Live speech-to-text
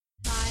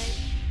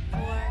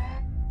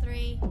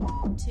2, 1.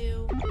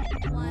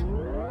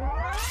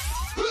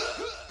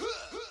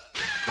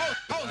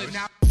 Hold it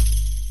now.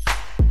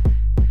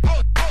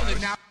 Hold it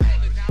now. Hold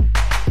it now.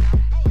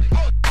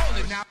 Hold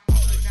it now.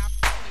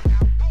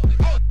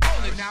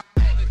 Hold it now.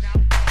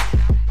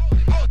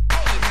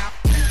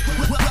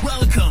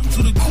 Welcome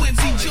to the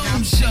Quincy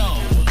Jones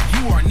Show.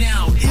 You are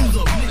now in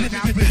the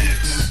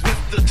mix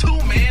with the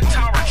two-man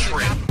tower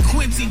trip,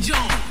 Quincy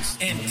Jones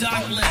and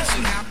Doc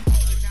Lesnar.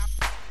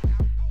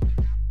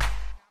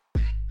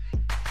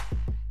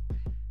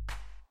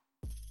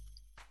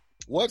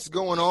 What's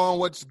going on?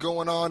 What's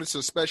going on? It's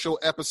a special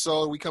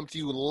episode. We come to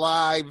you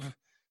live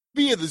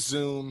via the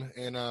Zoom,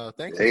 and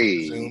thank you for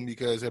the Zoom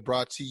because it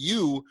brought to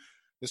you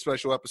the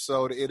special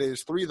episode. It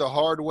is Three the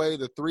Hard Way,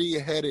 the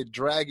three-headed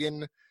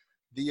dragon,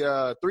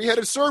 the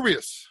three-headed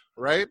Cerberus,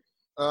 right?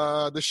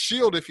 The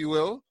Shield, if you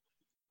will.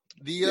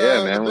 The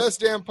best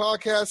damn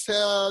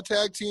podcast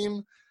tag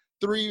team,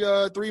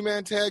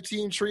 three-man tag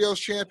team,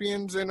 trios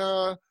champions, and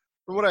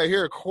from what I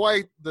hear,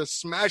 quite the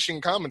smashing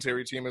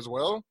commentary team as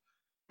well.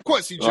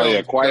 Quincy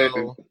Jones,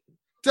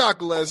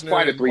 Doc Lesnar,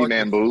 quite a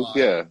three-man booth.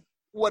 Yeah,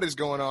 what is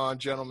going on,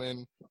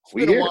 gentlemen? It's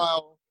been a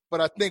while,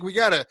 but I think we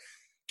gotta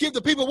give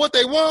the people what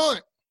they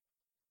want.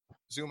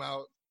 Zoom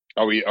out.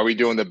 Are we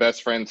doing the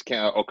best friends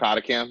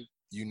Okada cam?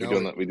 You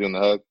know, we doing the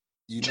hug.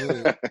 You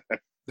knew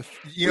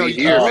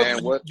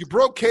it. You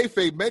broke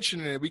kayfabe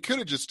mentioning it. We could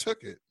have just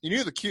took it. You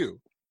knew the cue,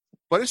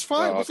 but it's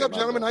fine. What's up,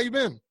 gentlemen? How you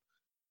been?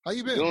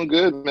 Doing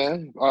good,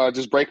 man.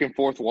 Just breaking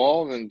fourth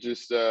wall and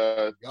just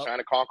trying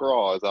to conquer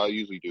all as I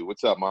usually do.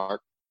 What's up,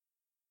 Mark?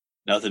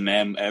 Nothing,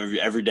 man.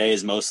 Every day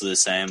is mostly the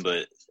same,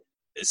 but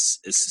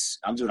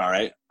I'm doing all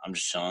right. I'm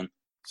just chilling.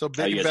 So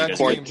big back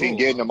quarantine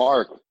getting to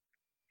Mark.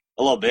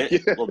 A little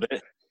bit.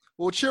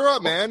 Well, cheer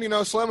up, man.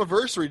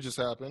 Slammiversary just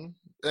happened,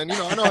 and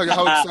I know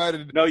how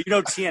excited. No,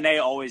 TNA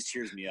always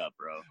cheers me up,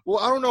 bro. Well,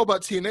 I don't know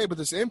about TNA, but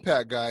this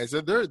Impact guys,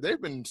 they've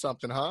been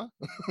something, huh?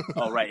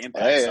 Oh, right,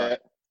 Impact. Sorry.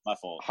 My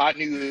fault. Hot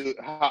new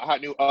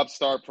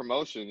upstart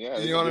promotion. Yeah,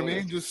 you know what I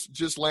mean.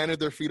 Just landed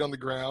their feet on the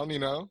ground.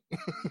 Man.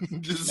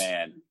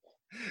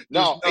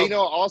 No,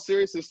 all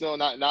seriousness though,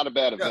 not a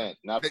bad event.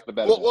 Not a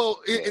bad event. Well,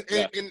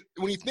 and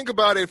when you think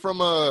about it from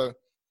a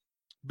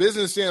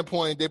business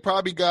standpoint, they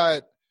probably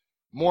got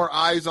more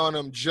eyes on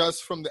them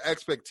just from the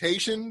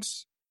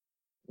expectations,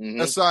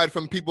 aside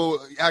from people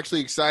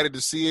actually excited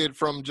to see it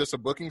from just a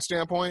booking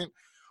standpoint,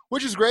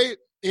 which is great.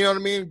 You know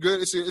what I mean?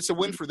 Good. It's a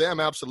win for them,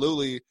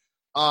 absolutely.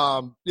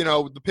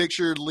 The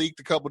picture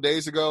leaked a couple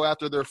days ago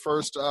after their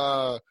first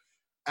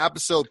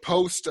episode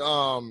post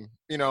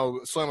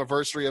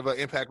Slammiversary of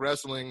Impact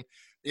Wrestling.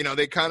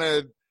 They kind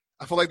of,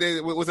 I feel like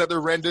was that their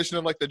rendition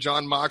of like the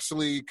John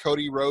Moxley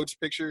Cody Rhodes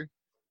picture,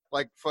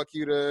 like fuck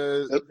you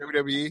to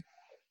WWE.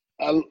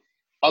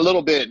 A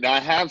little bit. Now, I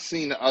have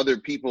seen other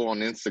people on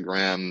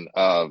Instagram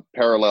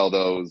parallel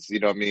those. You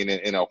know what I mean,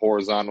 in a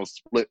horizontal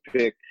split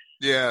pic.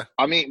 Yeah,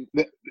 I mean,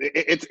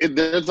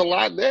 there's a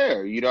lot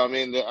there. You know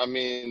what I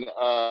mean?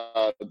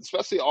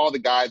 Especially all the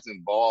guys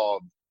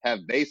involved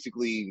have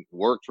basically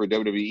worked for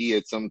WWE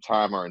at some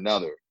time or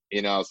another.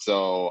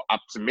 So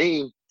to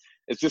me,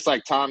 it's just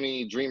like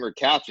Tommy Dreamer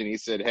caption. He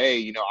said,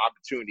 "Hey,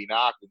 opportunity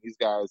knocked, and these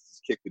guys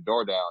just kicked the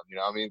door down." You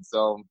know what I mean?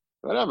 So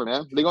whatever,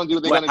 man. They're gonna do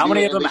what they're gonna do.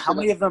 How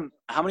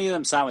many of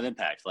them signed with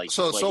Impact?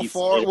 So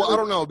far, well, I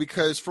don't know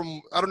because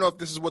I don't know if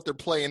this is what they're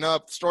playing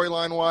up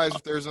storyline wise.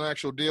 If there's an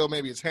actual deal,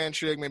 maybe it's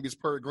handshake, maybe it's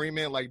per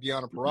agreement, like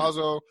Deonna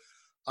Purrazzo.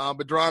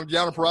 But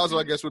Deonna Purrazzo,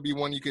 I guess, would be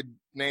one you could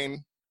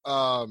name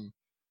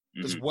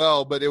as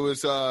well. But it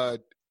was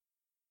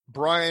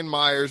Brian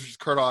Myers,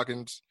 Kurt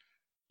Hawkins.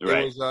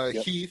 Right. It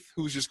was Heath,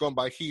 who's just going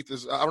by Heath.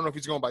 I don't know if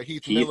he's going by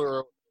Heath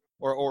Miller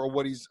or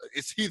what it's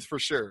Heath for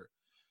sure.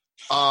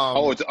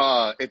 It's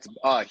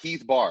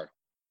Heath Barr.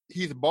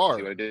 Heath Barr.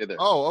 See what I did there?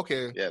 Oh,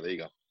 okay. Yeah, there you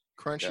go.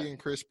 Crunchy and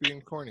crispy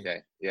and corny.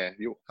 Okay, yeah.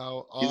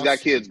 How he's awesome. got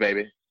kids,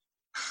 baby.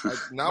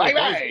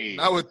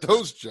 Not with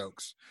those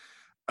jokes.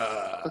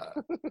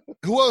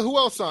 Who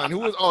else signed? It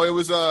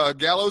was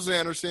Gallows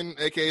Anderson,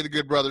 aka the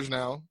Good Brothers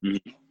now.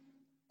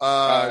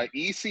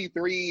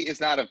 EC3 is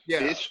not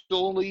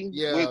officially,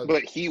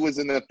 but he was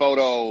in the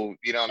photo.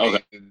 You know what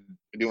I mean?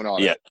 Doing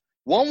all that.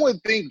 One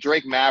would think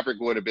Drake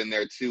Maverick would have been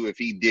there too if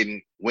he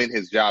didn't win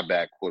his job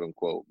back, quote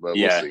unquote. But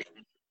we'll see.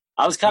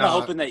 I was kind of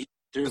hoping that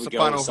E3 would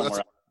go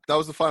somewhere. That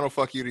was the final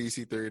fuck you to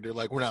EC3. They're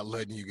like, we're not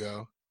letting you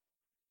go.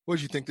 What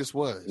did you think this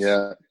was?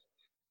 Yeah.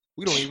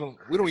 We don't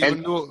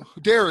even know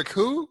Derek.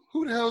 Who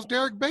the hell is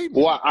Derek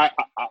Bateman? Well, I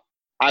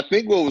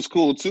think what was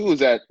cool too is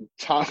that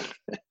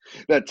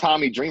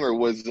Tommy Dreamer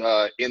was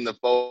in the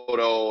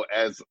photo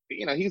as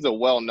he's a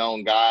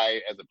well-known guy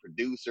as a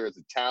producer, as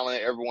a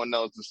talent. Everyone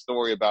knows the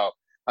story about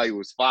how he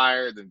was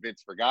fired and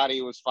Vince forgot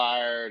he was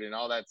fired and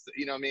all that.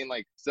 You know what I mean?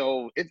 Like,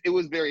 so it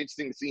was very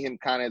interesting to see him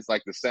kind of as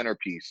like the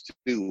centerpiece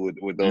too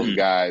with those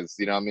guys.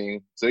 You know what I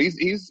mean? So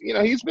he's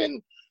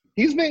been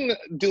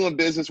doing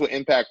business with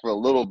Impact for a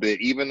little bit,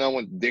 even though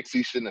when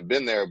Dixie shouldn't have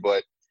been there,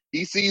 but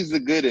he sees the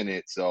good in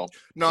it. So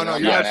no,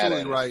 you're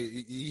absolutely right.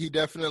 He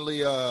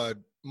definitely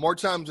more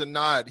times than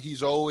not,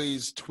 he's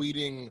always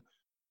tweeting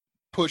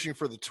pushing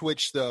for the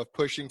Twitch stuff,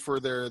 pushing for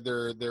their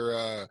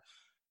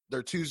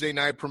Tuesday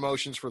night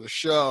promotions for the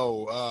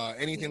show,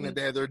 anything that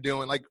they're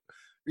doing. Like,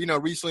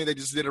 recently they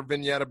just did a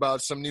vignette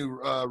about some new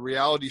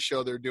reality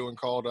show they're doing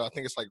called, I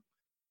think it's like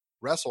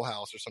Wrestle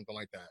House or something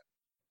like that.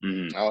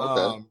 Mm-hmm. Oh,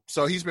 okay.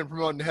 So he's been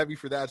promoting heavy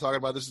for that, talking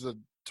about this is a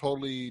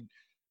totally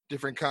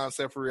different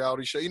concept for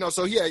reality show.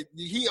 So yeah,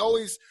 he's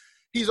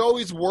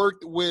always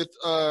worked with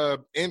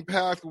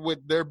Impact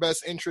with their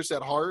best interests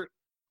at heart.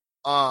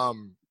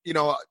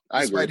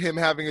 Despite him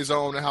having his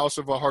own House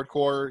of a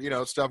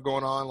Hardcore, stuff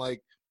going on,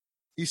 like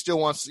he still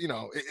wants,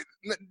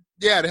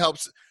 it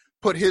helps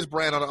put his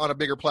brand on a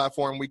bigger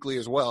platform weekly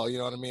as well. You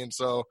know what I mean?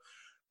 So,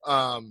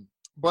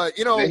 but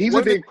he's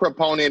a big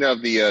proponent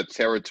of the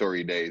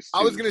territory days. Too,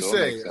 I was gonna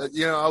say,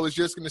 I was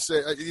just gonna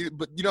say,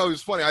 but it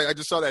was funny. I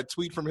just saw that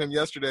tweet from him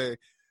yesterday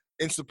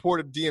in support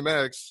of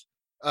DMX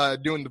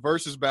doing the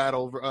versus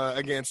battle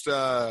against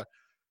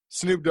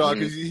Snoop Dogg.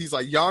 Mm-hmm. He's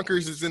like,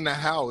 Yonkers is in the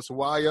house.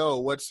 Yo,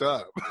 what's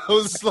up? I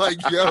was like,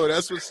 yo,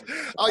 that's what's.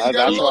 You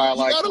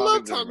gotta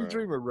love Tommy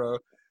Dreamer, bro.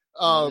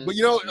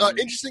 But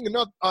interesting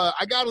enough,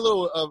 I got a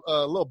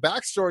little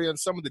backstory on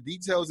some of the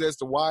details as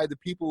to why the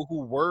people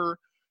who were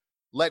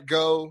let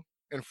go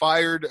and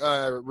fired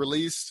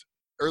released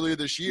earlier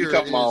this year. You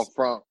talking about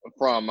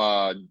from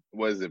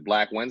was it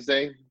Black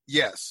Wednesday?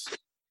 Yes.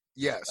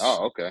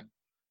 Oh, okay.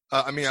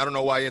 I don't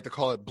know why you have to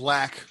call it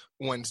Black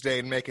Wednesday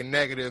and make it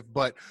negative,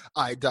 but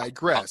I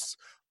digress.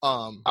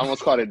 I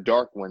almost called it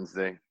Dark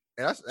Wednesday.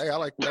 I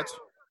like that.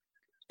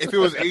 If it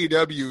was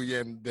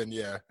AEW, then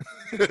yeah.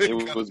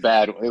 It was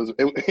bad. It was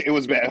bad. It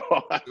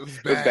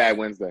was bad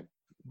Wednesday.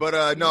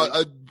 But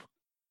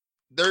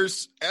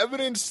there's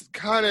evidence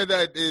kind of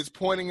that is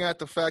pointing at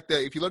the fact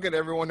that if you look at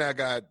everyone that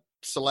got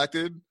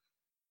selected,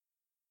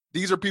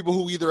 these are people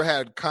who either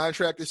had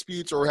contract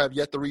disputes or have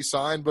yet to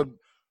re-sign, but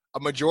a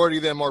majority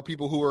of them are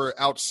people who are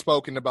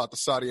outspoken about the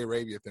Saudi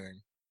Arabia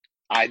thing.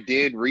 I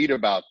did read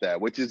about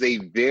that, which is a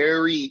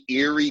very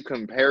eerie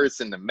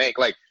comparison to make.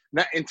 Like,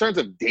 not in terms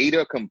of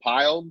data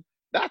compiled,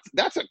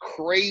 that's a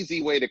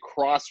crazy way to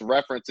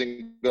cross-reference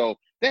and go,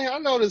 damn, I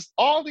noticed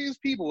all these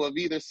people have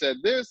either said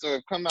this or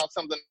have come out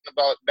something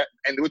about that,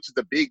 and which is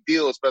a big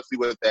deal, especially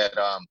with that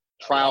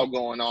trial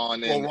going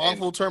on. Well,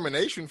 wrongful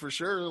termination for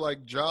sure,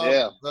 like job.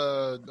 Yeah.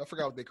 I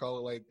forgot what they call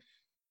it. Like,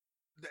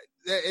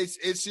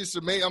 it's just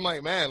amazing. I'm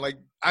like, man, like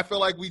I feel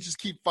like we just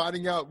keep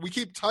finding out. We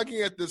keep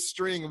tugging at this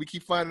string, and we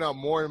keep finding out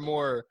more and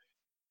more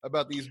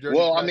about these dirty.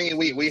 Well, I mean,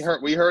 we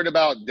heard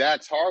about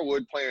Dax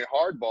Harwood playing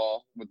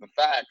hardball with the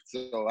facts.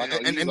 So I know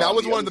and that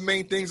was one of the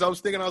main things I was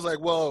thinking. I was like,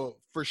 well,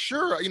 for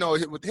sure,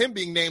 with him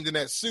being named in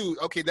that suit,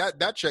 okay,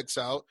 that checks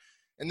out.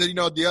 And then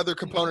the other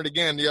component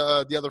again,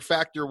 the other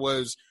factor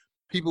was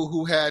people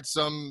who had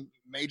some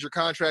major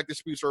contract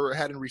disputes or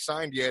hadn't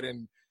re-signed yet,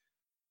 and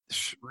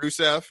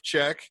Rusev,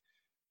 check.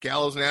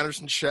 Gallows and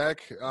Anderson,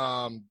 check.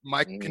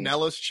 Mike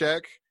Kanellis,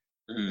 check.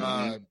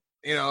 Yeah,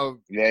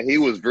 he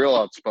was real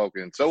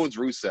outspoken. So was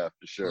Rusev,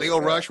 for sure. Leo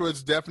Rush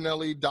was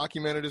definitely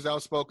documented as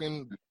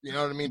outspoken. You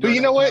know what I mean? But you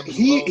know what?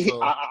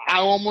 I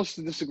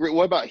almost disagree.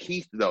 What about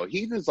Heath, though?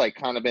 Heath has, like,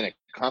 kind of been a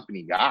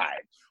company guy.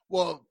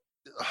 Well,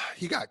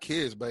 he got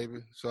kids, baby.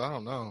 So I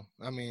don't know.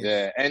 I mean.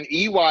 Yeah, and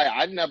EY,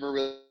 I never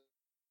really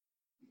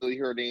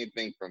heard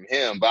anything from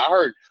him, but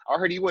I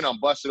heard he went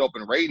on Busted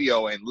Open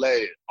Radio and let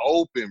it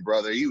open,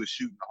 brother. He was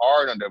shooting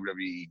hard on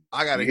WWE.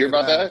 I gotta hear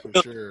about that for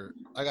sure.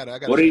 I gotta.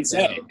 What did he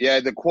say? Yeah,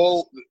 the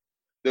quote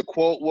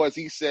was,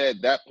 he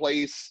said, that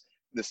place,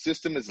 the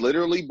system is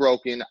literally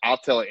broken. I'll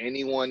tell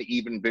anyone,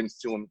 even Vince,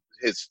 to him,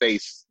 his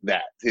face,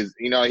 that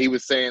he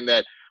was saying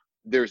that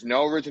there's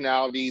no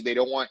originality. They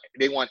want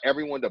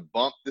everyone to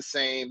bump the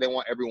same. They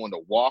want everyone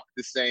to walk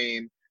the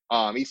same.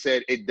 He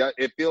said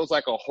it feels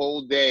like a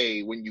whole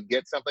day when you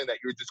get something that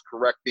you're just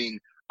correcting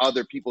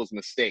other people's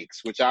mistakes,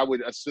 which I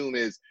would assume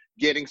is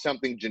getting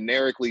something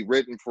generically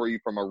written for you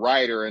from a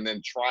writer and then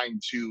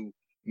trying to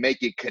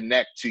make it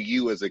connect to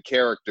you as a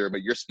character,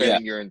 but you're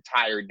spending your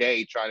entire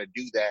day trying to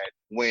do that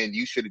when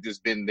you should have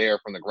just been there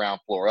from the ground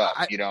floor up.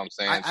 You know what I'm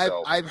saying?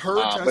 I've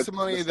heard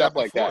testimony of that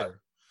before. Like that.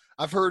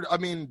 I've heard,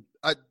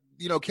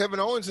 Kevin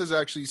Owens has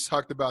actually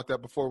talked about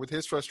that before with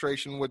his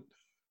frustration with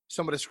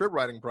some of the script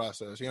writing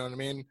process. You know what I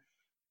mean?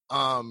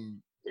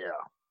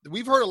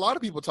 We've heard a lot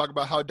of people talk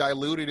about how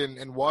diluted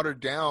and watered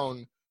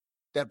down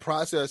that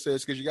process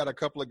is, because you got a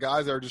couple of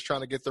guys that are just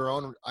trying to get their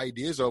own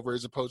ideas over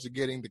as opposed to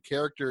getting the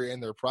character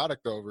and their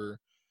product over,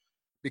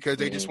 because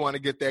they just want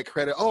to get that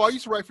credit. Oh, I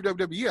used to write for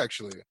WWE,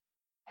 actually.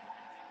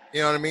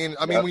 You know what I mean?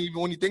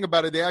 When you think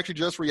about it, they actually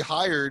just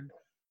rehired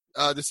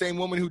the same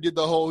woman who did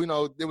the whole,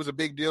 it was a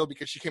big deal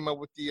because she came up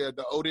with the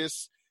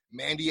Otis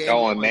Mandy.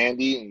 Oh, and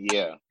Mandy,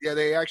 yeah. Yeah,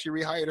 they actually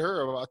rehired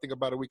her, I think,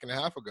 about a week and a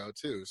half ago,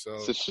 too.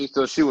 So she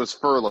was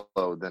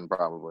furloughed then,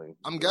 probably.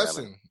 I'm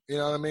guessing. You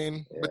know what I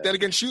mean? Yeah. But then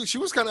again, she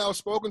was kind of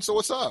outspoken, so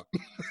what's up?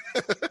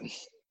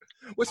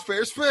 What's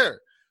fair is fair.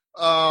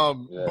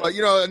 But,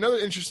 another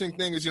interesting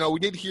thing is, we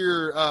did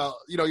hear,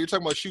 you're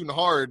talking about shooting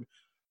hard.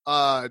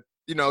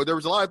 There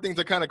was a lot of things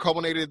that kind of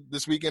culminated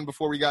this weekend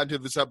before we got into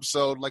this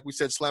episode. Like we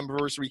said,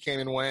 Slammiversary came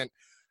and went.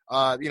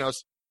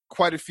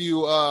 quite a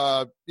few,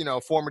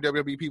 former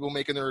WWE people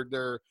making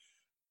their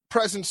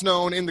presence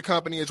known in the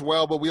company as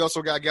well. But we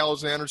also got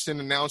Gallows and Anderson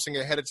announcing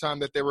ahead of time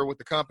that they were with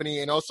the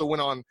company, and also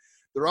went on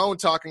their own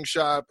talking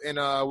shop and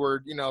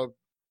were,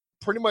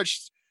 pretty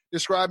much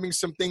describing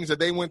some things that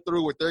they went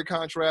through with their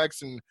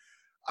contracts. And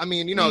I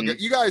mean,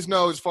 you guys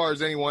know as far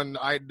as anyone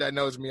that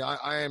knows me,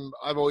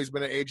 I've always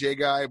been an AJ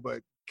guy,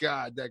 but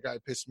God, that guy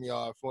pissed me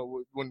off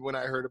when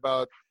I heard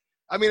about.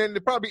 I mean,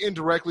 and probably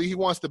indirectly, he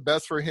wants the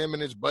best for him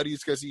and his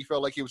buddies because he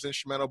felt like he was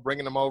instrumental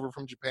bringing them over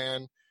from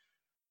Japan.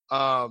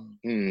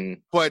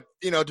 But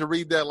to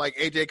read that, like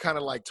AJ kind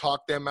of like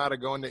talked them out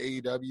of going to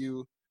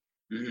AEW,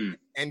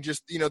 and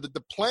just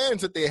the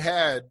plans that they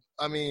had.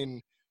 I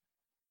mean,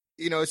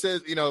 it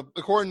says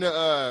according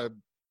to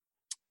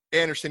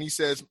Anderson, he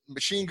says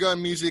Machine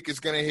Gun music is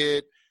gonna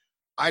hit.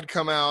 I'd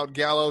come out.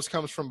 Gallows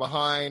comes from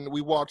behind. We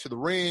walk to the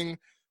ring.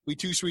 We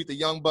too sweet the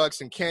Young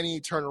Bucks and Kenny,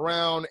 turn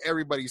around,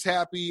 everybody's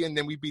happy, and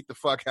then we beat the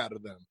fuck out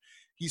of them.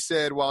 He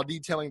said while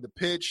detailing the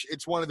pitch,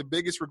 it's one of the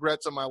biggest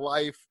regrets of my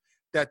life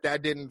that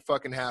didn't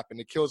fucking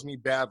happen. It kills me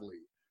badly.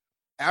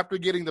 After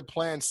getting the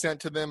plan sent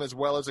to them as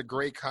well as a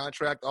great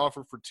contract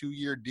offer for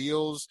 2-year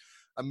deals,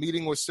 a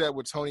meeting was set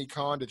with Tony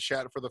Khan to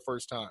chat for the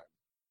first time.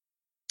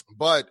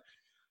 But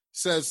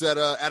says that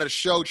at a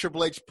show,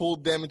 Triple H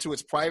pulled them into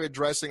his private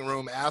dressing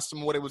room, asked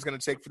them what it was going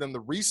to take for them to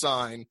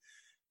re-sign.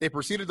 They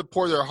proceeded to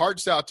pour their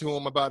hearts out to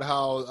him about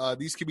how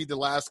these could be the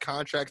last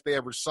contracts they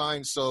ever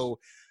signed, so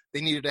they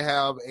needed to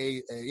have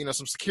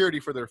some security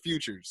for their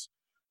futures.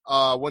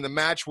 When the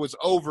match was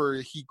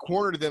over, he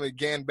cornered them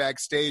again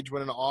backstage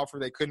with an offer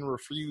they couldn't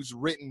refuse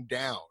written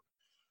down.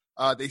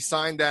 They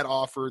signed that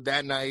offer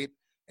that night,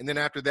 and then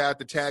after that,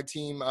 the tag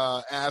team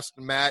asked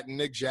Matt and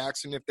Nick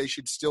Jackson if they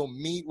should still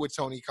meet with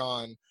Tony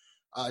Khan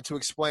to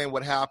explain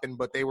what happened,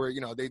 but they were,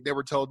 they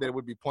were told that it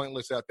would be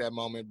pointless at that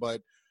moment.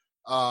 But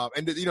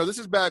this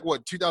is back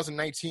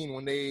 2019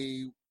 when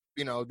they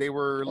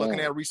were looking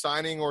at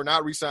re-signing or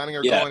not re-signing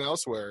or going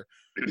elsewhere.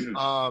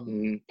 I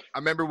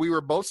remember we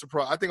were both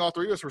surprised. I think all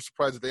three of us were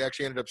surprised that they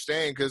actually ended up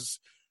staying because,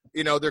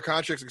 their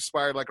contracts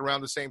expired like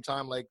around the same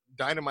time, like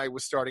Dynamite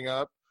was starting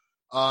up.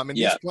 And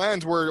these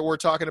plans we're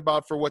talking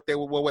about for what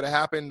would have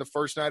happened the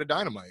first night of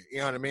Dynamite. You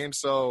know what I mean?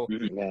 So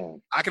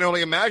I can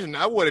only imagine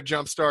that would have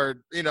jumpstart,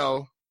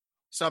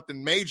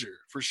 something major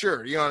for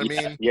sure. You know what I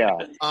mean? Yeah.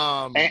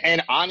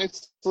 And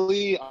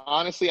honestly,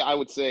 I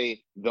would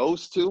say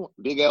those two,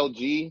 Big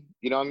LG,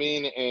 you know what I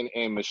mean,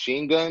 and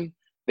Machine Gun,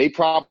 they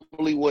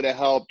probably would have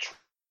helped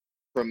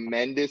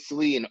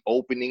tremendously in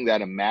opening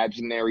that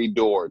imaginary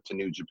door to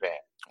New Japan.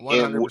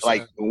 100%. And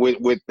like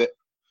with the,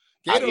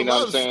 Gator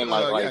know what I'm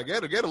saying?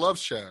 Gator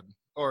loves Chad.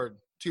 Or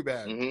Too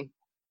Bad.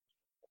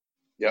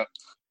 Yep.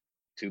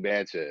 Too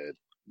Bad, Chad.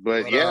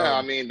 But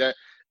I mean that.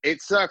 It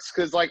sucks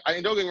because, don't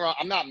get me wrong,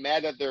 I'm not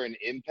mad that they're in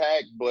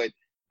Impact, but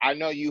I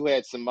know you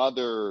had some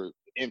other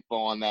info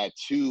on that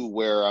too,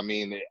 where, I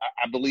mean,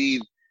 I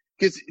believe,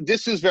 because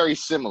this is very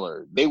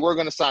similar. They were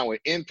going to sign with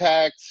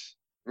Impact,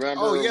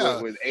 remember,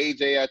 with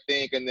AJ, I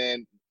think, and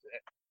then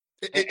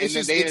they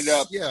ended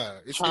up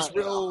it's just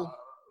real.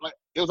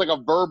 It was like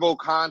a verbal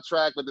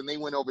contract, but then they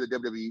went over to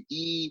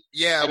WWE.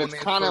 Yeah, and it's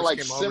kind of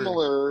like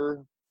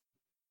similar,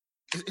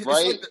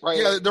 right?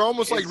 Yeah, they're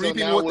almost like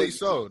reaping what they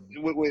sowed.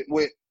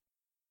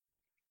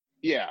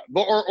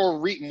 But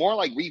more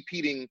like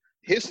repeating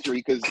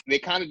history, because they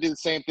kind of did the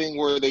same thing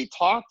where they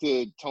talked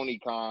to Tony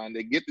Khan,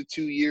 they get the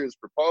 2 years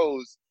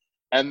proposed,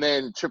 and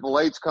then Triple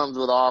H comes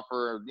with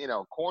offer,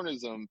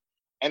 corners them,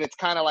 and it's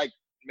kind of like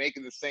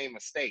making the same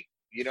mistake.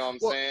 You know what I'm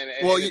saying?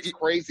 And it's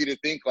crazy to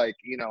think like,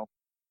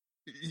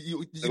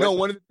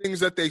 one of the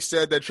things that they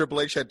said that Triple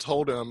H had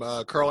told him,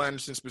 Carl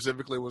Anderson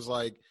specifically, was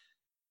like,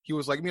 he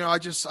was like, I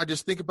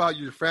just think about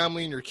your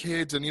family and your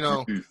kids, and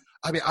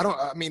I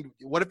mean,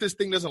 what if this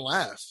thing doesn't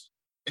last?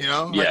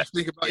 I just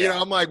think about,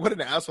 I'm like, what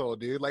an asshole,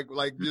 dude. Like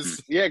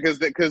just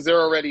because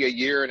they're already a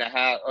year and a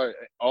half, or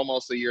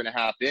almost a year and a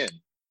half in.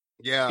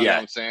 Yeah, you know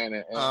what I'm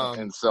saying,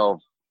 and so.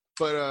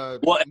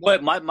 But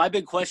my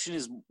big question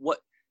is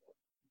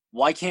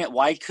why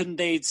couldn't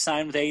they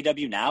sign with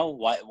AEW now?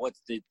 Was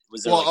there?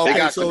 Well,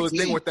 okay. So the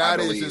thing with that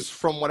is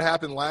from what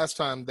happened last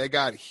time, they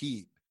got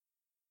heat.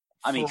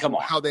 I mean, come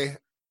on, how they,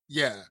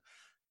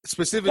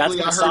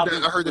 specifically, I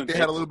heard that they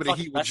had a little bit of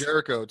heat with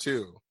Jericho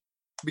too,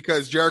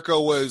 because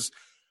Jericho was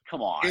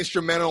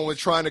instrumental in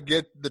trying to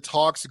get the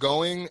talks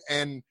going.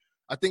 And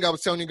I think I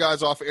was telling you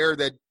guys off air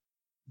that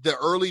the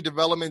early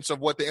developments of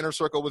what the Inner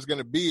Circle was going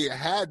to be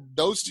had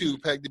those two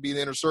pegged to be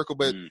the Inner Circle,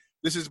 but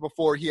this is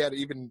before he had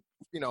even,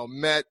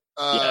 met,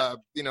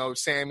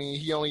 Sammy.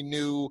 He only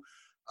knew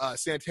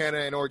Santana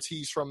and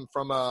Ortiz from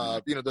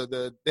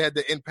they had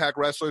the Impact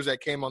wrestlers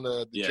that came on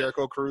the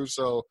Jericho crew.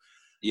 So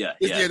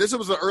this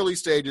was the early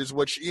stages,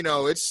 which,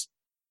 it's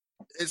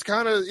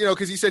kind of,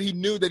 because he said he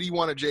knew that he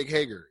wanted Jake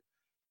Hager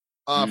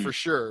for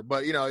sure.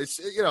 But, it's,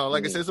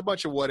 like I said, it's a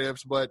bunch of what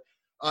ifs, but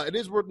it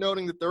is worth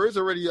noting that there is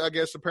already, I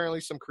guess, apparently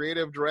some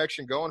creative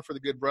direction going for the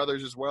Good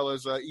Brothers as well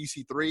as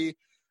EC3.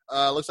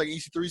 Looks like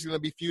EC3 is going to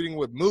be feuding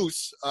with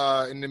Moose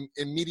in the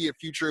immediate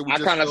future. I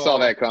kind of saw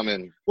that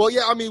coming. Well,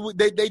 yeah, I mean,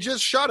 they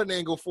just shot an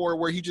angle for it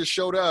where he just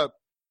showed up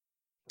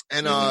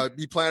and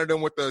he planted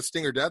him with the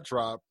Stinger Death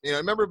Drop. You know,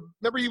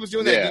 remember he was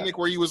doing that gimmick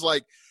where he was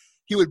like,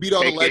 he would beat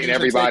all the legends.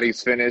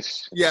 Everybody's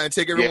finish. Yeah, and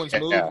take everyone's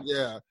move.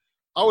 Yeah.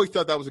 I always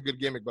thought that was a good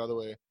gimmick, by the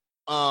way.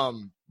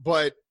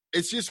 But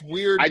it's just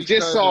weird. I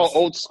just saw an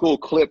old school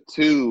clip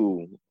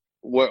too,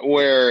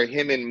 where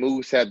him and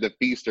Moose had the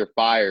Feast or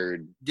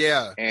fired.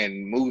 Yeah,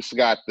 and Moose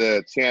got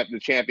the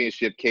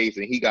championship case,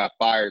 and he got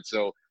fired.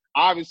 So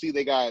obviously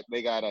they got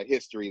a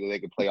history that they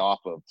could play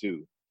off of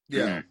too.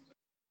 Yeah.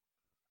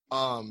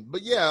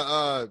 But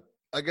yeah,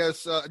 I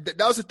guess that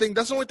was the thing.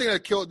 That's the only thing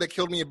that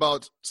killed me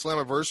about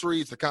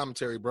Slammiversary is the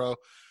commentary, bro.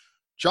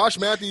 Josh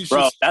Matthews,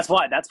 that's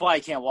why I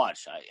can't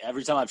watch.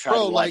 Every time I've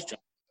tried to watch,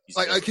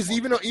 because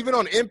even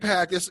on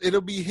Impact,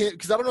 it'll be him.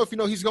 Because I don't know if you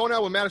know, he's going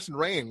out with Madison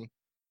Rayne,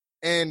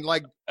 and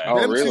like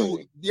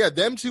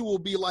them two will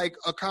be like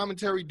a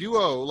commentary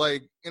duo.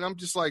 Like, and I'm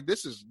just like,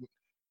 this is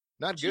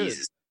not good.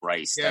 Jesus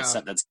Christ,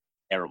 that's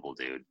terrible,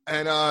 dude.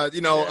 And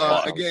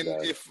again,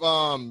 if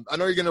I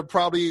know you're gonna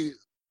probably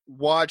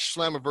watch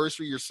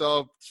Slammiversary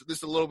yourself, so this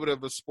is a little bit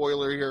of a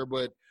spoiler here,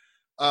 but.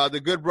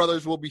 The Good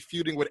Brothers will be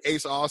feuding with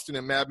Ace Austin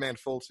and Madman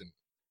Fulton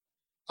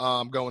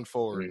going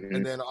forward. Mm-hmm.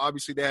 And then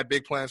obviously they had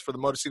big plans for the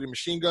Motor City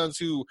Machine Guns,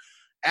 who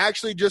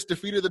actually just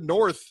defeated the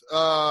North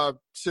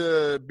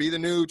to be the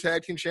new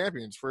tag team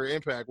champions for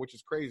Impact, which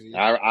is crazy.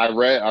 I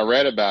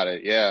read about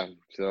it, yeah.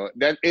 So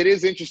that it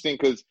is interesting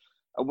because,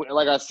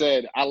 like I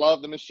said, I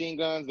love the Machine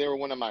Guns. They were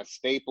one of my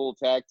staple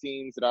tag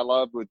teams that I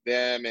loved with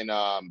them and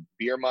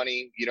Beer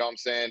Money, you know what I'm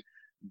saying?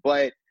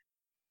 But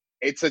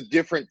it's a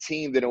different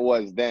team than it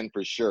was then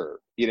for sure.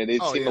 You know, they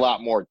seem a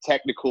lot more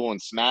technical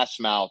and smash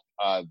mouth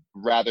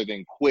rather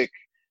than quick.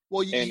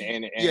 Well,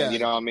 and you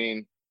know what I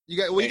mean? You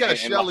got a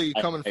Shelley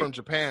coming from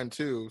Japan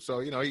too. So,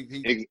 you know,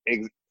 he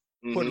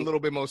putting a little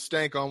bit more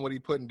stank on what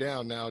he's putting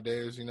down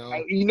nowadays, you know.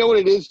 You know what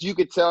it is? You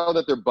could tell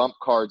that their bump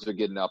cards are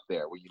getting up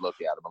there when you look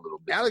at them a little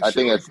bit. Alex I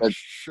think that's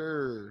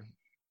sure.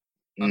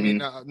 I mean,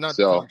 not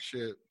to talk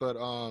shit, but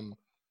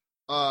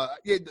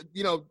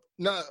you know,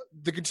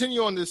 to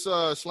continue on this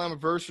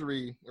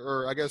Slammiversary,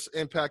 or I guess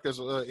Impact as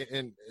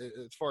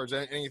far as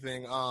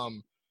anything,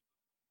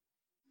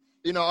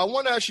 you know, I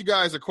want to ask you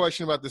guys a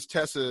question about this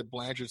Tessa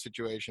Blanchard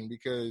situation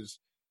because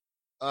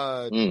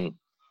I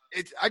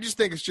just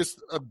think it's just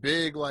a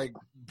big, like,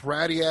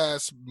 bratty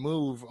ass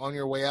move on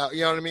your way out.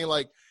 You know what I mean?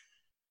 Like,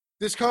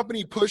 this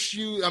company pushed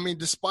you. I mean,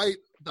 despite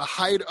the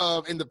height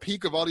of and the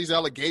peak of all these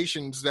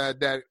allegations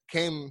that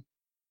came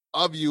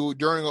of you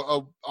during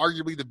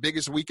arguably the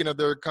biggest weekend of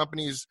their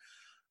company's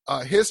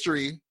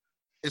history,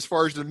 as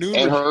far as the news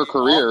and her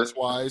career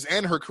wise,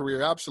 and her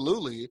career,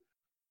 absolutely.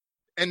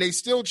 And they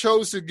still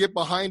chose to get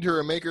behind her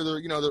and make her,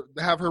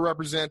 have her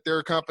represent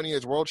their company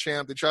as world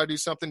champ. They try to do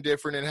something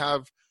different and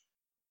have,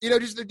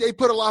 just they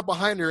put a lot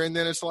behind her. And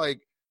then it's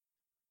like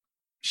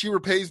she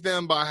repays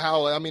them by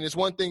how. I mean, it's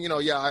one thing,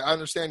 I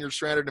understand you're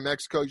stranded in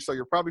Mexico, so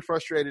you're probably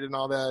frustrated and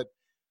all that.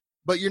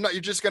 But you're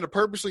just going to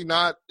purposely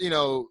not,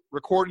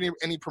 record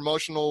any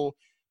promotional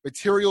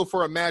material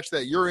for a match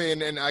that you're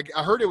in. And I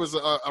heard it was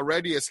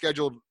already a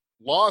scheduled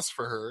loss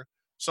for her.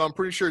 So I'm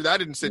pretty sure that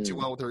didn't sit too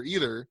well with her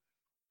either.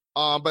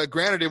 But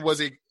granted, it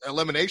was a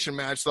elimination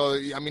match. So,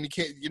 I mean,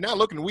 you're not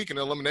looking weak in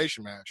an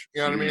elimination match.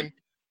 You know what I mean?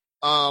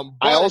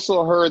 I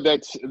also heard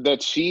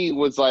that she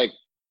was like,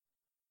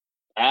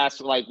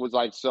 asked, like,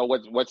 so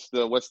what's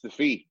the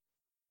fee?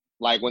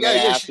 Like when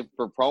they asked her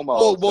for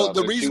promo,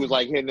 the reason she was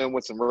like hitting them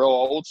with some real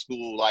old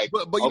school, like.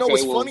 But you know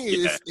what's funny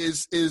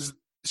is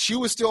she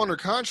was still under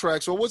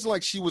contract, so it wasn't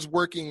like she was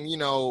working,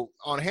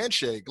 on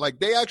Handshake. Like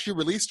they actually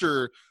released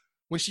her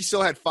when she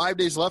still had 5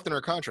 days left in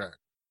her contract.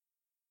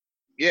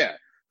 Yeah.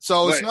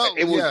 So it's not.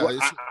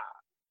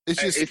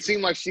 It's just. It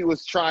seemed like she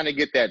was trying to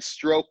get that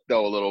stroke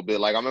though a little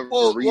bit. Like I remember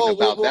reading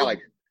about that.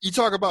 Like you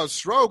talk about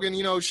stroke,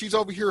 and she's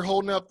over here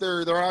holding up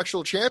their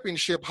actual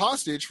championship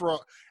hostage for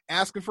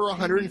asking for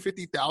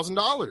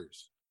 $150,000.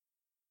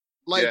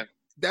 Like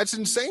that's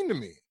insane to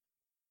me.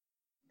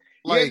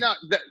 Like,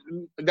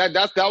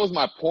 that was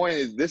my point.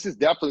 Is this is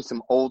definitely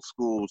some old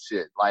school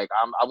shit. Like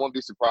I won't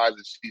be surprised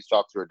if she's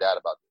talked to her dad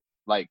about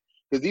this. Like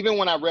because even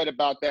when I read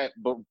about that,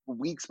 but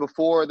weeks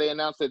before they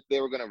announced that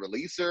they were going to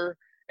release her,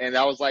 and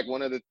that was like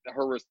one of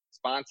her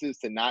responses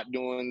to not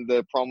doing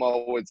the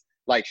promo was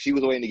like she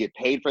was waiting to get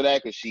paid for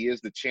that because she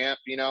is the champ.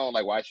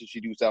 Like why should she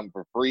do something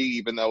for free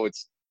even though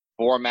it's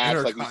for a match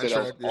like you said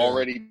that was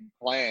already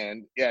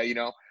planned? Yeah,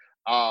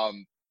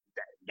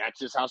 that's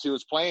just how she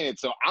was playing it.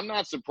 So I'm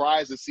not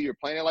surprised to see her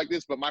playing it like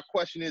this. But my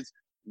question is,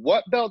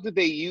 what belt did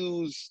they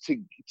use to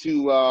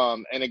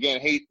and again,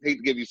 hate to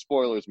give you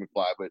spoilers,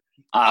 McFly, but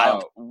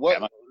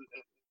what?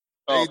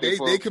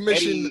 They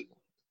commissioned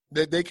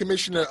they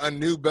commissioned a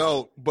new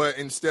belt, but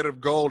instead of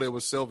gold, it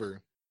was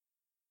silver.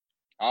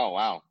 Oh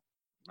wow!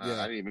 I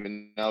didn't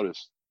even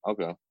notice.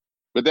 Okay.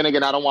 But then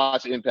again, I don't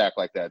watch Impact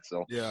like that,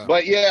 so. Yeah.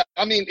 But, yeah,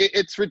 I mean,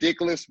 it's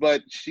ridiculous,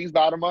 but she's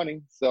about her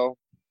money, so.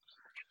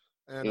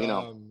 And, you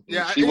know,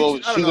 yeah, she's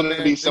going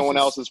to be man. someone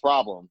else's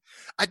problem.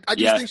 I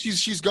just think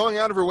she's going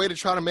out of her way to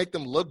try to make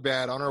them look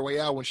bad on her way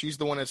out when she's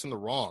the one that's in the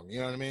wrong. You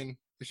know what I mean?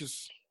 It's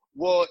just.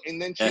 Well, and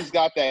then she's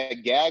got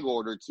that gag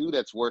order too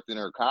that's worked in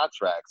her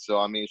contract. So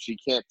I mean, she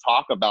can't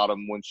talk about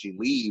them when she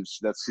leaves.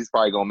 She's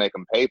probably gonna make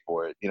them pay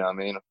for it. You know what I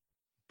mean?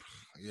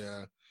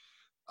 Yeah.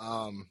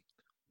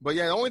 But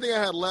yeah, the only thing I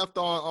had left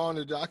on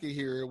the docket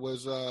here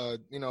was,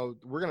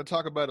 we're gonna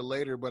talk about it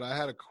later, but I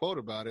had a quote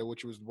about it,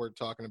 which was worth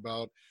talking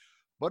about.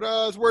 But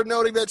it's worth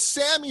noting that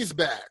Sammy's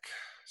back.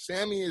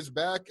 Sammy is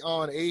back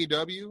on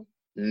AEW.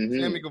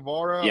 Sammy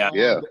Guevara.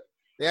 Yeah.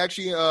 They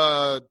actually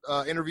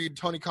interviewed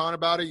Tony Khan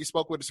about it. He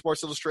spoke with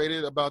Sports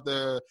Illustrated about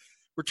the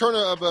return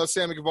of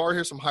Sammy Guevara.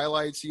 Here's some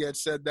highlights. He had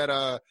said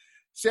that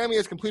Sammy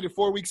has completed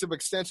 4 weeks of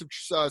extensive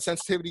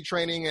sensitivity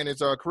training, and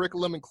his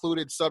curriculum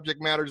included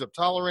subject matters of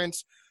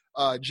tolerance,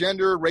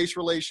 gender, race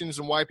relations,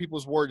 and why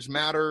people's words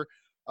matter.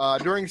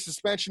 During his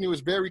suspension, he was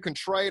very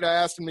contrite. I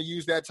asked him to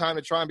use that time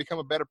to try and become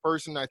a better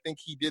person. I think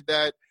he did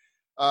that.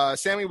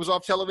 Sammy was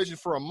off television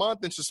for a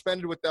month and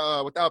suspended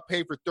without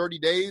pay for 30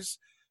 days.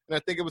 And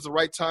I think it was the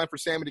right time for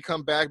Sammy to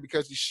come back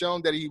because he's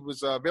shown that he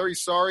was very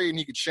sorry and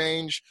he could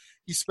change.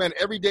 He spent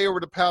every day over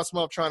the past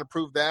month trying to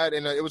prove that.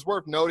 And it was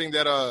worth noting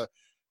that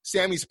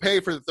Sammy's pay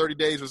for the 30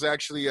 days was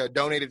actually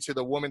donated to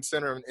the Women's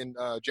Center in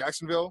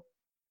Jacksonville.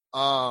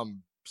 I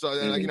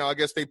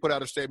guess they put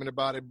out a statement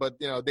about it. But,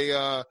 they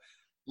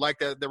like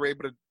that they were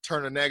able to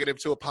turn a negative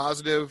to a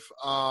positive.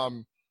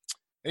 And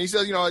he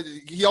says,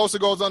 he also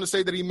goes on to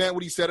say that he meant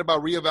what he said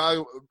about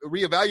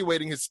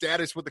reevaluating his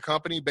status with the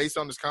company based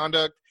on his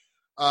conduct.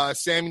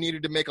 Sammy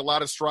needed to make a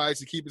lot of strides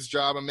to keep his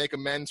job and make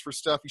amends for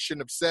stuff he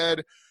shouldn't have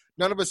said.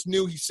 None of us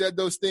knew he said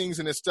those things,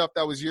 and it's stuff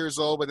that was years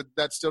old, but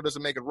that still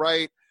doesn't make it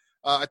right.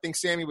 I think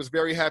Sammy was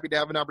very happy to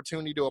have an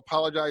opportunity to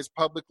apologize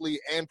publicly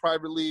and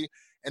privately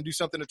and do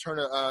something to turn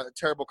a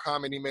terrible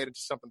comment he made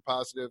into something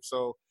positive.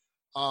 So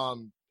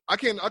I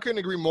couldn't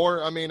agree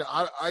more. I mean,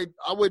 I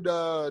would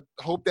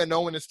hope that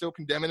no one is still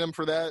condemning him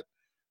for that.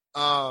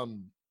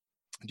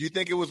 Do you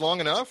think it was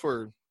long enough,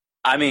 or?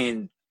 I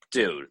mean,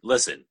 dude,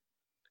 listen.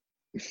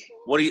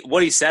 What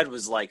he said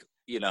was like,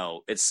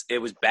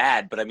 it was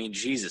bad, but I mean,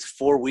 Jesus,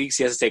 4 weeks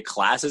he has to take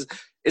classes.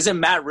 Isn't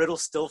Matt Riddle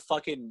still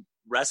fucking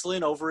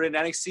wrestling over in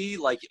NXT?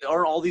 Like,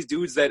 aren't all these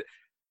dudes that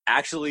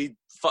actually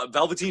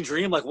Velveteen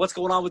Dream? Like, what's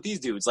going on with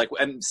these dudes? Like,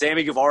 and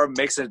Sammy Guevara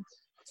makes a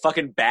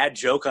fucking bad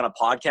joke on a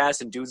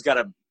podcast, and dude's got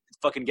to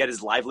fucking get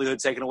his livelihood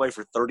taken away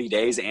for 30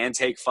 days and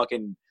take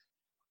fucking.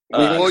 You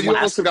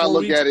also got to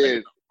look at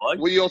it.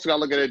 Well, you also got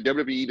to look at it.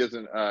 WWE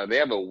doesn't. They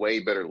have a way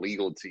better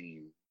legal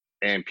team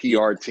and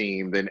PR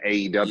team than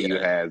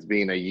AEW has,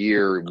 being a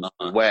year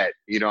wet.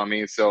 You know what I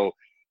mean? So,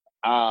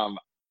 I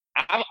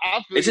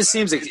feel it just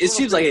seems like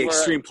an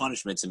extreme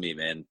punishment to me,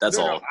 man. That's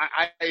all.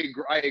 I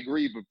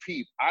agree, but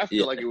Pete, I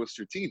feel like it was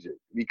strategic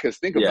because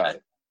think about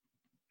it.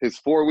 His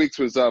 4 weeks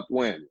was up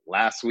when?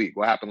 Last week.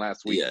 What happened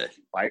last week? Yeah.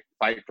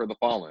 Fight for the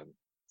fallen.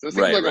 So it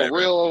seems like a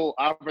real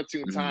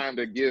opportune time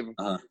to give,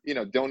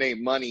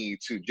 donate money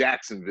to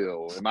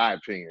Jacksonville, in my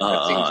opinion.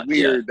 That seems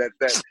weird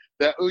that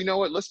you know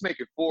what, let's make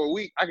it 4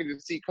 weeks. I can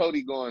just see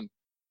Cody going,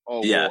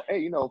 well,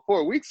 hey,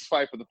 4 weeks is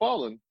fight for the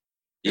fallen.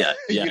 Yeah.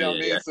 You know what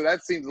I mean? So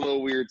that seems a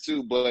little weird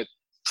too. But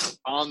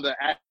on the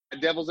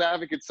devil's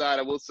advocate side,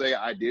 I will say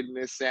I did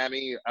miss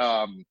Sammy.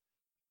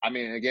 I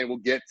mean, again, we'll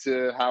get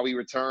to how he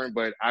returned,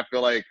 but I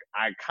feel like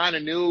I kind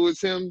of knew it was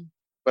him,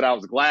 but I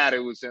was glad it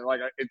was him.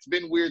 Like, it's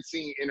been weird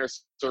seeing Inner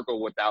Circle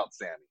without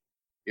Sammy.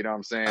 You know what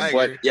I'm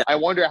saying? I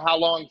wonder how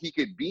long he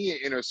could be in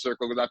Inner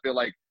Circle, because I feel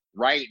like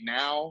right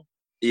now,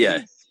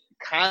 he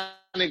kind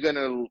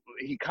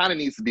of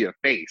needs to be a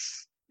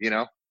face,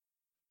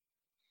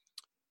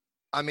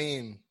 I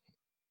mean,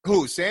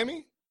 who,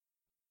 Sammy?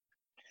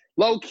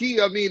 Low key,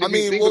 I mean,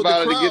 think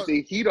about it, to get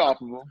the heat off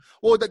of him.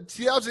 Well, that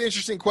was an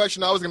interesting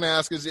question I was going to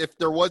ask, is if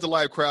there was a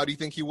live crowd, do you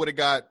think he would have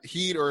got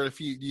heat, or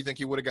do you think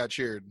he would have got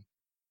cheered?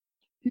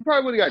 He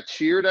probably would have got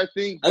cheered, I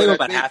think. I think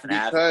about half and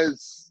half.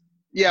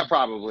 Yeah,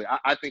 probably.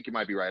 I think you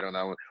might be right on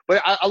that one.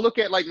 But I look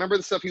at, remember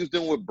the stuff he was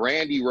doing with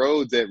Brandy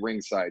Rhodes at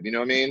ringside? You know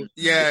what I mean?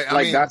 Yeah,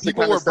 that's the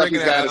kind of stuff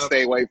he's got to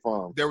stay away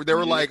from. They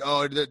were like,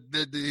 oh,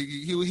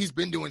 he's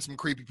been doing some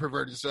creepy,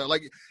 perverted stuff.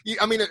 Like,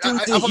 I mean,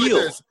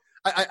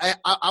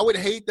 I would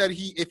hate that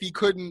if he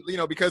couldn't,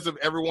 because of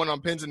everyone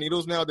on pins and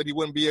needles now, that he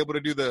wouldn't be able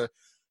to do the,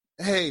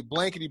 hey,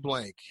 blankety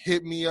blank,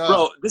 hit me up.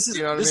 Bro, this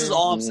is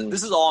all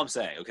I'm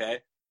saying,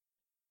 okay?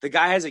 The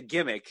guy has a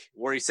gimmick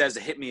where he says,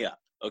 hit me up,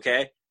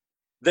 okay?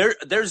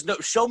 There's no,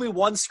 show me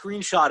one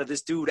screenshot of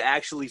this dude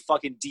actually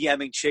fucking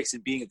DMing chicks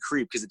and being a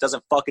creep, because it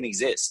doesn't fucking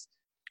exist.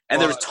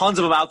 And there's tons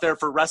of them out there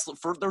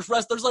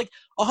there's like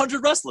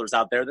 100 wrestlers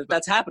out there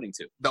that's happening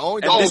to.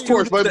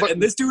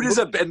 And this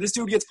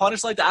dude gets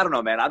punished like that. I don't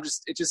know, man.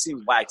 it just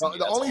seems whack to me.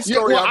 The only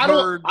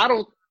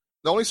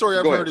story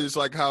I've heard is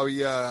like how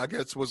he, I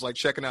guess, was like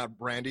checking out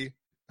Brandy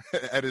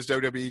at his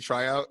WWE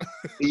tryout.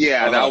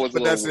 Yeah,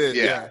 that's it.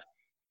 Yeah.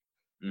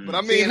 Mm-hmm. But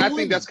I mean, I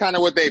think that's kind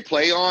of what they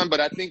play on.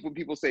 But I think when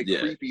people say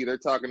creepy, they're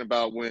talking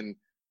about when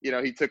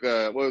he took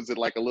a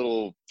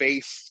little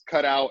face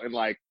cutout and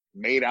like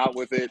made out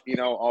with it,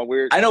 all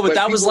weird. I know, but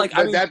that was people, like,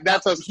 I mean,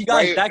 that's a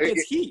that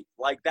gets heat.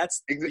 Like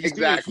that's exactly. He's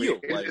being a heel.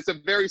 It's a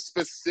very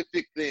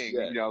specific thing,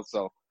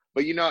 So,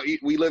 but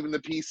we live in the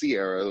PC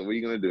era. What are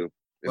you gonna do?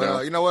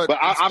 You know what? But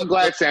I'm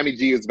glad Sammy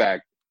G is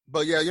back.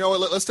 But yeah, you know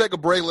what? Let's take a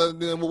break.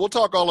 We'll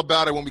talk all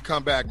about it when we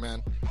come back,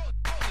 man.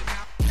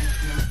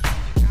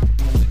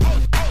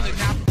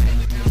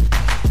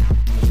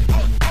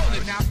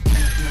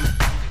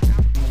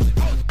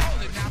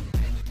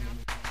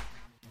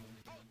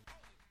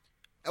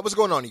 Hey, what's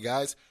going on, you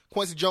guys?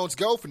 Quincy Jones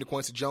Go from The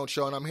Quincy Jones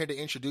Show, and I'm here to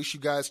introduce you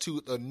guys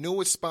to the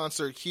newest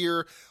sponsor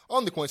here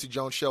on The Quincy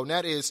Jones Show, and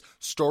that is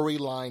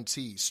Storyline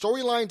Tees.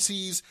 Storyline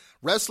Tees,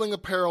 wrestling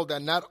apparel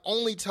that not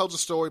only tells a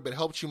story but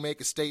helps you make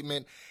a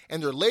statement,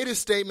 and their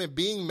latest statement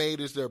being made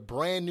is their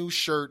brand new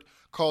shirt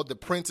called The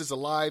Prince is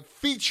Alive,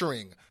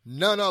 featuring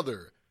none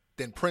other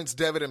than Prince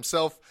Devitt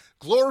himself,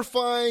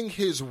 glorifying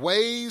his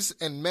ways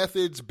and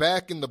methods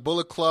back in the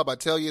Bullet Club. I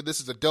tell you, this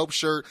is a dope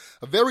shirt,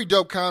 a very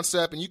dope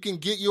concept, and you can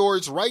get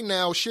yours right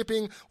now.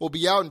 Shipping will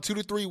be out in 2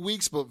 to 3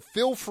 weeks, but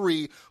feel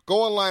free,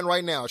 go online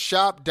right now,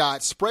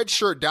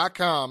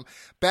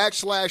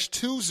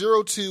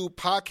 shop.spreadshirt.com/202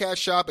 podcast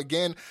shop.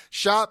 Again,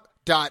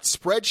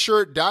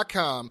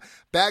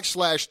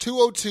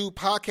 shop.spreadshirt.com/202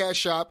 podcast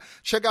shop.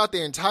 Check out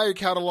their entire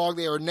catalog.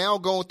 They are now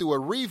going through a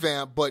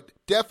revamp, but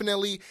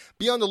definitely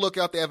be on the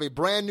lookout. They have a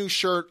brand new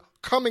shirt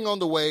coming on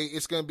the way.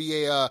 It's going to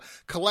be a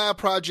collab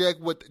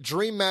project with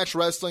Dream Match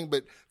Wrestling,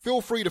 but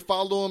feel free to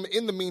follow them.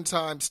 In the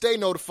meantime, stay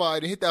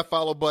notified and hit that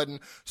follow button,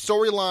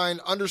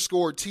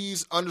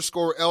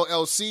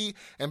 Storyline_Tees_LLC,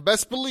 and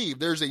best believe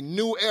there's a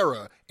new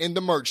era in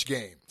the merch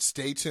game.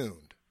 Stay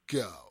tuned.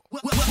 Go.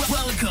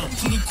 Welcome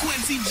to the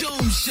Quincy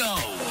Jones Show,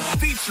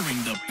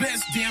 featuring the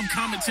best damn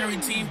commentary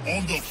team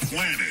on the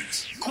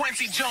planet.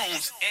 Quincy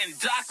Jones and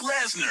Doc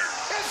Lesnar.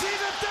 Is he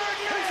the third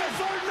man? He's the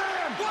third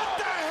man. What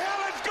the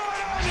hell is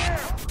going on here?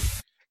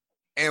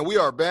 And we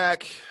are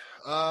back.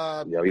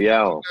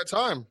 Yo. That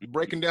time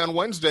breaking down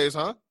Wednesdays,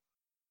 huh?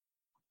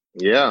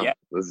 Yeah,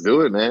 let's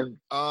do it, man.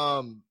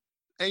 And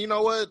you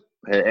know what?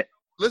 Hey.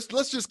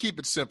 Let's just keep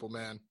it simple,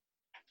 man.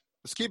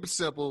 Let's keep it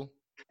simple.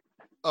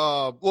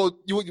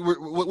 What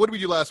did we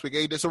do last week?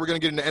 So we're gonna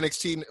get into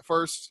NXT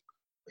first.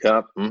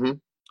 Yep. Mm-hmm.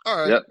 All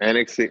right. Yep.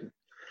 NXT.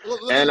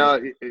 Man.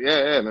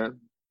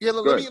 Yeah.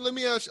 Let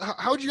me ask.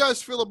 How did you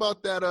guys feel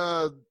about that?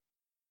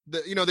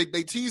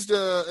 They teased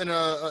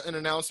an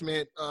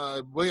announcement.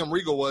 William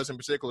Regal was in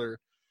particular.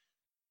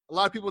 A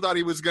lot of people thought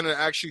he was gonna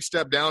actually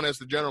step down as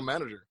the general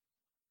manager.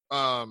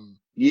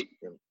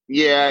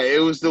 Yeah,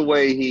 it was the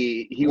way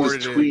he was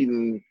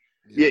tweeting.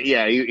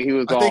 Yeah, he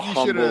was all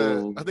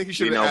humble. I think he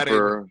should have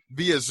added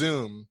via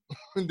Zoom.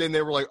 And then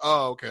they were like,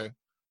 "Oh, okay,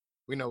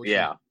 we know." What you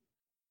mean.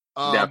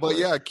 But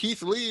yeah,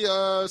 Keith Lee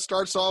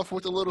starts off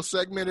with a little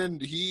segment, and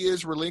he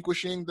is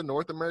relinquishing the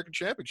North American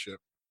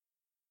Championship.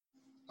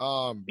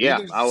 I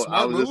mean,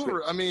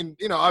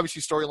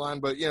 obviously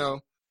storyline, but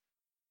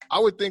I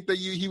would think that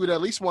he would at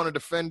least want to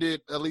defend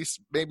it at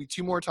least maybe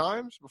 2 more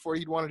times before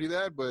he'd want to do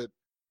that, but.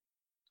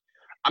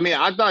 I mean,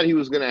 I thought he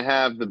was going to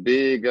have the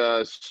big,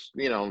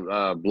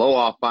 blow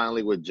off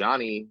finally with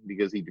Johnny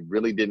because he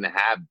really didn't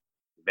have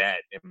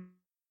that, in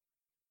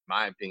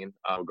my opinion,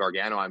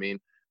 Gargano, I mean.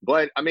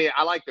 But, I mean,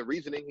 I like the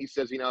reasoning. He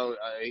says,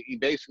 he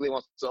basically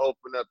wants to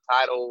open up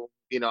title,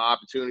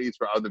 opportunities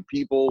for other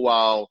people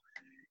while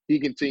he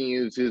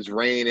continues his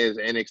reign as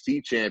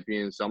NXT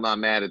champion. So I'm not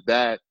mad at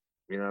that.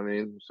 You know what I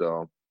mean?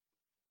 So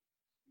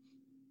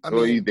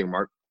what do you think,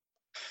 Mark?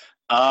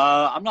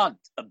 I'm not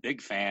a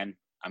big fan.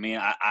 I mean,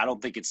 I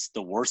don't think it's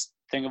the worst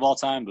thing of all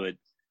time, but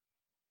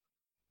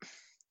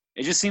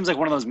it just seems like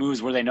one of those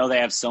moves where they know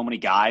they have so many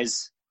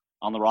guys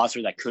on the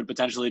roster that could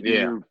potentially be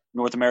your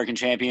North American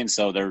champion.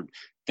 So they're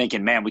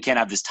thinking, man, we can't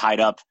have this tied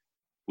up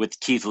with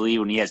Keith Lee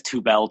when he has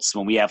 2 belts,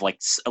 when we have like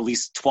at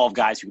least 12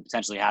 guys who could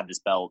potentially have this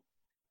belt.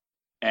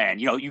 And,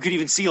 you could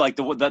even see like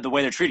the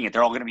way they're treating it.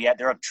 They're all going to be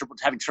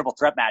having triple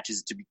threat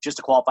matches just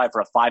to qualify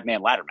for a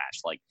 5-man ladder match.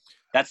 Like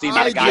that's the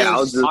amount of guys I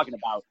was talking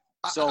about.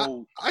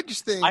 So I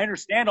just think I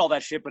understand all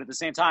that shit, but at the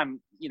same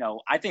time,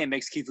 I think it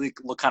makes Keith Lee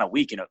look kind of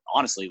weak, and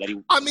honestly, that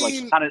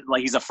kind of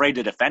like he's afraid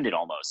to defend it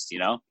almost.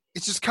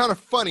 It's just kind of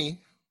funny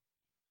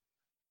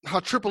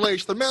how Triple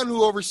H, the man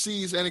who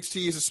oversees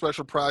NXT, is a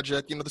special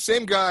project. The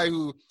same guy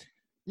who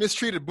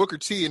mistreated Booker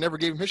T and never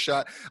gave him his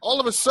shot. All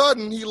of a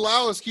sudden, he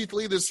allows Keith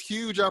Lee this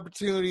huge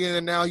opportunity,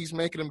 and now he's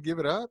making him give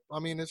it up. I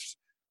mean, I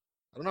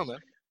don't know, man.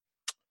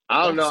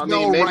 I don't know. I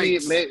mean,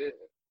 maybe.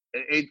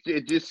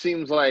 It just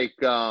seems like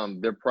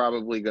they're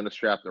probably going to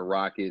strap the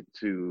Rocket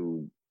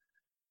to.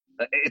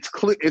 It's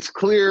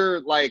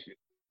clear like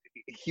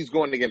he's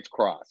going against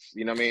Cross.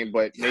 You know what I mean?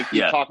 But they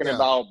keep talking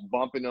about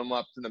bumping him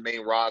up to the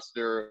main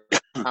roster.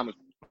 How much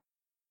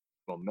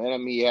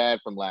momentum he had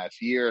from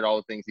last year and all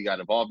the things he got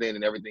involved in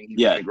and everything he's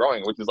been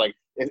growing, which is like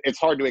it's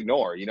hard to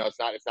ignore. It's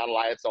not a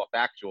lie. It's all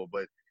factual,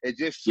 but it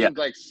just seems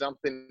like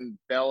something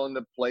fell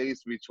into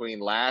place between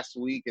last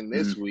week and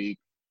this week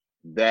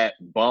that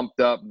bumped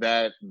up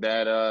that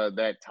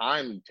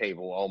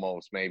timetable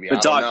almost, maybe. I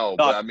don't know.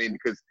 But I mean,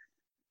 because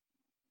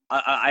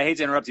I hate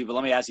to interrupt you, but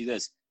let me ask you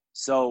this.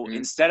 So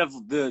instead of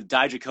the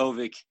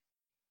Dijakovic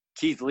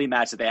Keith Lee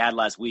match that they had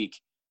last week,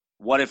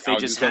 what if they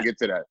just get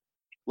to that?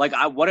 Like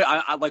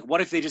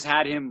what if they just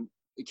had him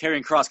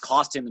carrying Cross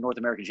cost him the North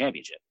American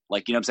Championship?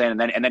 Like, you know what I'm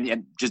saying? And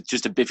then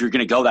if you're going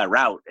to go that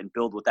route and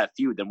build with that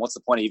feud, then what's the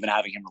point of even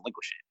having him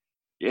relinquish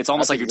it? It's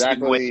almost like you're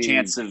taking away the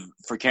chance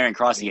for Karrion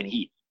Kross to get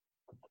heat.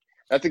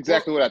 That's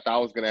exactly what I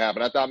thought was going to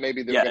happen. I thought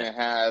maybe they're going to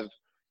have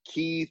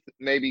Keith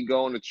maybe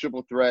going to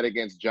triple threat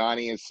against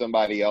Johnny and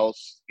somebody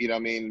else. You know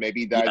what I mean?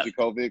 Maybe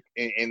Dijakovic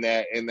in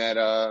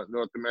that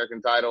North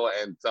American title,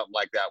 and something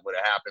like that would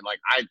have happened. Like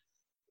I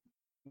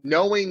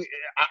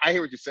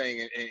hear what you're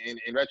saying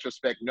in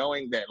retrospect,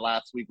 knowing that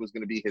last week was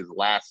going to be his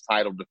last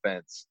title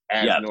defense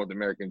as North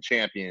American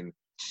champion,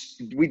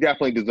 we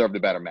definitely deserved a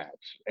better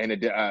match and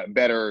a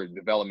better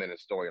development and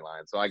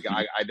storyline. So I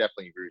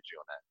definitely agree with you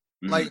on that.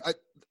 Like,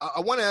 I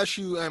want to ask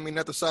you, I mean,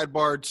 not the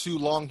sidebar too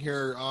long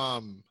here.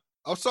 I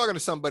was talking to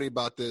somebody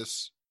about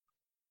this.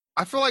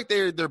 I feel like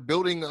they're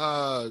building,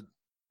 they're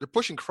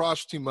pushing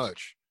Cross too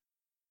much.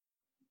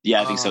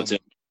 Yeah, I think so too.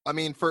 I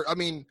mean,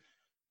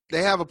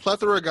 they have a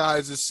plethora of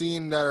guys this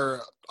scene that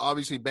are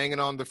obviously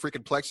banging on the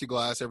freaking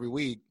plexiglass every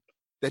week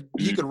that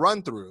he could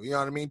run through, you know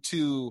what I mean,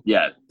 to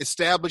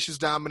establish his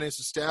dominance,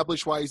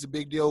 establish why he's a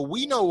big deal.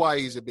 We know why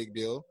he's a big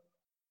deal.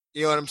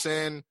 You know what I'm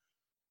saying?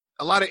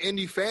 A lot of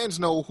indie fans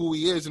know who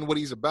he is and what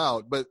he's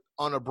about, but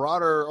on a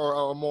broader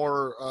or a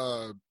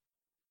more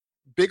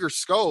bigger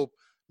scope,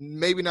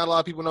 maybe not a lot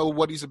of people know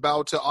what he's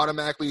about to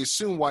automatically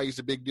assume why he's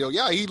a big deal.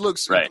 Yeah, he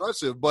looks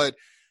impressive, but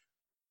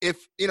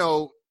if, you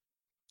know,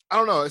 I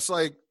don't know, it's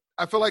like,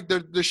 I feel like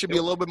there should be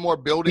a little bit more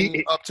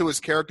building up to his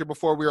character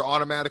before we are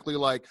automatically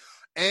like,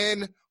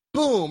 and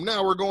boom,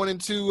 now we're going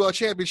into a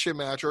championship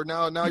match, or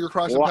now you're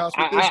crossing paths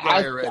with this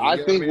guy already.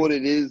 I think what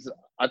it is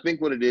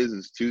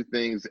two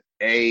things.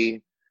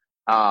 A,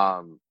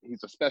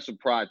 he's a special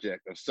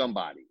project of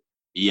somebody.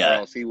 Yeah. Or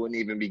else he wouldn't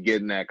even be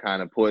getting that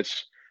kind of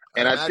push.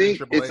 And I think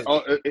it's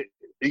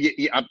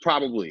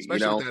probably, especially,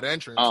 you know, with that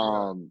entrance.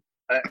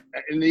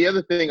 And the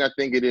other thing I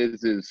think it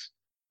is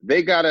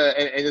they gotta,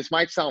 and this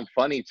might sound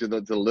funny to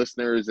the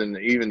listeners and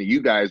even to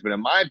you guys, but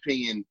in my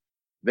opinion,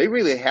 they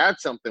really had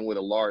something with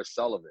a Lars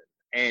Sullivan.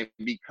 And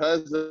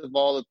because of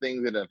all the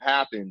things that have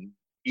happened,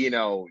 you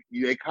know,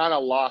 they kind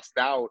of lost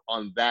out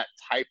on that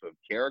type of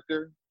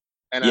character.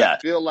 And I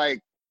feel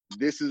like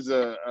this is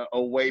a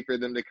way for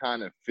them to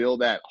kind of fill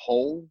that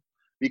hole,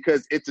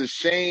 because it's a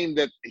shame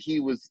that he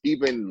was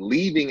even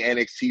leaving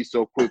NXT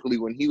so quickly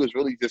when he was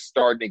really just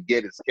starting to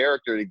get his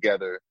character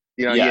together.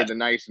 You know, he had the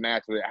nice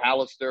match with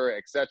Hallister,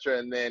 etc.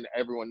 And then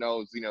everyone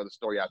knows, you know, the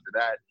story after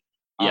that.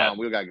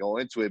 We got to go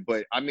into it.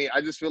 But, I mean,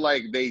 I just feel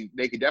like they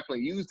could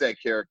definitely use that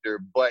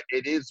character. But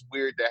it is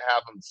weird to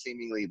have them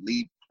seemingly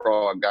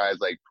leapfrog guys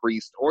like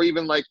Priest, or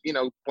even like, you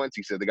know,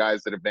 Quincy said, the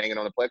guys that are banging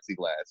on the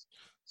plexiglass.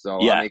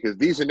 So, I mean, because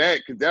these and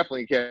that could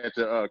definitely catch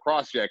a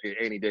cross jacket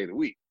any day of the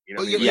week. You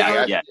know, You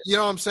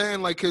know what I'm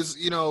saying? Like, because,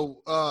 you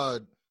know,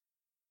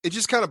 it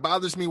just kind of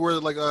bothers me where,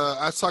 like,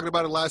 I was talking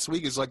about it last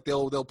week, is like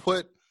they'll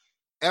put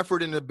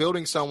effort into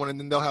building someone, and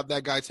then they'll have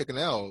that guy take an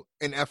L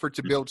in effort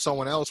to build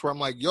someone else, where I'm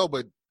like, yo,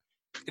 but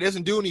it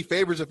doesn't do any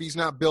favors if he's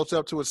not built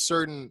up to a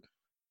certain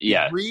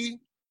degree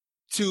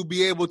to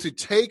be able to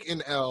take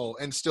an L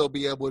and still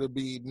be able to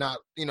be not,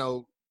 you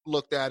know,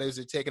 looked at as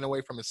it taken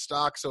away from his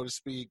stock, so to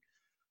speak.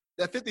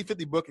 That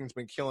 50-50 booking's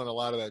been killing a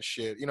lot of that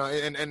shit, you know.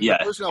 And the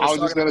person I was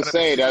just gonna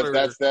say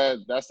that's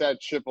that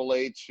Triple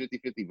H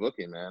 50-50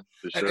 booking, man.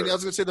 For sure. And I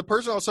was gonna say the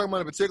person I was talking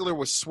about in particular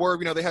was Swerve.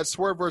 You know, they had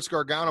Swerve versus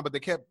Gargano, but they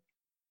kept,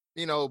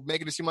 you know,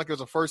 making it seem like it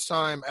was a first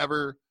time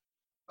ever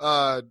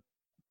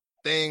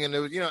thing, and it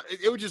was, you know,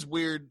 it was just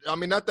weird. I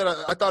mean, not that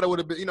I thought it would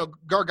have been, you know,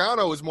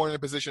 Gargano was more in a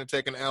position to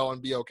take an L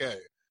and be okay.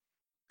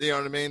 You know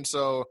what I mean?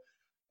 So.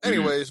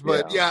 Anyways,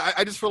 but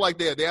I just feel like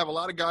they have a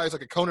lot of guys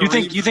like a Conan.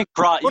 You think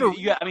Cross?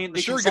 I mean,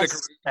 the sure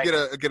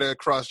get a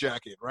Cross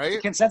jacket, right?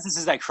 The consensus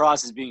is that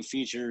Cross is being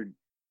featured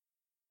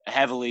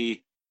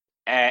heavily,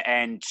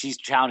 and she's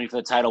challenging for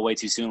the title way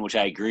too soon, which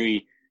I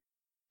agree.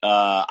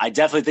 I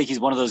definitely think he's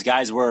one of those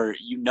guys where,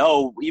 you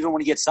know, even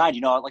when he gets signed,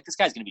 you know, like, this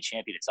guy's going to be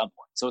champion at some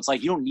point. So it's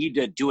like you don't need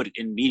to do it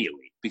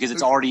immediately, because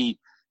he's already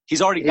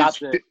got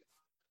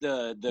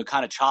the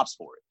kind of chops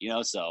for it, you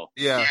know. So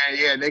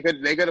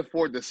they could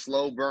afford the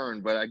slow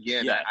burn, but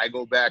again, I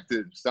go back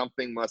to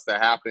something must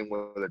have happened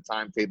with a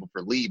timetable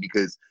for Lee,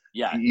 because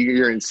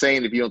you're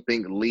insane if you don't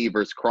think Lee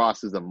versus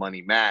Cross is a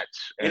money match,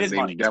 and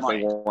they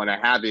definitely want to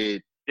have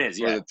it. It is,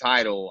 for the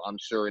title, I'm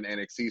sure, in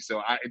NXT.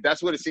 So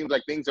that's what it seems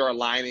like. Things are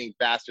aligning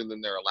faster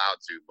than they're allowed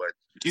to. But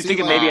do you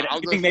think it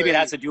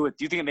has to do with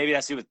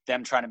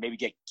them trying to maybe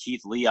get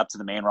Keith Lee up to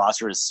the main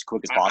roster as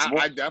quick as possible?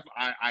 I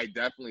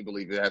definitely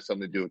believe it has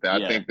something to do with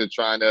that. I think they're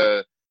trying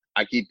to.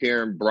 I keep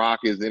hearing Brock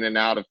is in and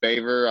out of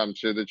favor. I'm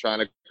sure they're trying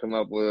to come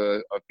up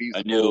with a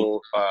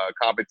feasible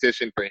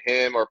competition for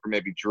him, or for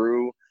maybe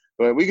Drew.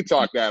 But we could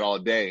talk that all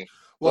day.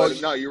 Well, but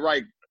no, you're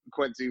right,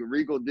 Quincy.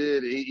 Regal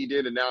did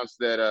announce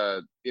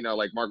that you know,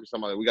 like Marc was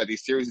talking about, we got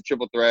these series of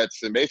triple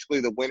threats, and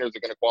basically the winners are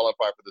going to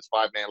qualify for this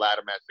 5-man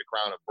ladder match to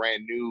crown a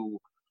brand new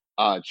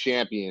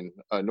champion,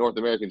 North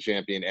American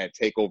champion at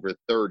TakeOver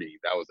 30.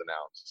 That was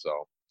announced.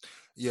 So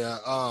Yeah.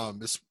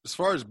 As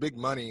far as big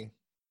money,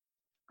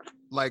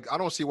 like I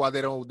don't see why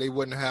they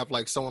wouldn't have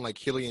like someone like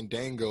Killian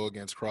Dane go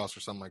against Cross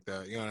or something like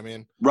that. You know what I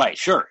mean? Right.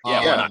 Sure. Yeah.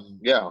 Why not?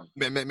 yeah.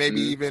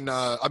 Maybe even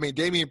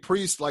Damian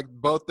Priest, like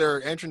both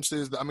their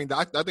entrances. I mean,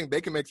 I think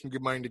they can make some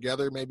good money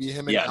together. Maybe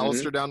him and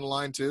Alistair down the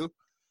line too.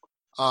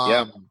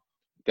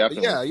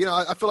 Definitely.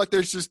 Yeah, I feel like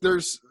there's just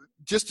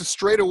a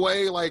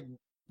straightaway like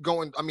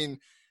going. I mean,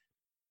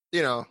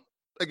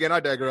 again, I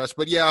digress,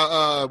 but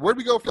where'd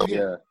we go from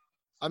here?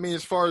 I mean,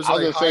 as far as I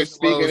was like gonna say,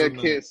 speaking of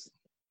Kiss.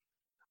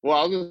 Well,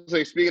 I was going to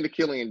say, speaking of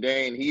Killian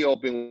Dane, he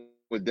opened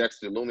with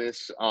Dexter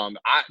Lumis. To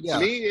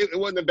me, it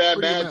wasn't a bad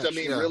match. I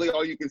mean, really,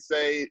 all you can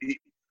say,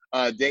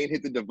 Dane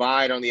hit the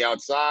divide on the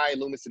outside.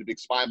 Lumis hit a big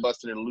spine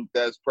buster and a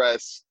Luthez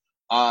press.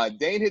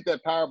 Dane hit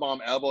that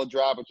powerbomb elbow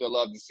drop, which I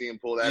love to see him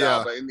pull that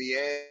out. But in the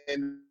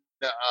end,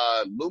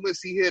 Lumis,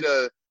 he hit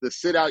the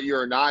sit-out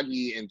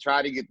Uranagi and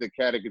tried to get the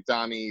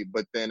Katakatami,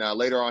 but then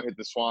later on hit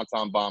the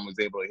Swanton bomb, was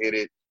able to hit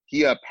it.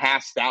 He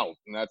passed out,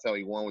 and that's how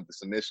he won with the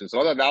submission. So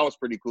I thought that was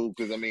pretty cool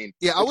because, I mean,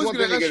 I was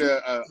going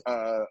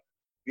to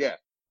get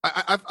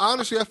I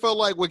honestly, I felt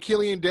like with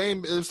Killian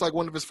Dane, it was like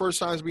one of his first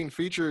times being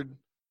featured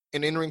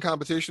in in-ring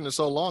competition in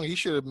so long. He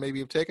should have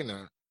maybe taken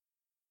that.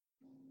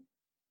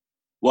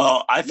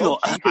 Well, I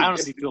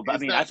honestly feel bad. I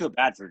mean, I feel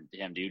bad for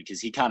him, dude,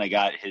 because he kind of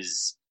got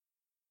his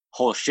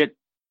whole shit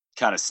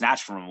kind of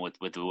snatched from him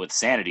with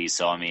Sanity.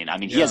 So I mean,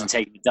 he hasn't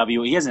taken a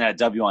W. He hasn't had a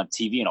W on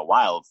TV in a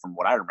while, from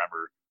what I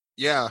remember.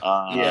 Yeah.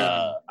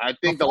 I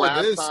think the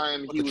last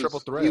time he was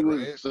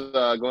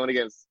going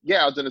against,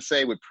 I was going to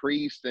say with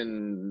Priest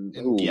and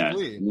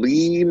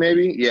Lee,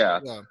 maybe. Yeah.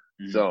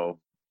 So.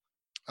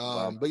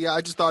 But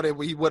I just thought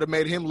he would have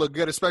made him look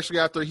good, especially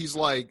after he's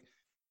like,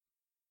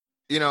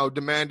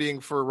 demanding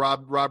for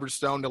Robert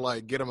Stone to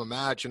like get him a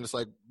match, and it's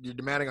like you're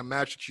demanding a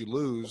match that you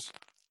lose.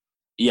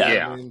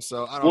 Yeah. I mean,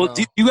 so I don't know.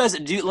 Do you guys?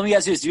 Let me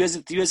ask you this: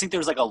 Do you guys think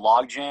there's like a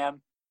log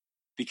jam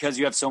because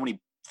you have so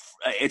many?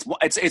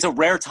 It's a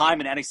rare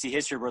time in NXT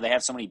history where they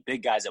have so many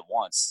big guys at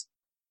once,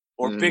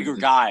 or bigger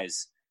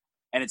guys,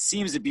 and it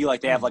seems to be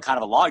like they have like kind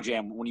of a log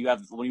jam when you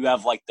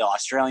have like the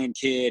Australian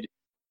kid.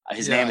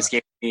 His name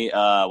escaped me.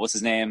 What's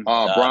his name?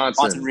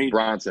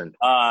 Bronson.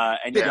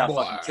 And you got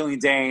fucking Killian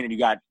Dane, and you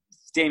got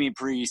Damian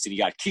Priest, and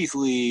you got Keith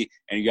Lee,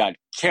 and you got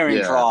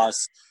Karrion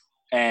Kross,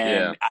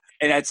 and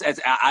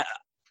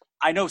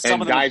I know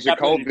some of them. And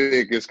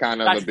Dijakovic is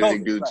kind of a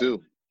big dude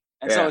too.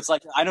 And so it's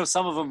like I know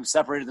some of them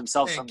separated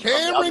themselves from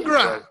Cameron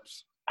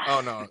Grimes.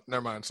 Oh no,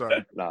 never mind.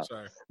 Sorry.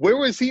 Sorry. Where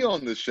was he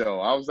on the show?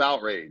 I was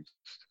outraged.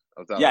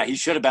 Yeah, he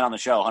should have been on the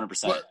show,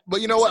 100%. But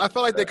you know what? I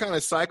felt like they kind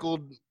of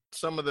cycled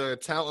some of the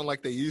talent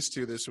like they used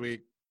to this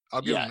week.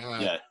 I'll give them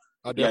that. Yeah.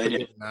 I'll definitely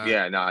give them that.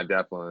 Yeah, no,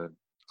 definitely.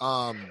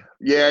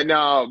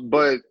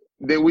 But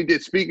then we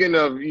did. Speaking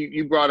of,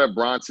 you brought up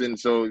Bronson,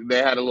 so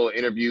they had a little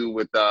interview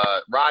with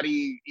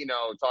Roddy.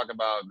 Talking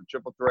about the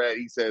triple threat.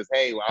 He says,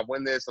 "Hey, I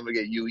win this, I'm gonna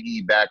get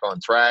UE back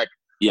on track."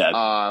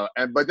 Yeah.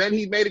 But then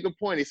he made a good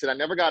point. He said, "I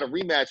never got a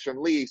rematch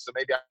from Lee, so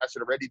maybe I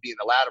should already be in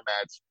the ladder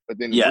match." But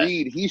then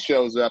Reed, he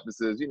shows up and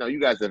says, "You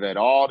guys have had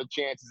all the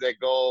chances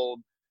at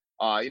gold.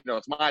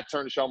 It's my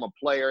turn to show I'm a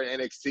player in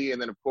NXT." And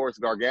then of course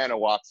Gargano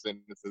walks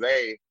in and says,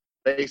 "Hey,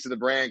 face of the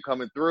brand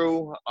coming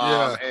through."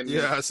 I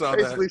saw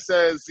basically that.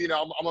 Says,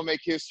 I'm gonna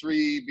make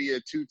history, be a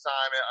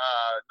 2-time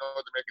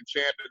North American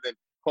champion, and then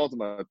calls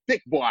him a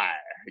thick boy,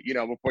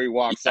 before he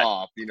walks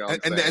off.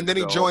 And then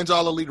he joins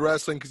All Elite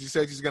Wrestling because he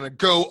says he's gonna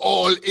go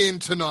all in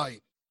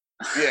tonight.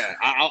 Yeah,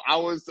 I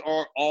was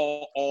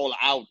all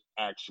out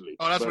actually.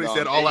 Oh, that's what he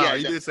said. All out.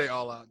 He did say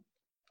all out.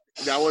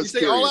 That was. He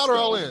said all out or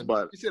all in?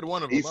 But he said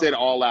one of them. He said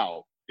all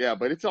out. Yeah,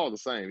 but it's all the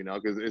same,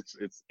 because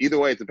it's either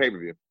way, it's a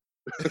pay-per-view.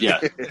 Yeah.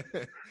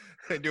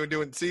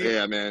 doing. See.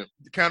 Yeah, man.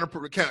 Counter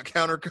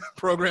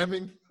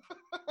programming.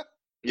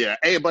 Yeah.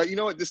 Hey, but you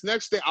know what? This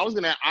next thing,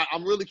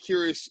 I'm really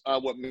curious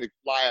what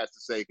McFly has to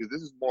say, because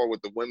this is more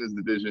with the women's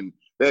division.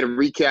 They had a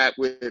recap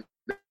with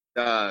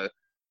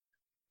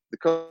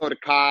Dakota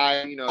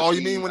Kai.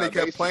 You mean when they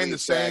kept playing the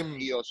same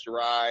Io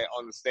Shirai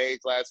on the stage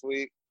last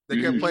week?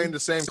 They kept playing the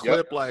same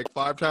clip like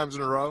 5 times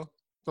in a row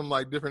from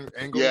like different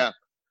angles. Yeah.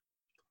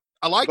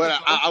 I like it.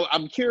 But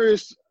I'm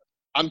curious.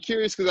 I'm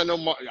curious because I know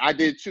Mark, I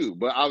did too,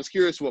 but I was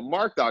curious what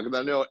Mark thought, because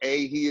I know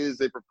he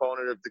is a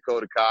proponent of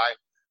Dakota Kai,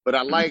 but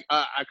I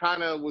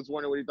kind of was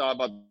wondering what he thought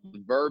about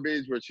the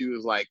verbiage where she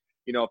was like,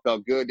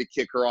 felt good to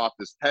kick her off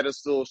this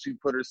pedestal she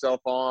put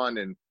herself on,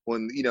 and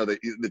when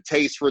the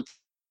taste for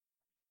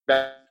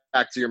back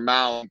to your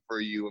mouth for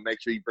you, and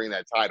make sure you bring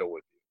that title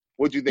with you.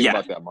 What do you think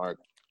about that, Mark?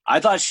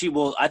 I think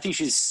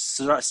she's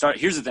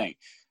here's the thing.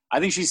 I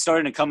think she's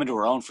starting to come into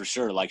her own for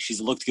sure. Like, she's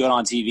looked good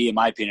on TV, in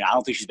my opinion. I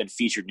don't think she's been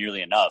featured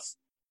nearly enough.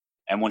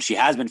 And when she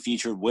has been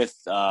featured with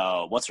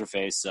what's her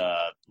face,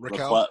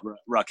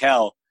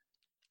 Raquel,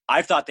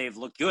 I thought they've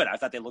looked good. I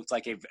thought they looked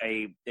like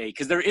a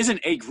because there isn't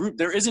a group,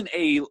 there isn't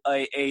a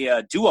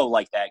duo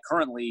like that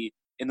currently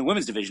in the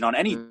women's division on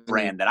any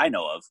brand that I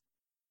know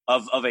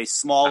of a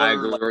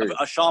smaller, like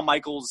a Shawn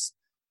Michaels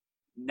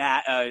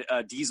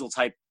Diesel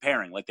type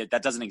pairing. Like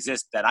that doesn't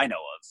exist that I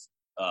know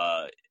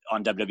of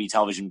on WWE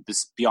television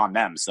beyond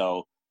them.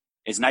 So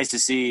it's nice to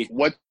see.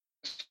 What?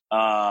 But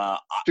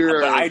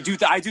I do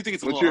think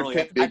it's a What's little your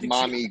early. big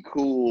mommy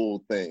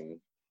cool thing?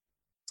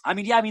 I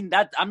mean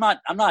that I'm not.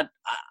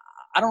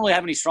 I don't really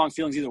have any strong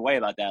feelings either way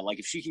about that. Like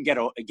if she can get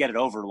it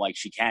over, like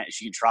she can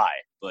try,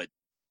 but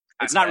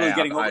it's not really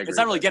getting over. It's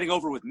not really getting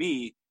over with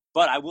me.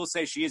 But I will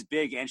say she is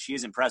big and she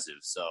is impressive.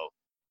 So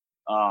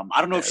I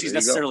don't know if she's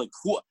necessarily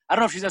cool. I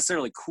don't know if she's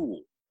necessarily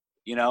cool.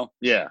 You know?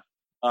 Yeah.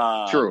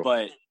 True.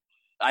 But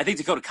I think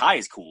Dakota Kai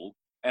is cool,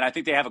 and I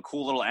think they have a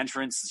cool little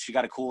entrance. She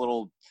got a cool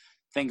little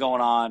thing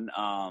going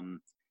on.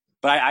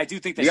 But I do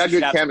think that they got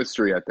good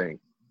chemistry. I think.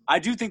 I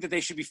do think that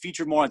they should be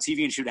featured more on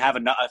TV and should have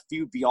a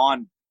feud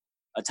beyond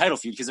a title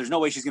feud, because there's no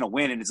way she's going to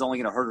win, and it's only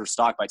going to hurt her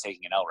stock by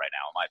taking an L right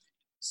now, in my opinion.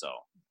 So,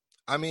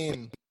 I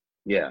mean,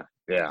 yeah,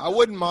 I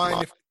wouldn't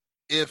mind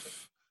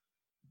if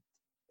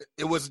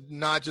it was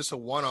not just a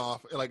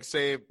one-off. Like,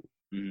 say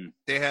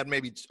they had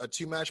maybe a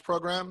 2-match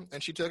program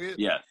and she took it.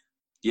 Yeah.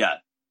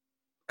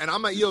 And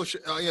I'm a Io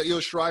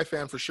Shirai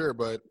fan for sure,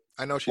 but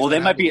I know she's. Well, they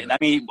might be. I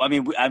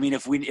mean,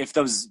 if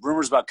those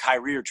rumors about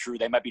Kyrie are true,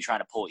 they might be trying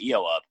to pull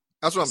Io up.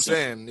 That's what I'm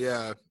saying.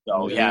 Yeah.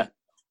 So yeah.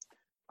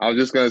 I was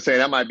just gonna say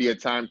that might be a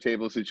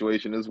timetable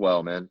situation as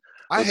well, man.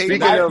 I hate in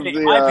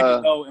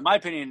my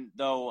opinion,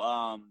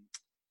 though,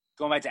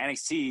 going back to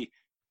NXT,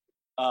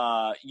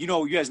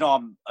 you guys know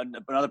I'm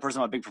another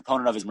person I'm a big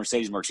proponent of is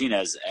Mercedes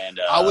Martinez, and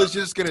I was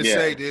just gonna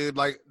say, dude,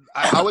 like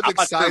I was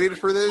excited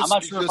for this. I'm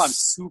not sure if I'm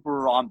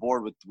super on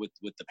board with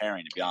the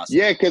pairing, to be honest.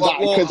 Yeah,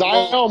 because I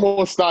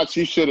almost thought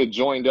she should have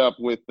joined up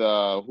with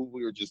who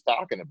we were just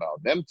talking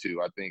about. Them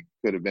two, I think,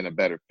 could have been a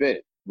better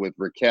fit with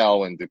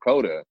Raquel and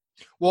Dakota.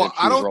 Well,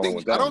 I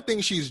don't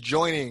think she's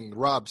joining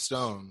Rob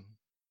Stone.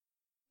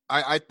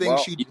 I think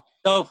she.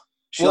 No,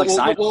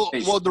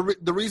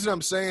 the reason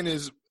I'm saying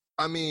is,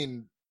 I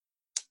mean,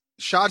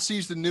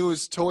 Shotzi's the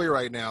newest toy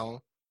right now.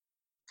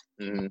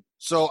 Mm-hmm.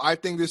 So I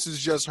think this is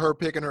just her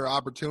picking her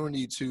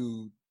opportunity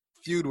to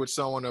feud with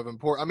someone of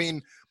importance. I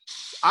mean,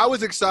 I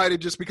was excited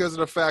just because of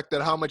the fact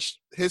that how much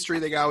history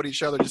they got with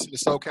each other, just in the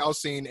SoCal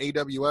scene,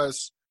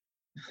 AWS.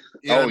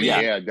 Yeah,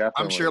 definitely.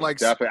 I'm sure, like,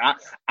 definitely.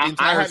 The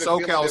entire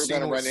SoCal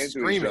scene was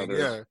screaming.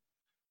 Yeah,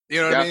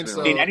 you know what I mean.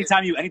 So,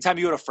 anytime you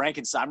go to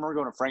Frankenstein, I remember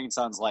going to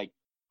Frankenstein's like.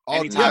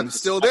 It's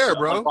still there,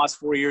 bro. The last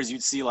 4 years,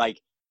 you'd see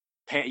like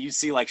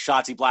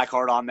Shotzi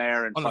Blackheart on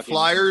there and on the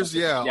flyers,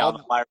 on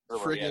the flyers.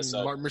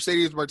 Freaking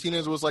Mercedes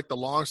Martinez was like the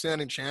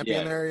long-standing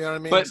champion there. You know what I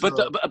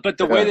mean? But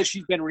the way that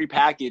she's been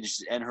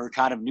repackaged and her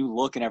kind of new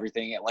look and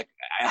everything, like,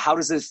 how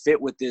does this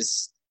fit with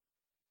this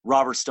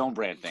Robert Stone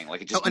brand thing?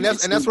 Like, it just and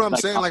that's what I'm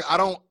saying. Like, I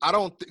don't.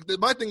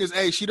 My thing is,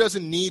 she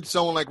doesn't need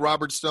someone like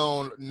Robert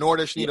Stone, nor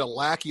does she need a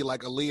lackey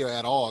like Aaliyah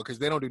at all, because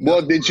they don't do.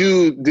 Well, did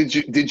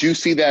you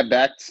see that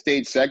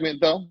backstage segment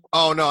though?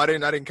 Oh no, I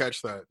didn't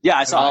catch that. Yeah,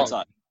 I saw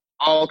it.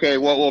 Oh, okay.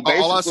 Well,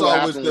 basically all I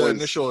saw was the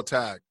initial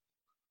attack.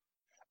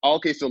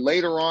 Okay, so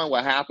later on,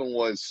 what happened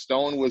was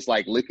Stone was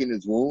like licking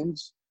his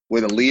wounds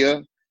with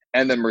Aaliyah,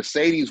 and then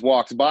Mercedes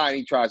walks by and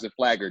he tries to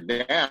flag her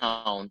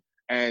down.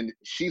 And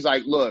she's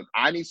like, look,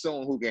 I need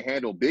someone who can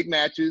handle big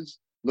matches,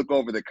 look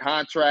over the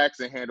contracts,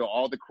 and handle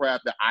all the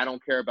crap that I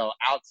don't care about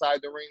outside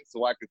the ring,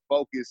 so I could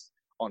focus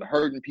on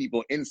hurting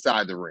people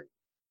inside the ring.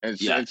 And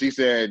she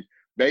said,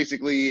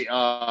 basically,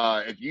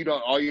 if you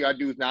don't, all you got to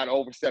do is not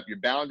overstep your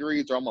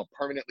boundaries, or I'm going to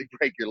permanently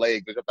break your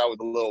leg, which I thought was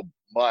a little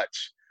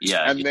much.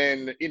 Yeah. And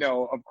then,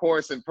 of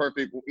course, in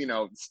perfect,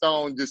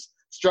 Stone just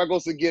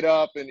struggles to get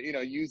up and,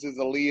 uses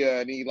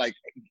Aaliyah, and he, like,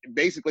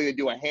 basically they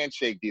do a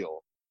handshake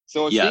deal.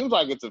 So it seems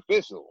like it's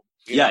official.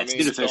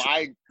 It's official.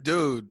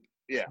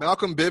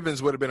 Malcolm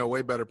Bivens would have been a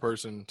way better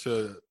person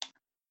to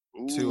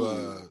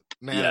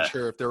manage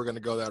her if they were going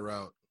to go that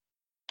route.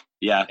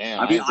 Yeah,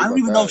 I don't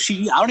even know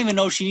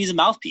if she needs a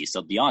mouthpiece.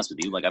 I'll be honest with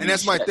you. Like, and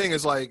that's my thing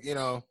is, like,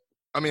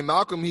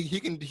 Malcolm,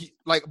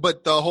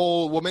 but the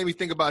whole what made me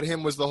think about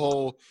him was the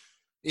whole,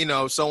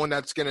 someone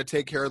that's going to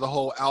take care of the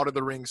whole out of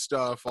the ring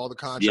stuff, all the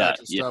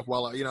contracts and stuff,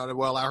 while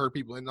I hurt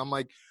people, and I'm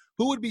like,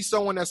 who would be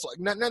someone that's like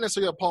not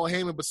necessarily a Paul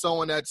Heyman, but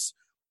someone that's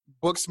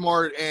book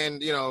smart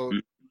and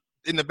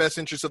in the best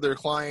interest of their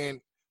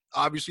client.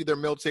 Obviously, their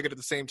meal ticket at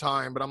the same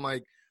time, but I'm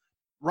like,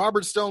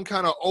 Robert Stone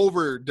kind of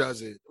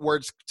overdoes it, where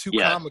it's too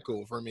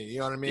comical for me. You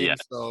know what I mean? Yeah.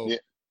 So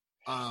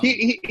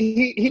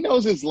he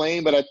knows his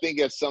lane, but I think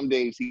at some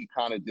days he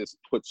kind of just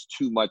puts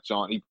too much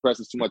on. He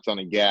presses too much on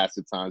the gas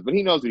at times, but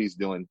he knows what he's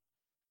doing.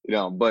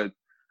 But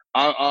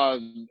I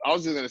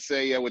was just gonna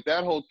say, with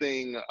that whole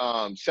thing,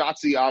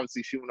 Shotzi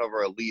obviously shooting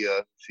over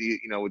Aaliyah. She,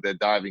 with that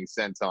diving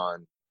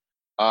senton.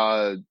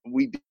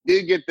 We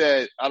did get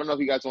that. I don't know if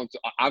you guys want to.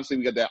 Obviously,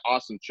 we got that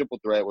awesome triple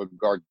threat with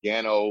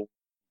Gargano,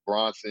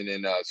 Bronson,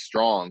 and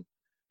Strong.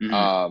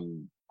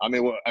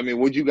 Mm-hmm.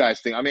 What'd you guys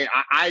think? I mean,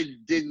 I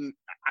didn't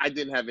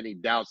have any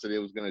doubts that it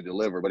was going to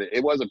deliver, but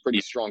it was a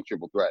pretty strong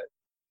triple threat.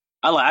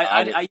 I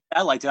liked it.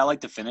 I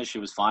liked the finish. It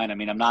was fine. I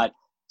mean, I'm not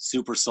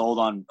super sold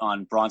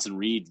on Bronson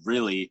Reed,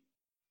 really.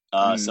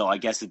 So I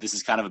guess that this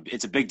is kind of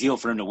it's a big deal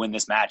for him to win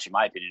this match, in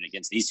my opinion,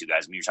 against these two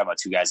guys. I mean, you're talking about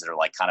two guys that are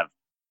like kind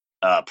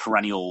of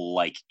perennial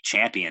like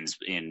champions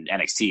in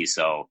NXT.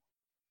 So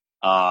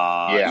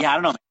I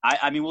don't know.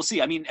 I mean, we'll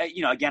see. I mean,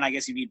 again, I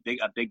guess you need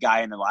a big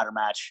guy in the ladder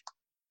match.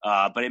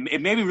 But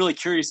it made me really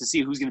curious to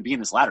see who's going to be in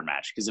this ladder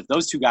match, because if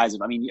those two guys,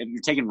 I mean, if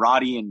you're taking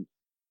Roddy and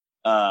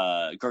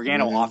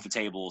Gargano off the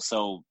table,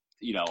 so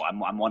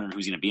I'm wondering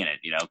who's going to be in it.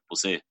 We'll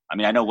see. I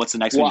mean, I know what's the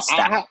next one.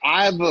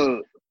 I have a.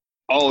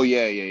 Oh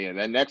yeah.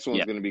 That next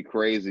one's going to be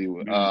crazy.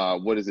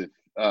 What is it?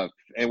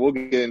 And we'll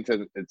get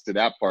into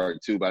that part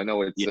too. But I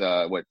know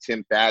it's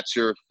Tim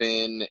Thatcher,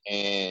 Finn,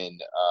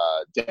 and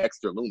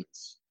Dexter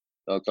Lumis.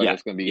 So it's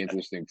it's going to be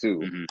interesting too.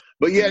 Mm-hmm.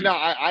 But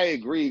I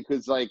agree,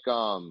 because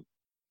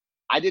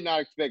I did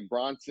not expect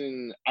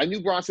Bronson. I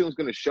knew Bronson was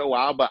going to show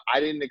out, but I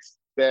didn't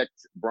expect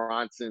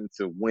Bronson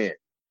to win.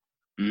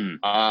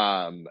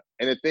 And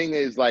the thing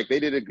is, like, they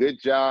did a good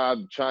job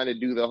trying to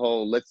do the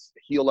whole let's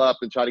heal up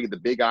and try to get the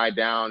big guy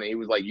down. And he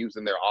was like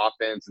using their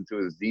offense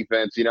into his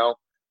defense,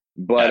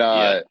 But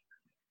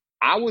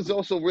I was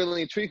also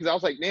really intrigued, because I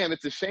was like, man,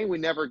 it's a shame we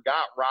never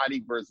got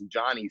Roddy versus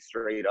Johnny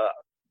straight up.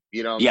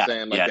 You know what I'm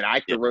saying? Like, that I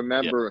can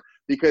remember,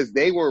 because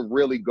they were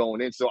really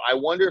going in. So I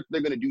wonder if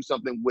they're going to do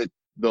something with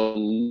the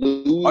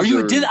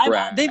loser.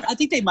 I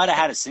think they might have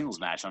had a singles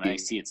match on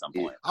NXT at some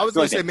point. I was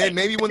going to say, man,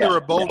 maybe when they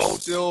were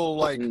both still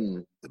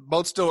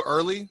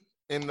early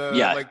in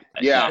the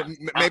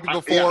maybe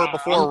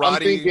before Roddy.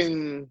 I'm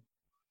thinking,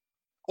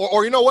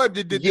 or you know what?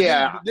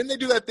 Didn't they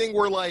do that thing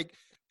where like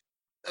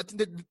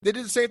they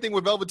did the same thing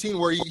with Velveteen,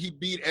 where he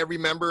beat every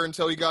member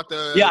until he got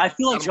the. Yeah, I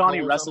feel like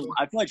Johnny wrestled.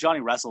 I feel like Johnny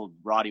wrestled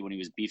Roddy when he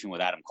was beefing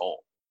with Adam Cole.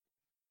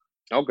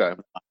 Okay,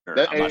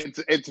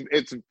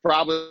 it's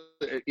probably,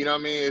 you know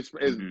what I mean. It's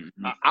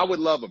I would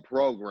love a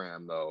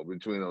program though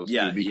between those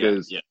two,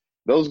 because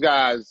those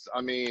guys. I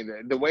mean,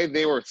 the way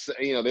they were,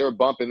 they were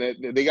bumping it.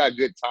 They got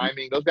good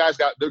timing. Those guys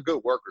they're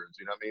good workers.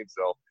 You know what I mean?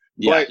 So,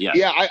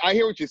 I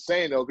hear what you're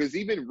saying though, because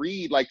even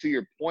Reed, like to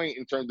your point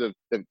in terms of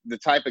the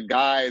type of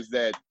guys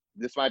that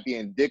this might be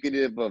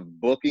indicative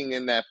of booking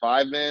in that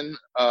 5-man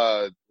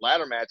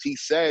ladder match. He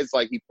says,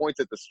 like, he points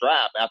at the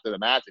strap after the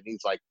match, and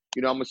he's like,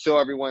 I'm going to show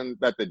everyone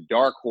that the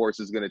dark horse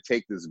is going to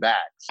take this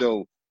back.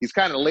 So he's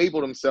kind of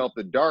labeled himself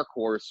the dark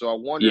horse. So I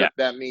wonder if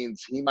that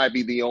means he might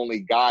be the only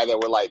guy that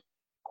we're like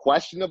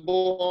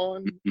questionable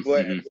on.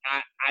 But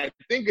I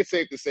think it's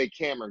safe to say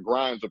Cameron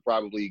Grimes will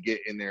probably get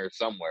in there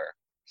somewhere.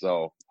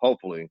 So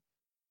hopefully.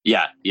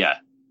 Yeah.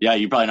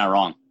 You're probably not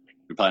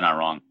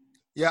wrong.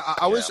 Yeah,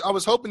 I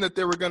was hoping that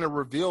they were going to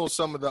reveal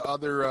some of the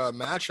other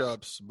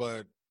matchups,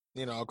 but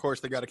of course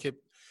they got to keep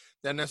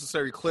that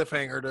necessary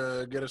cliffhanger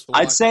to get us.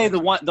 I'd say the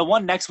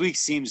one next week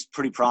seems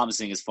pretty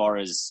promising as far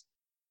as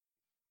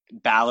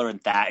Balor and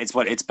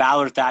It's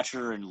Balor,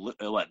 Thatcher, and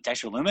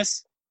Dexter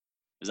Lumis.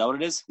 Is that what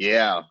it is?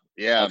 Yeah,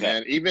 okay.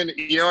 Man. Even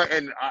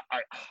and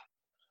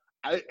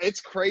I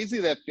it's crazy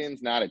that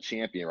Finn's not a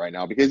champion right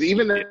now, because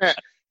even that.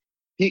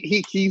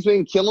 He's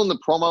been killing the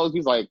promos.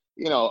 He's like,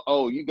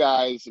 you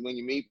guys, when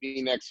you meet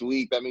me next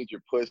week, that means your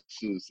push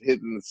is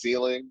hitting the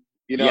ceiling.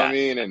 You know what I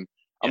mean? And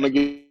I'm going to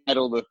get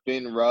the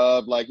Finn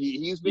rub. Like,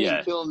 he's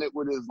been killing it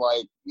with his,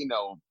 like,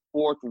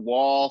 fourth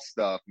wall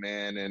stuff,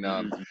 man. And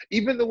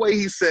even the way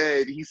he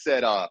said,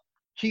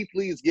 Keith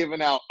Lee's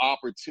giving out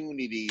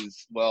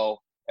opportunities.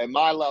 Well, at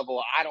my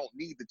level, I don't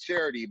need the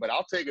charity, but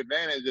I'll take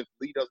advantage if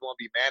Lee doesn't want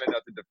to be man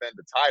enough to defend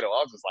the title.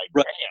 I was just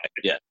like,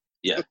 damn.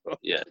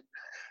 Yeah.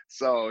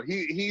 So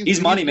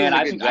he's money, man.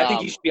 I think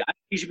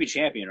he should be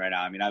champion right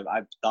now. I mean,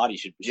 I've thought he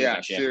should be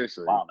champion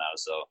seriously. for a while now.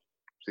 So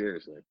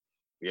seriously,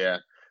 yeah.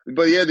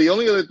 But the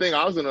only other thing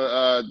I was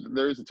gonna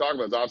there's to talk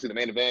about is obviously the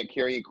main event: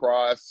 Karrion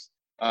Kross,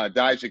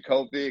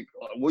 Dijakovic.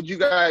 What'd you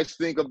guys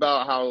think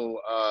about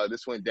how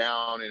this went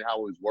down and how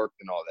it was worked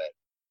and all that?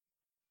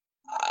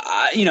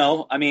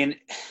 I mean,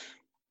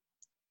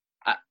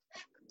 I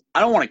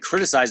don't want to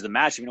criticize the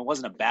match. I mean, it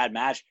wasn't a bad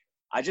match.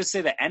 I just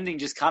say the ending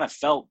just kind of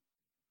felt.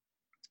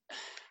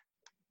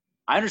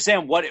 I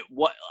understand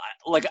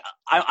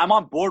I'm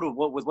on board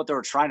with what they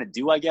were trying to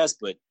do, I guess,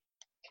 but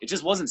it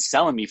just wasn't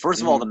selling me.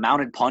 First of all, the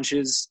mounted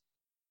punches,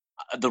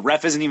 the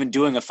ref isn't even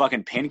doing a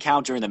fucking pin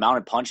count during the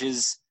mounted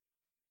punches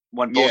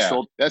when both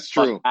shoulders. That's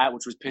true.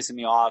 Which was pissing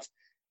me off,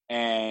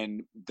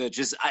 and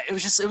it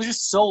was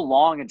just so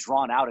long and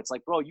drawn out. It's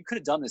like, bro, you could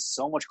have done this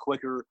so much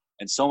quicker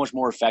and so much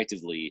more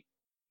effectively,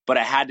 but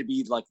it had to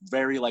be like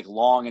very like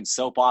long and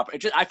soap opera.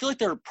 I feel like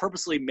they're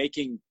purposely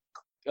making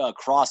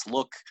Cross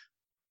look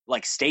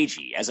like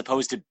stagey as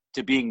opposed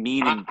to being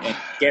mean and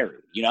scary,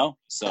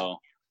 So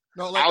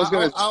no, like, I was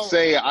going to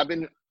say go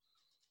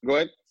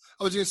ahead.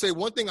 I was going to say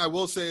one thing I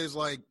will say is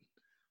like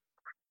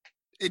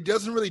it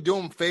doesn't really do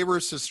them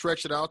favors to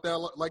stretch it out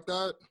like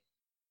that,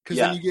 because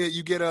then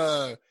you get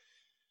I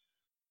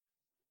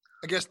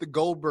guess the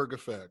Goldberg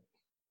effect,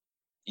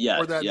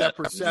 or that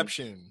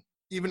perception.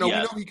 Even though we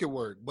know he could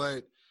work,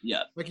 but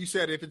like you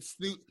said, if it's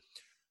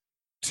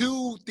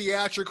too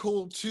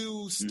theatrical,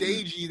 too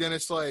stagey, then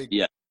it's like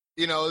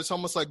it's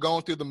almost like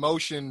going through the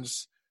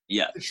motions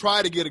to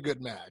try to get a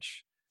good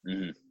match.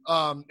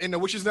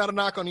 And which is not a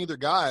knock on either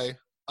guy.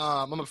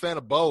 I'm a fan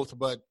of both,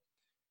 but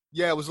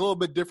yeah, it was a little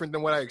bit different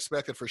than what I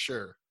expected for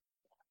sure.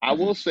 I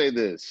will say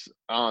this,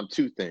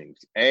 two things.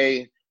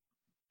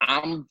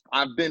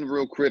 I've been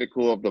real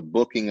critical of the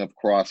booking of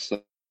Cross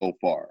so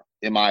far,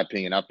 in my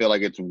opinion. I feel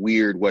like it's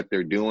weird what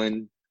they're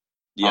doing.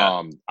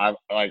 Yeah. I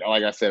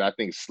like I said, I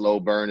think slow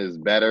burn is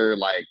better.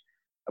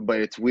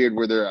 But it's weird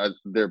where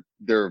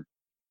they're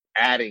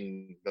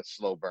adding the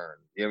slow burn.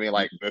 You know what I mean?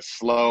 Like the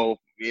slow,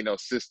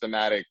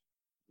 systematic.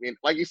 I mean,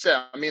 like you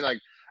said, I mean, like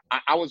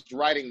I was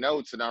writing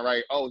notes and I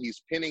write, oh,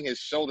 he's pinning his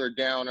shoulder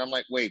down. And I'm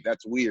like, wait,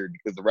 that's weird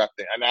because the ref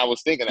didn't. And I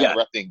was thinking that the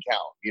ref didn't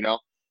count,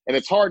 And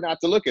it's hard not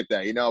to look at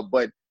that,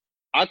 But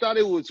I thought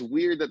it was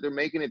weird that they're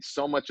making it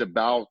so much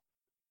about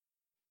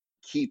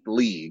Keith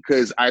Lee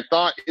because I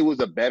thought it was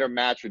a better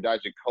match for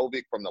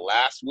Dijakovic from the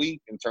last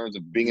week in terms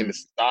of being the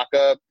stock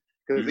up.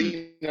 Because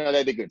they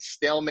did good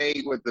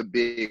stalemate with the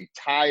big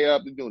tie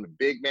up, they're doing the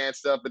big man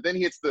stuff, but then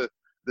he hits the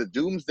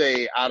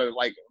doomsday out of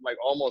like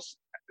almost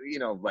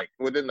like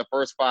within the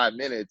first 5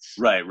 minutes.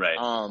 Right.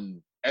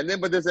 And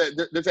then but there's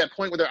that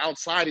point where they're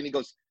outside and he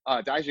goes,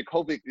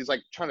 Dijakovic is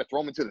like trying to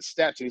throw him into the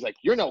steps and he's like,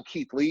 "You're no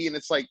Keith Lee," and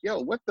it's like, yo,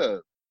 what's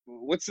this?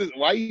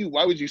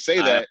 Why would you say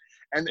that?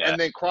 And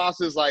then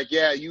Cross is like,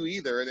 "Yeah, you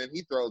either," and then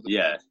he throws him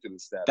to the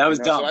steps. That was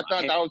dumb. So I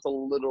thought that was a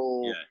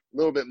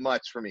little bit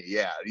much for me.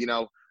 Yeah,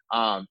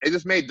 it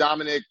just made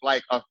Dominic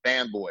like a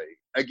fanboy.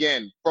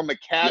 Again, from a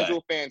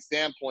casual fan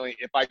standpoint,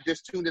 if I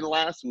just tuned in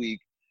last week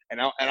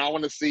and I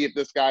want to see if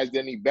this guy's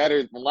any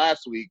better than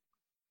last week,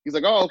 he's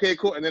like, "Oh, okay,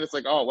 cool." And then it's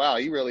like, "Oh, wow,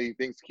 he really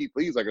thinks Keith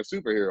Lee's like a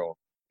superhero."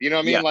 You know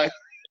what I mean? Yeah. Like,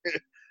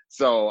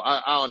 so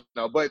I don't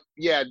know. But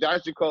yeah,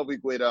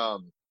 Dijakovic would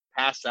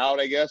pass out,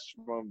 I guess,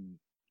 from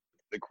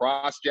the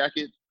cross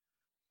jacket.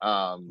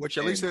 Which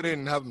at least they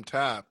didn't have him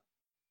tap.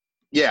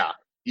 Yeah,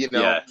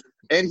 Yeah.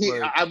 And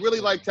I really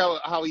liked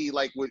how he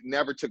like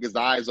never took his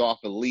eyes off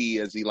of Lee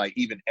as he like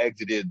even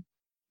exited,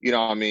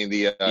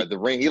 the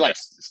ring. He like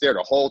stared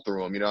a hole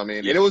through him,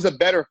 And it was a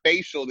better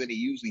facial than he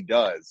usually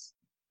does.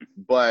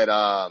 But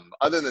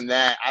other than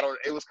that,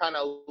 it was kind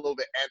of a little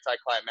bit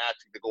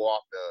anticlimactic to go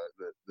off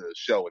the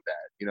show with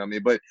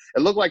that, But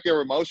it looked like they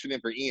were motioning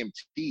for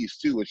EMTs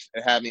too, which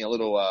had me a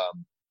little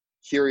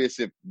curious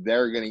if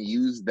they're going to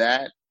use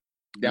that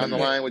down the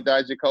line with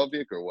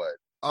Dijakovic or what.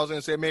 I was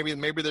going to say maybe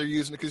they're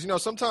using it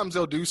because, sometimes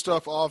they'll do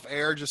stuff off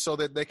air just so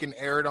that they can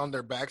air it on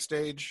their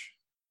backstage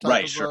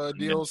type of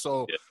deal.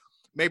 So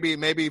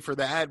maybe for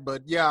that.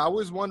 But, yeah, I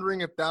was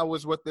wondering if that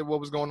was what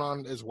was going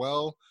on as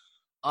well.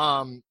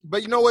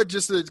 But you know what,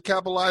 just to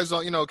capitalize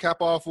on, cap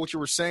off what you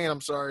were saying,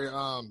 I'm sorry.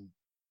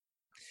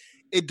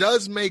 It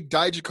does make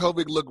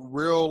Dijakovic look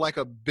real like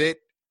a bit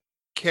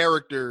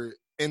character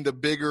in the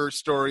bigger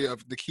story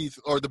of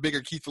the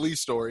bigger Keith Lee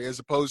story, as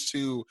opposed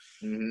to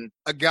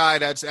a guy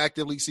that's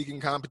actively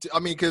seeking competition. I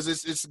mean, because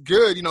it's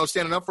good,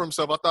 standing up for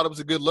himself. I thought it was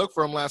a good look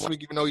for him last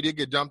week, even though he did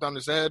get jumped on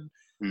his head.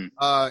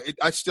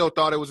 I still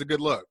thought it was a good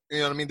look. You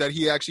know what I mean? That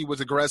he actually was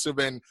aggressive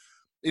and,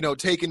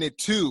 taking it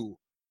to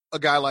a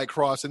guy like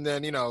Cross. And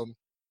then,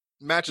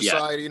 match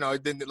aside,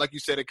 then like you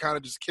said, it kind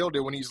of just killed it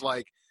when he's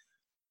like,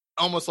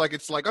 almost like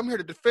it's like, I'm here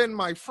to defend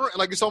my friend.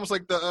 Like it's almost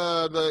like the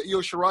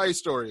Io Shirai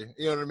story.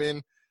 You know what I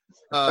mean?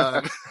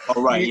 Oh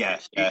right, yeah.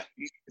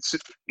 It's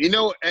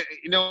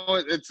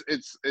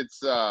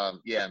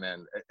yeah,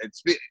 man.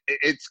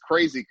 It's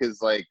crazy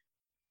because like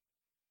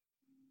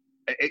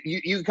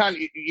you kind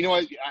of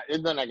what,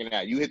 it's not gonna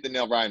add. You hit the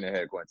nail right in the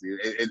head, Quincy.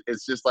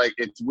 It's just like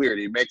it's weird.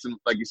 It makes him,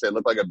 like you said,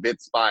 look like a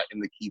bit spot in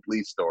the Keith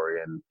Lee story,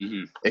 and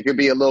it could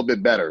be a little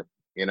bit better,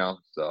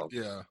 So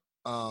yeah.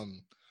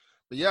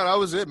 But yeah, that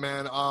was it,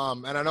 man.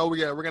 And I know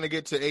we're gonna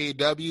get to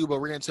AEW, but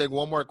we're gonna take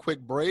one more quick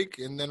break,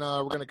 and then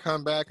we're gonna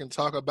come back and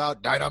talk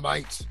about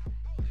Dynamite.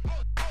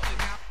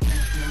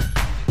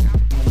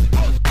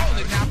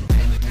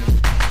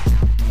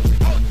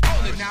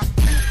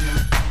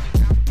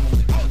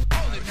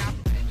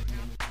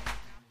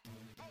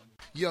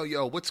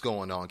 Yo, what's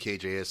going on,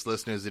 KJS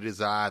listeners? It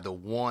is I, the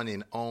one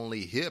and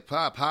only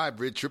hip-hop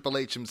hybrid Triple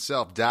H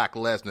himself, Doc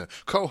Lesnar,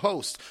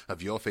 co-host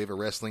of your favorite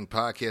wrestling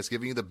podcast,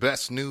 giving you the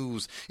best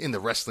news in the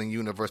wrestling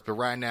universe. But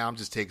right now, I'm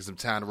just taking some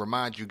time to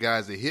remind you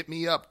guys to hit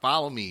me up,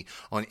 follow me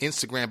on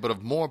Instagram,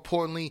 but more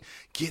importantly,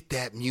 get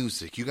that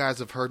music. You guys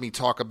have heard me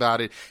talk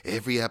about it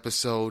every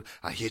episode.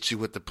 I hit you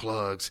with the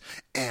plugs,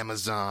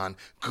 Amazon,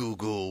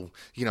 Google,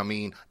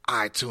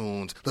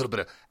 iTunes, a little bit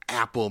of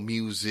Apple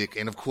Music,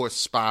 and of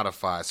course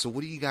Spotify. So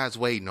what are you guys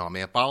waiting on,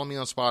 man? Follow me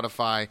on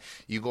Spotify.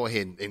 You go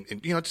ahead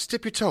and just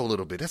dip your toe a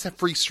little bit. That's a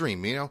free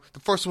stream, The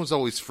first one's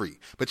always free.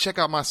 But check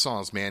out my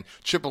songs, man.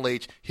 Triple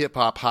H, Hip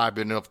Hop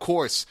Hybrid, and of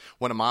course,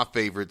 one of my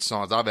favorite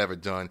songs I've ever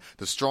done,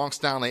 the Strong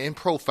Styling and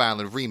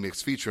Profiling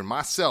remix featuring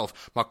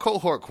myself, my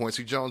cohort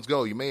Quincy Jones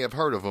Go. You may have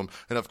heard of him.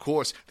 And of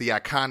course, the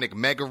iconic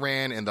Mega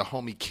Ran and the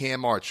homie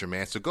Cam Archer,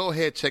 man. So go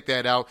ahead, check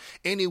that out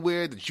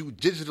anywhere that you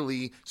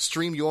digitally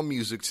stream your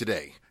music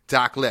today.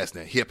 Doc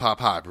Lesnar, Hip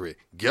Hop Hybrid.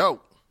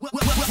 Go!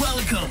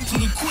 Welcome to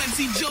the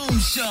Quincy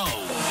Jones Show,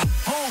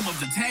 home of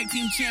the tag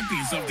team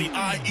champions of the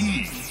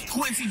IE,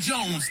 Quincy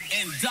Jones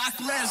and Doc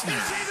Lesnar.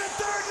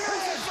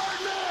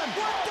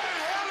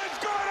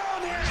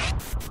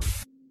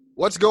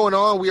 What's going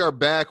on? We are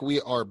back.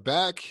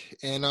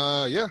 And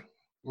yeah,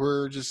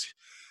 we're just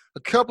a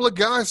couple of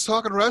guys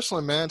talking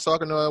wrestling, man.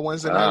 Talking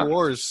Wednesday Night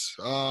Wars.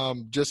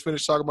 Just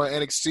finished talking about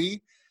NXT.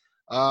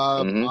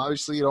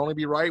 Obviously, it'd only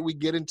be right we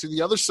get into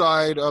the other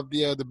side of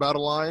the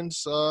battle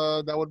lines.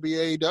 That would be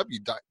AEW.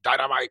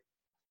 Dynamite.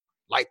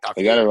 Light the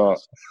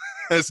fuse.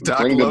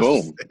 Bring the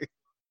boom.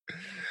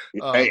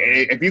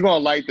 Hey, if you're gonna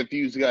light the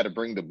fuse, you got to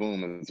bring the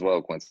boom as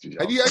well, Quincy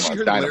Jones. Have you actually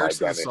heard the lyrics to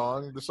the Dynamite.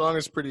 song? The song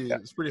is pretty. Yeah.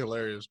 It's pretty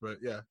hilarious, but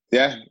yeah.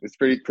 Yeah, it's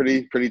pretty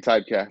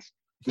typecast.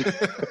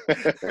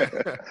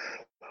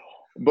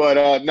 But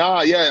I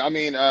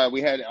mean,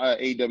 we had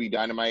AEW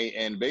Dynamite,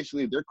 and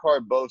basically their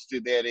card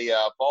boasted they had a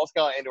Falls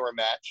Count Anywhere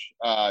match,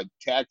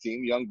 tag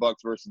team, Young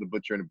Bucks versus the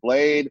Butcher and the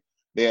Blade.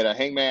 They had a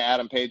Hangman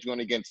Adam Page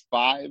going against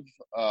 5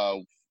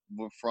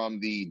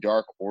 from the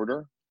Dark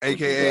Order,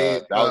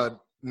 AKA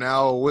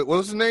now what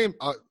was his name?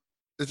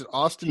 Is it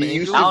Austin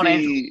Angel? Alan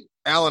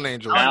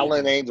Angel.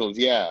 Alan Angels,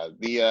 yeah.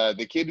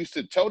 The kid who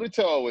stood toe to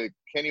toe with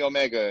Kenny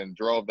Omega and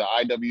drove the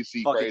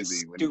IWC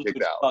crazy when he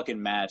kicked out.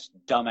 Fucking match,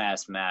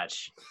 dumbass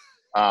match.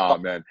 Oh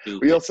man,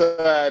 stupid. We also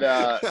had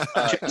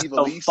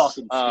Evilise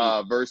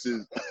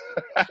versus.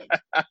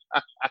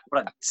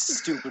 What a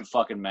stupid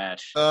fucking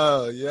match.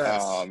 Oh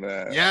yes. Oh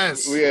man.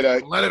 Yes. We had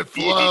let it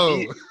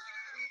flow.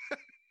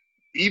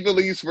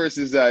 Evilise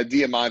versus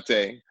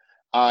Diamante.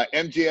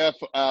 MJF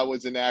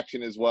was in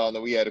action as well. And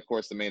then we had, of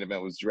course, the main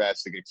event was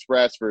Jurassic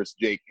Express versus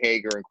Jake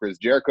Hager and Chris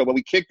Jericho. But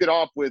we kicked it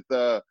off with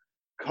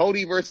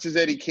Cody versus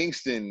Eddie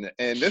Kingston,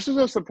 and this was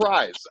a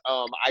surprise.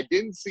 I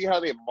didn't see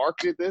how they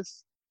marketed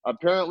this.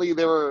 Apparently,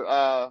 there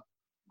were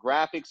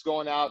graphics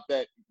going out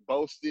that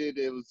boasted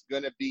it was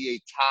going to be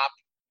a top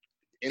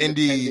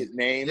independent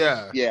name.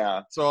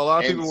 Yeah. So a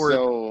lot of people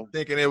were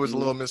thinking it was a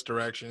little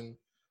misdirection,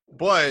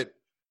 but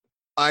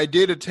I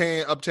did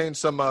obtain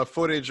some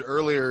footage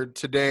earlier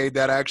today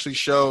that actually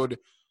showed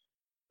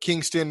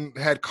Kingston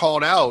had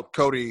called out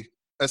Cody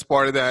as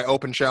part of that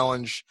open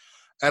challenge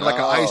at like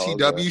an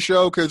ICW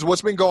show. Because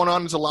what's been going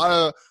on is a lot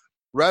of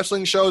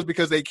wrestling shows,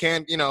 because they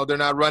can't, they're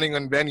not running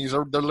on venues,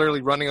 or they're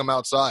literally running them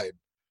outside.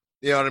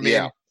 You know what I mean?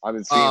 Yeah, I've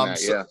been seeing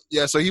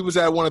that. So he was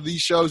at one of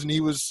these shows, and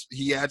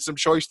he had some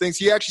choice things.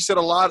 He actually said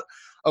a lot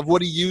of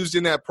what he used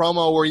in that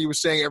promo, where he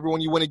was saying,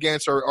 "Everyone you went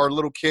against are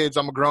little kids.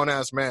 I'm a grown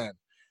ass man."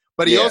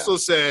 But he also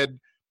said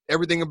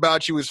everything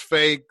about you is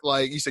fake.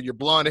 Like he said, your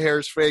blonde hair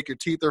is fake, your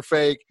teeth are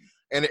fake,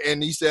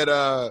 and he said,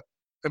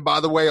 and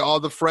by the way, all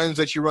the friends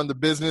that you run the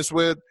business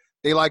with,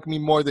 they like me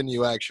more than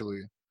you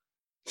actually.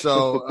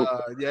 So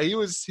he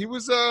was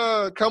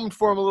coming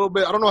for him a little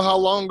bit. I don't know how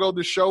long ago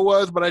the show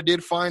was, but I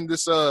did find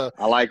this I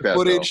like that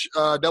footage.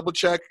 Double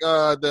check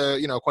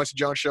the Quincy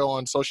Jones Show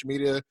on social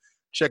media.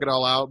 Check it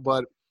all out.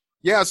 But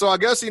yeah, so I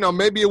guess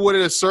maybe it would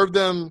have served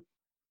them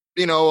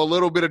a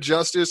little bit of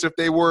justice if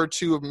they were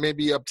to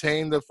maybe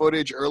obtain the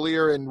footage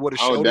earlier and would have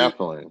showed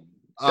definitely.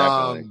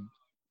 But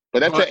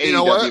that's an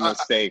AEW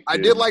mistake. I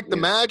did like the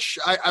match.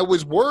 I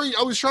was worried.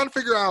 I was trying to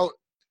figure out,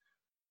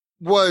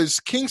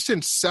 was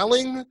Kingston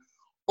selling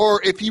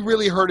or if he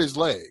really hurt his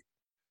leg?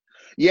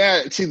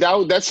 Yeah, see,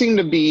 that seemed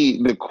to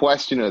be the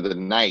question of the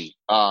night.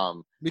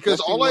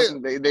 Because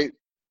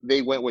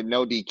they went with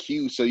no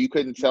DQ, so you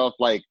couldn't tell if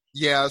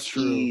that's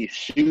true. He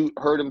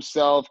hurt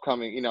himself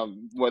coming,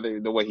 whether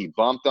the way he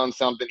bumped on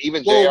something.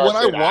 Even JR said,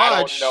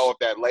 I don't know if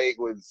that leg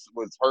was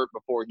hurt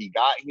before he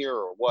got here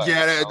or what.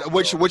 Yeah,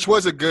 which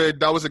was a good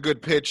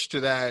pitch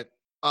to that.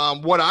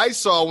 What I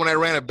saw when I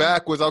ran it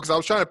back was, because I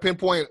was trying to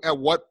pinpoint at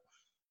what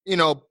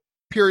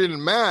period in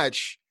the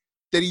match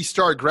that he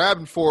started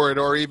grabbing for it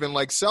or even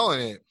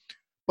selling it.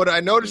 But I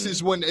noticed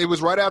is when it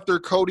was right after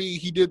Cody,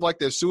 he did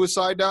the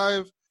suicide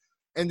dive.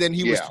 And then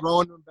he was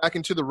throwing him back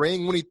into the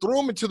ring. When he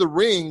threw him into the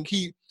ring,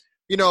 he,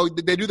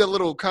 they do that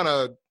little kind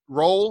of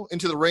roll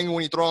into the ring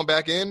when you throw him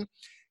back in.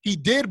 He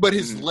did, but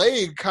his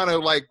leg kind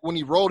of when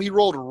he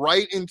rolled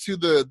right into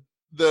the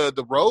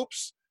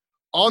ropes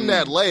on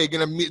that leg.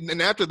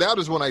 And after that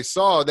is when I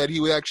saw that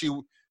he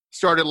actually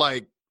started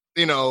what's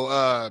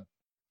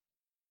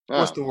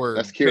the word?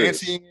 That's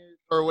curious. Fancying it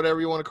or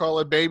whatever you want to call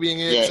it, babying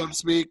it, so to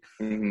speak.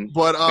 Mm-hmm.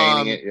 But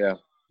painting it,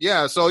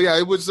 yeah. So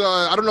it was.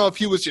 I don't know if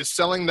he was just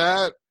selling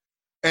that,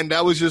 and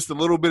that was just a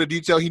little bit of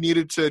detail he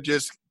needed to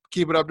just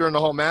keep it up during the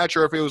whole match,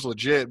 or if it was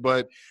legit.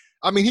 But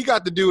I mean, he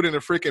got the dude in a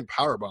freaking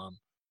powerbomb.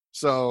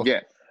 So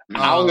yeah.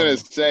 I was gonna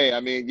say,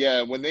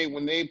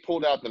 when they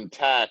pulled out them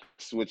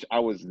tacks, which I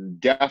was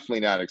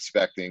definitely not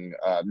expecting,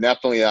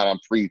 definitely not on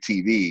free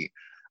TV,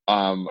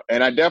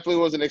 and I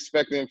definitely wasn't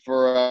expecting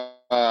for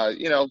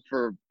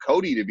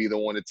Cody to be the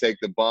one to take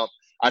the bump.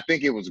 I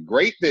think it was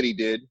great that he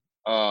did,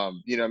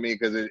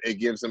 because it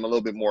gives him a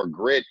little bit more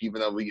grit,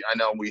 even though I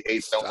know we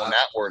hate throwing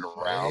that word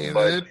around,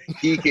 but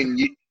he can.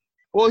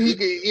 Well, he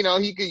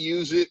could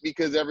use it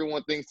because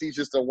everyone thinks he's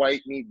just a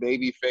white meat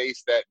baby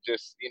face that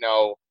just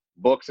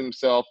books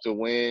himself to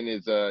win,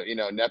 is a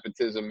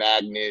nepotism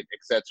magnet, et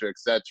cetera, et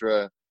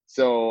cetera.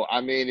 So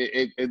I mean,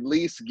 it at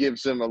least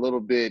gives him a little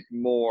bit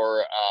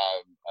more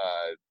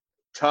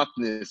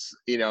toughness,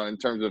 in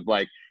terms of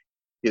like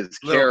his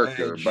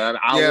character. Edge. But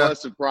I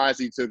was surprised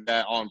he took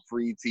that on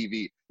free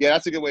TV. Yeah,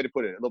 that's a good way to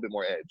put it. A little bit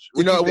more edge.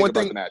 What do you think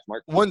about the match,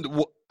 Mark? I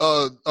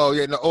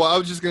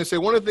was just gonna say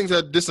one of the things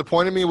that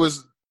disappointed me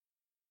was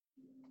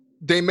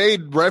they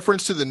made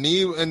reference to the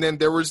knee, and then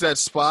there was that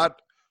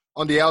spot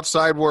on the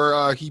outside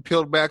where he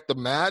peeled back the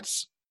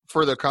mats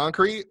for the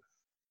concrete,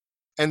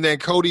 and then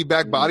Cody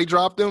back body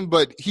dropped him,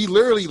 but he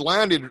literally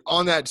landed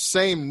on that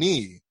same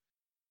knee,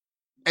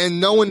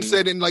 and no one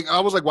said. And like I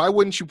was like, why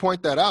wouldn't you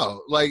point that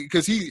out? Like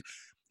because he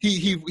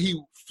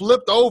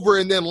flipped over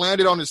and then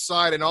landed on his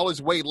side, and all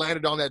his weight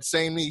landed on that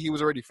same knee. He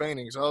was already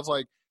fainting, so I was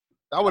like,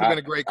 that would have been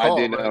a great call.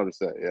 I didn't notice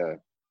that. Yeah,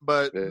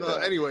 but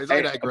anyways,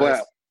 I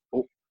digress.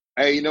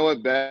 Hey, you know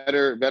what?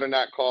 Better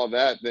not call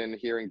that than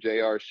hearing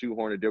JR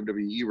shoehorn a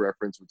WWE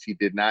reference, which he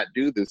did not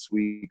do this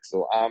week.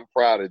 So I'm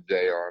proud of JR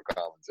on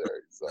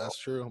commentary. So. That's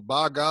true.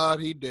 By God,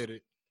 he did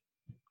it.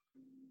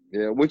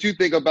 Yeah. What you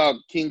think about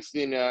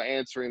Kingston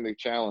answering the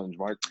challenge,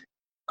 Mark?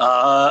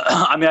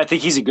 I mean, I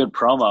think he's a good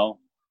promo.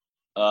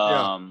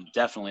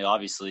 Definitely,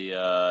 obviously,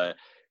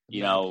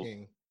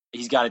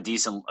 he's got a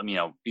decent,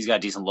 he's got a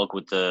decent look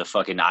with the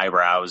fucking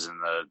eyebrows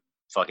and the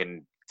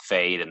fucking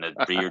fade and the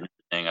beard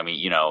thing. I mean,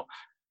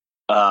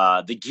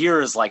 the gear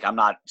is like I'm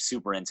not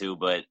super into,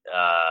 but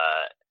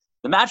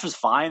the match was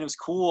fine. It was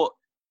cool.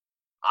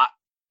 I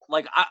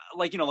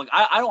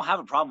don't have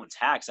a problem with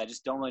tax. I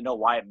just don't really know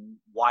why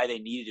they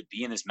needed to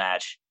be in this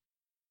match.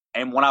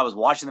 And when I was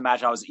watching the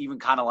match, I was even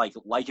kind of like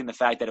liking the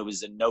fact that it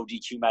was a no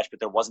DQ match, but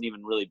there wasn't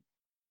even really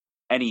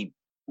any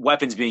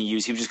weapons being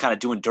used. He was just kind of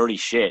doing dirty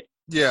shit.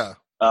 Yeah.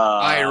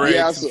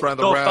 In front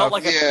of the ref. It felt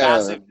like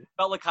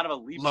felt like kind of a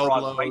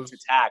leapfrog right to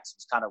tax. It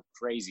was kind of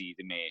crazy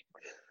to me.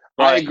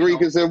 But, I agree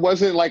because it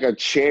wasn't like a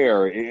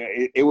chair.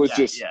 It was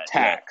just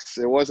tax.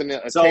 It wasn't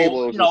a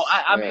table. It was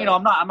I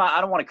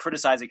don't want to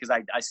criticize it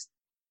because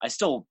I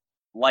still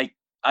like.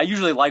 I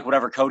usually like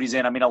whatever Cody's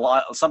in. I mean,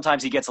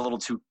 sometimes he gets a little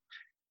too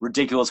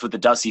ridiculous with the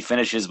dusty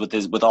finishes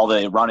with all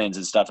the run-ins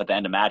and stuff at the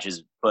end of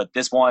matches. But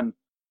this one,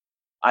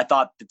 I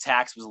thought the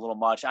tax was a little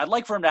much. I'd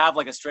like for him to have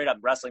like a straight up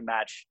wrestling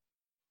match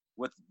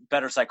with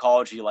better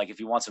psychology. Like if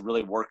he wants to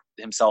really work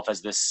himself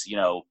as this,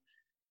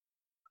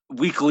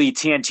 weekly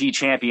TNT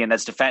champion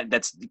that's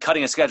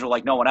cutting a schedule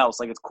like no one else.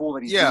 Like it's cool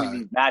that he's doing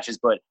these matches,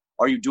 but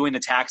are you doing the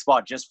tax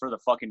spot just for the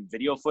fucking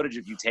video footage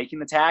of you taking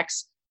the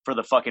tax for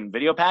the fucking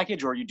video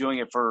package, or are you doing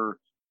it for,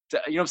 you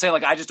know what I'm saying?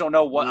 Like I just don't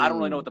know I don't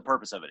really know what the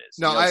purpose of it is.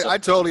 No, I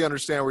totally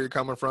understand where you're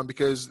coming from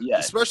because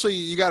especially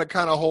you got to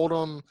kind of hold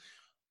him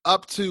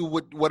up to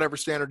whatever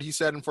standard he's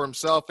setting for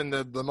himself. And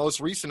the most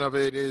recent of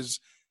it is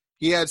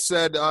he had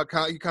said,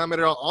 he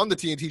commented on the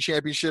TNT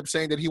championship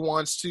saying that he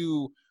wants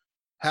to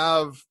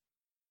have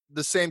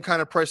the same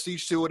kind of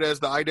prestige to it as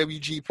the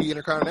IWGP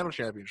Intercontinental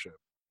Championship.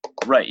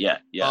 Right. Yeah.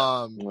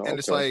 And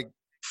it's like,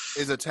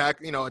 is a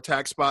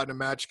tax spot in a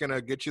match going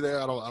to get you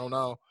there? I don't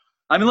know.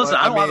 I mean, listen,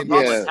 I don't have a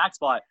problem with a tax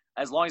spot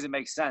as long as it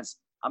makes sense.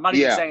 I'm not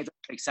even saying it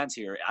doesn't make sense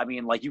here. I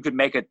mean, like you could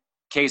make a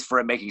case for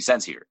it making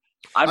sense here.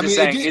 I'm just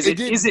saying,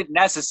 is it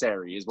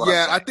necessary? Is what I'm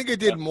saying. I think it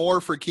did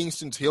more for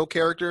Kingston's heel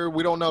character.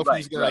 We don't know if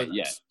he's going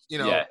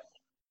to,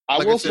 I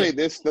will say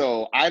this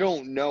though. I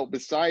don't know.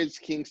 Besides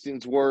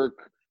Kingston's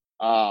work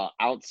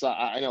outside,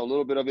 I know a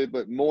little bit of it,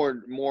 but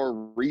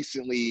more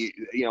recently,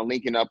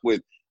 linking up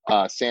with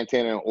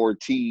Santana and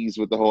Ortiz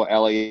with the whole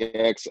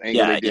LAX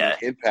angle they did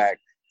in Impact.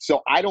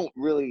 So I don't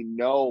really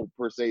know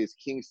per se is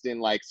Kingston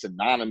like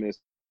synonymous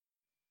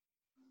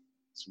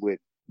with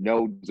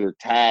nodes or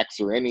tax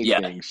or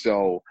anything. Yeah.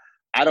 So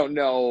I don't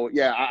know.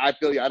 Yeah, I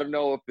feel you. I don't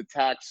know if the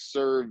tax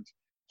served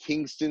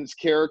Kingston's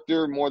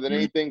character more than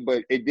anything,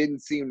 but it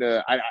didn't seem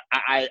to.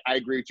 I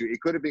agree with you.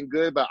 It could have been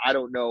good, but I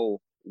don't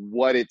know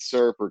what it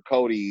served for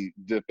Cody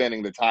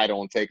defending the title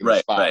and taking the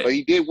spot. Right. But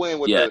he did win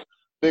with the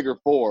bigger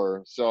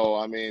four. So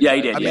I mean,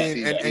 he did.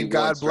 And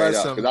God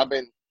bless him.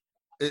 Because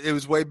it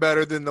was way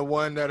better than the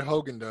one that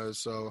Hogan does.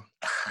 So.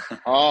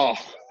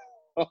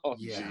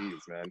 Jeez,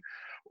 man.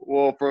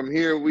 Well, from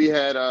here we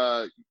had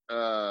our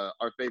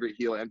favorite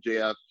heel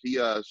MJF. He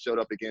showed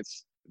up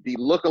against the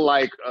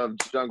lookalike of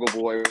Jungle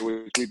Boy,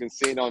 which we've been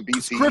seeing on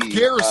BTE. Griff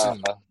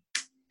Garrison.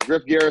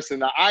 Griff Garrison,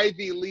 the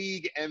Ivy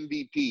League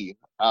MVP.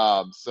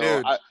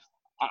 So I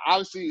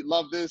obviously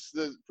love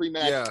the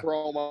pre-match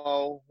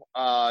promo.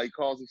 He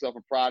calls himself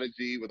a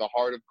prodigy with a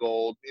heart of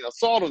gold.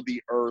 Salt of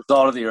the earth.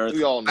 Salt of the earth.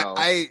 We all know.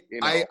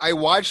 I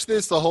watched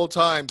this the whole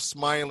time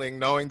smiling,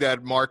 knowing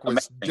that Mark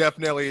was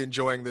definitely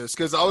enjoying this.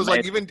 Because I was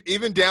like,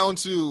 even down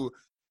to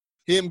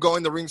him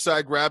going the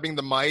ringside, grabbing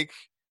the mic,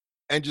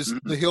 and just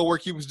the heel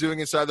work he was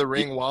doing inside the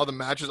ring while the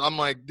matches. I'm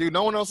like, dude,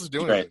 no one else is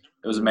doing it.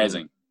 It was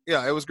amazing.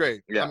 Yeah, it was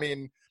great. Yeah. I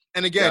mean,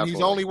 and again, he's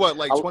only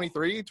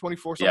 23,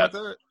 24, something like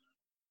that.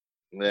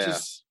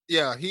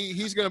 Yeah.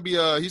 He's gonna be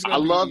a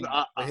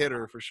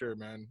hitter for sure,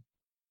 man.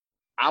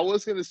 I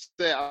was gonna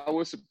say I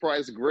was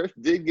surprised Griff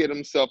did get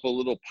himself a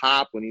little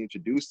pop when he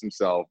introduced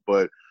himself,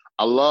 but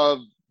I love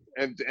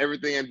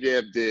everything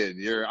MJF did.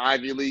 You're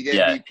Ivy League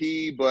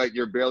MVP, but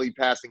you're barely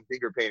passing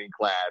finger painting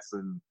class.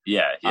 And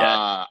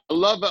I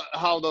love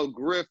how the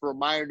Griff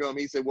reminded him.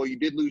 He said, "Well, you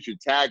did lose your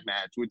tag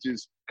match, which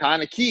is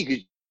kind of key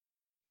because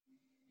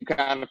you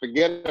kind of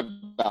forget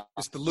about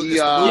it's the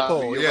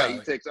loophole." Yeah, right. He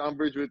takes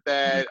umbrage with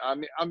that.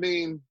 I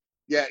mean,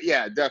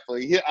 yeah,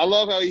 definitely. I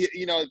love how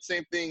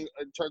same thing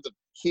in terms of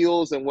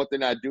heels and what they're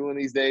not doing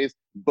these days.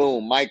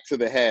 Boom, mic to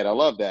the head. I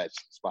love that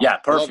spot. Yeah,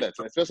 perfect. I love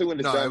that, especially when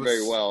it's done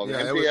very well.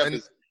 Yeah, MJF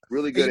is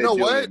really good at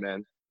doing it,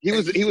 man. He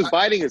was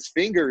biting his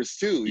fingers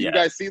too. You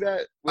guys see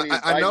that?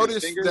 I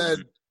noticed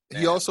that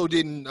he also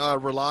didn't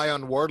rely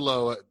on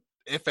Wardlow,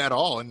 if at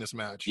all, in this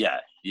match. Yeah.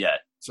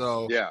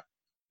 So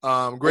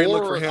great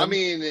look for him. I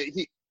mean,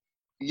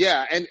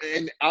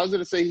 and I was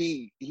gonna say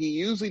he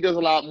usually does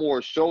a lot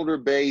more shoulder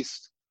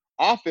based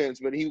offense,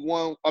 but he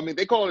won't. I mean,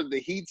 they call it the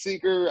heat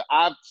seeker.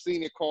 I've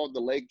seen it called the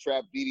leg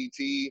trap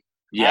DDT.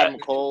 Yeah, Adam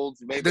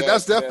Cole's.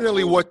 That's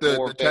definitely what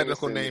the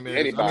technical name is.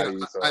 Anybody,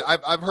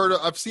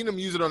 I've seen him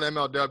use it on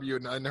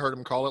MLW and heard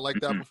him call it like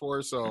that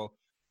before. So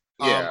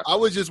I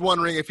was just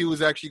wondering if he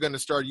was actually going to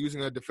start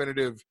using a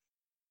definitive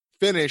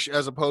finish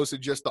as opposed to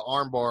just the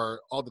armbar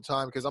all the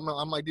time. Because I'm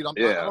like, dude, I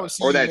don't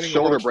see or that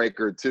shoulder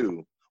breaker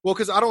too. Well,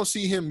 because I don't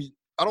see him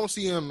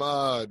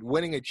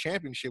winning a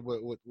championship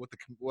with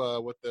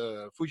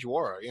the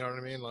Fujiwara. You know what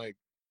I mean? Like,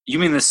 you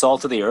mean the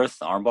salt of the earth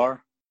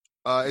armbar?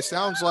 It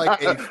sounds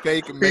like a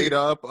fake,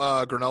 made-up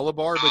granola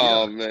bar.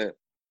 But man,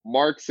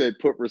 Marc said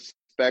put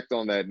respect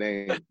on that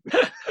name.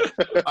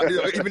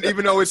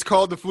 even though it's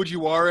called the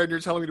Fujiwara, and you're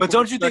telling me. But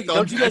don't you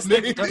guys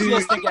think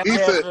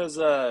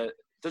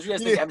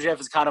MJF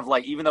is kind of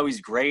like, even though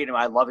he's great and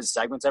I love his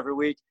segments every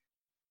week,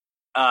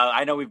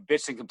 I know we've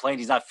bitched and complained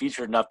he's not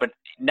featured enough, but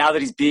now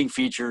that he's being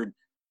featured,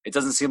 it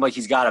doesn't seem like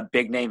he's got a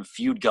big name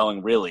feud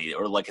going really,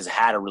 or like has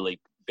had a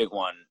really big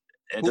one.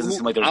 It doesn't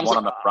seem like there's one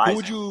on the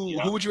horizon.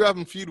 Who would you have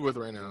him feud with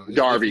right now?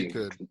 Darby.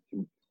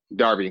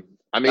 Darby.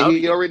 I mean,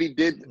 he already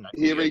did.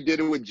 He already did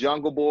it with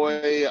Jungle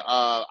Boy.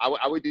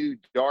 I would do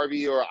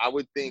Darby, or I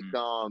would think.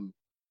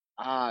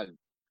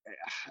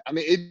 I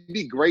mean, it'd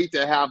be great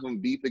to have him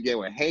beef again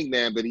with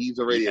Hangman, but he's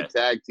already a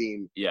tag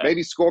team. Yeah.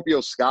 Maybe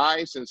Scorpio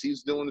Sky, since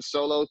he's doing the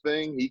solo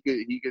thing, he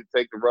could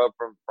take the rub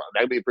from.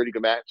 That'd be a pretty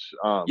good match.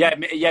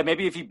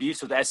 Maybe if he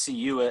beefs with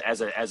SCU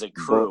as a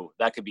crew,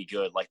 that could be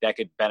good. Like they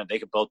could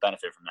both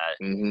benefit from that.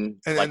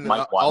 Mm-hmm. And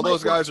like all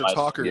those guys are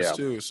talkers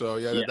too, so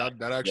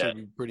that actually would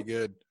be pretty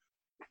good.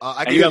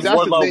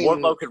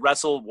 Wardlow could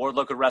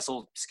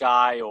wrestle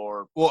Sky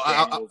or. Well,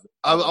 I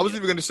was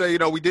even going to say,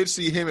 we did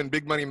see him and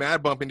Big Money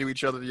Mad bump into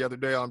each other the other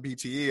day on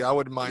BTE. I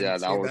wouldn't mind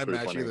seeing that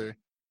match funny. Either.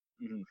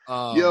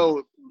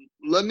 Yo,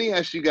 let me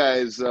ask you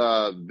guys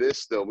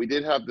this though. We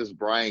did have this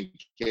Brian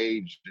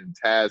Cage and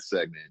Taz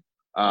segment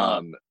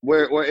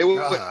where it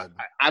was.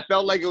 I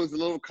felt like it was a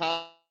little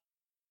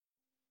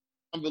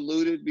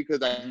convoluted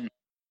because I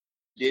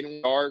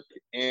didn't dark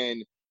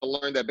and. I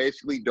learned that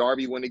basically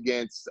Darby went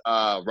against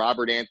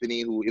Robert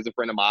Anthony, who is a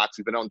friend of Mox.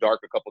 He's been on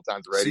Dark a couple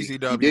times already.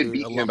 CCW, he did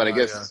beat him, but I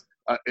guess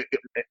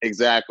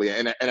exactly.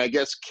 And I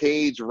guess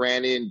Cage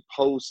ran in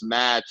post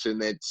match,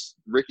 and then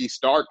Ricky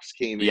Starks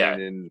came in,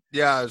 and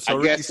so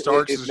I Ricky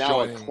Starks is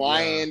now joining, a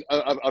client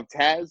of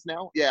Taz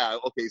now. Yeah,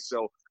 okay.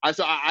 So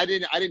I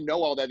didn't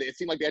know all that. It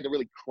seemed like they had to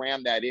really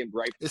cram that in,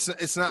 right?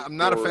 It's not. I'm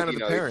not a fan of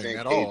the pairing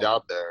at all.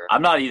 Out there.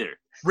 I'm not either.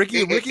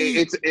 Ricky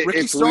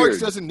Starks weird.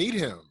 Doesn't need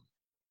him.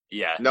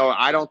 Yeah. No,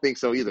 I don't think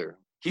so either.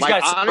 He's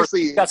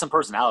got some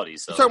personality.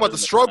 So you're talking about the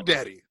stroke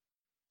daddy.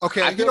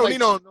 Okay, he don't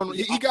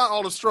need he got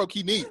all the stroke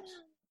he needs.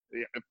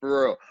 Yeah,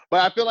 for real. But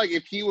I feel like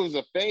if he was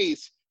a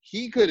face,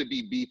 he could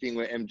be beefing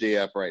with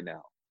MJF right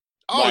now.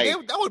 Oh,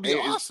 that would be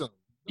awesome.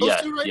 Those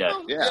two right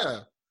now?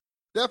 Yeah.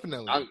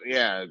 Definitely.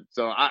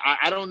 So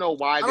I don't know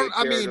why they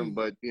paired him,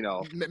 but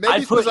maybe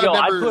I'd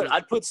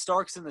put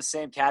Starks in the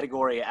same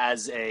category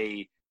as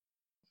a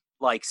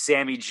like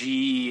Sammy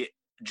G,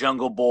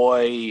 Jungle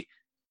Boy.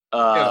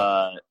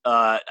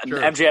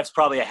 MJF's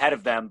probably ahead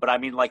of them, but I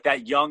mean, like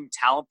that young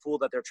talent pool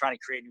that they're trying to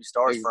create new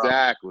stars from.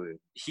 Exactly.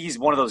 He's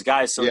one of those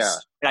guys. So and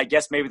I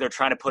guess maybe they're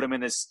trying to put him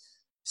in this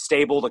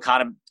stable to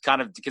kind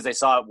of because they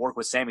saw it work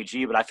with Sammy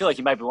G. But I feel like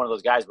he might be one of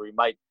those guys where you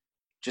might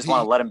just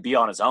want to let him be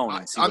on his own.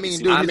 And see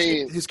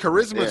his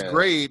charisma is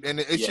great, and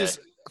it's just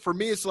for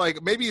me, it's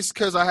like maybe it's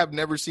because I have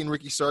never seen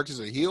Ricky Starks as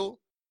a heel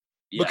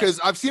because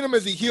I've seen him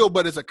as a heel,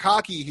 but as a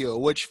cocky heel,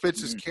 which fits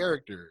his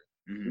character.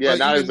 Yeah,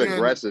 not as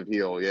aggressive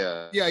heel.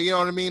 Yeah, you know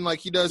what I mean. Like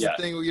he does the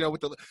thing,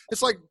 with the.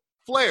 It's like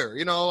Flair,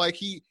 like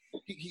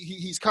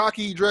he's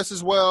cocky, he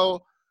dresses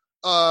well.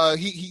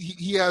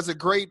 He has a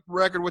great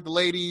record with the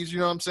ladies. You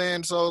know what I'm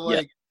saying? So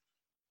like,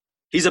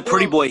 he's a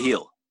pretty boy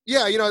heel.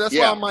 Yeah, that's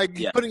why I'm like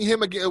putting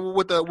him again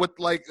with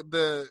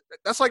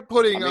that's like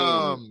putting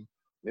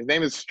His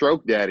name is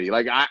Stroke Daddy.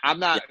 Like I'm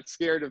not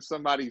scared of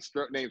somebody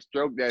named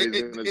Stroke Daddy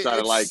is going to try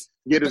to like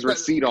get his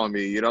receipt on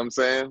me. You know what I'm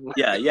saying?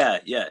 Yeah.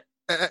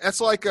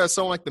 That's like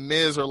someone like The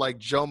Miz or like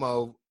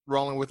Jomo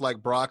rolling with like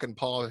Brock and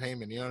Paul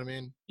Heyman. You know what I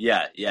mean?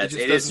 Yeah. It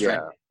is. Yeah.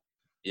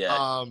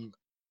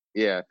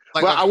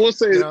 Like, but I will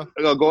say, go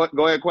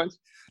ahead, Quinn.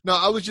 No,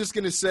 I was just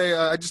gonna say.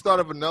 I just thought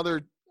of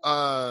another.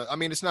 I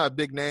mean, it's not a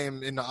big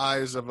name in the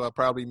eyes of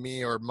probably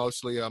me or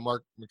mostly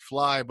Mark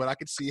McFly, but I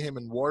could see him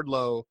and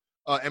Wardlow,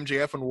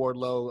 MJF and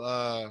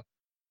Wardlow,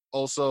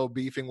 also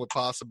beefing with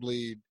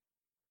possibly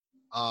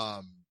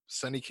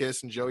Sonny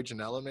Kiss and Joey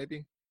Janela,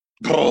 maybe.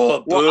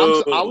 Oh,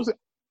 Well,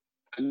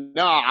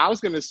 I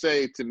was gonna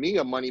say, to me,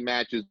 a money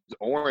match is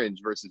Orange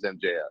versus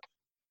MJF.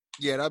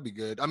 Yeah, that'd be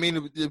good. I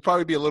mean, it'd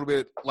probably be a little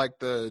bit like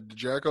the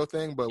Jericho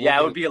thing, but yeah,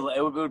 it would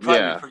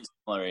probably be pretty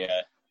similar.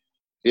 Yeah.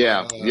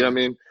 Yeah, you know what I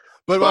mean.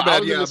 But my bad. I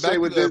was Yeah, gonna back say to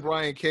with the this,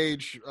 Brian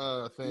Cage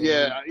thing.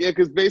 yeah,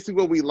 because basically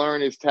what we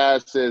learned is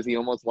Taz says he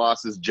almost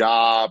lost his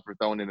job for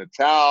throwing in the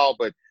towel,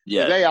 but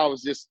today I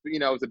was just,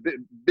 it was a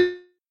big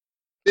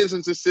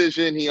business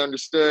decision. He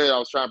understood. I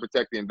was trying to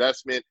protect the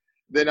investment.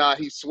 Then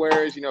he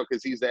swears,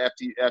 because he's the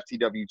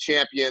FTW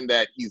champion,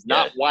 that he's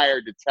not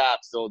wired to tap,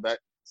 so that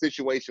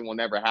situation will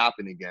never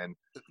happen again.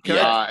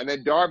 And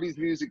then Darby's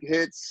music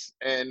hits,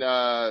 and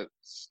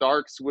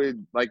Starks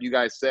would, like you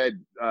guys said,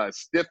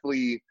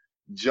 stiffly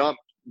jump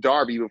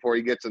Darby before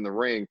he gets in the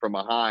ring from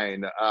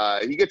behind.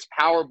 He gets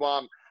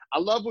powerbombed. I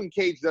love when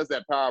Cage does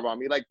that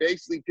powerbomb. He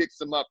basically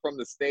picks him up from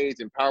the stage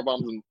and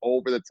powerbombs him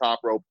over the top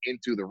rope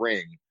into the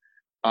ring,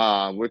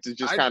 which is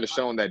just kind of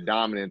showing that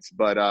dominance.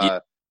 But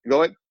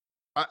go ahead.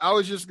 I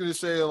was just gonna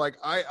say,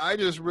 I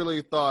just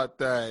really thought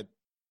that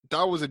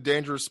was a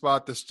dangerous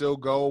spot to still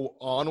go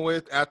on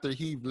with after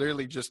he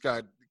literally just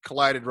got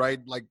collided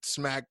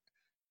smack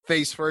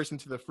face first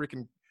into the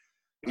freaking.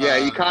 Yeah,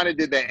 he kind of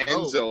did the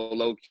Enzo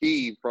low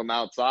key from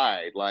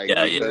outside, from I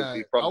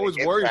was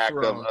the worried impact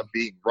for him. of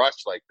being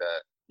brushed like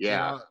that.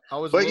 Yeah, I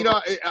was. But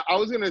I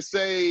was gonna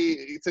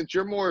say, since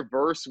you're more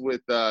versed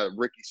with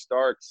Ricky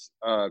Starks,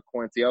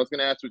 Quincy, I was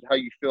gonna ask how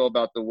you feel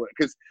about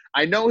because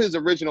I know his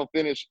original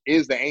finish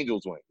is the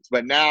Angel's Wings,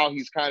 but now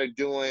he's kind of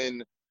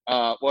doing.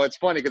 Well, it's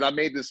funny because I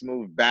made this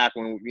move back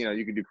when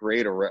you could do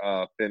creator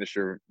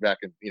finisher back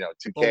in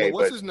 2K.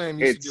 What's but his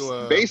name? It's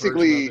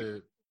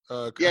basically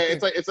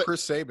it's like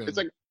Chris Sabin. It's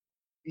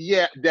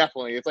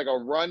definitely. It's like a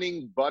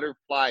running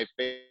butterfly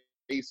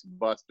face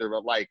buster,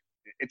 but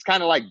it's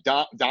kind of like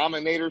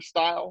Dominator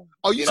style.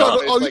 Oh, you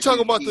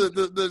talking about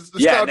the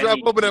style drop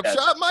open up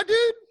shot, my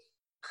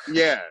dude?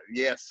 Yeah,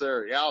 yes,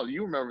 sir. Yeah,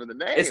 you remember the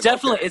name. It's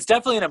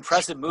definitely an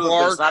impressive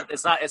move. But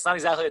it's not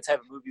exactly the type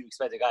of move you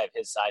expect a guy of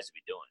his size to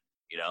be doing.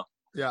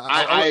 Yeah,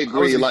 I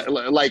agree.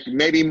 Like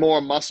maybe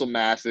more muscle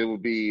mass, it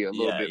would be a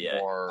little bit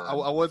more.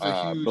 I was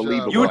a huge.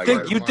 Believable.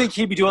 You'd think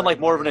he'd be doing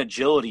more of an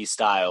agility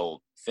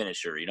style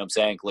finisher. You know what I'm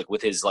saying?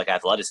 With his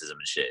athleticism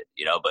and shit.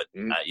 But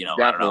definitely,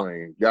 I don't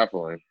know.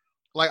 Definitely.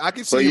 I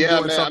could see him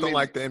doing something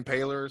like the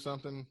Impaler or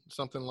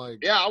something like.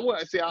 Yeah, I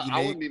would see. I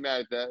wouldn't be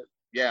mad at that.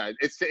 Yeah,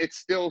 it's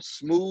still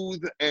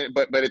smooth,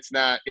 but it's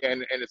not,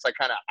 and it's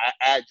kind of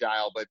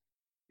agile, but.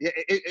 Yeah,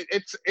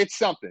 it's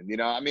something,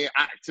 I mean,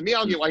 to me, I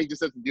don't get why he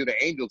just doesn't do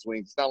the Angel's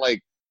Wings. It's not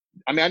like,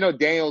 I mean, I know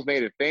Daniels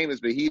made it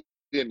famous, but he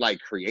didn't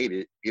create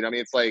it. You know what I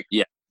mean? It's like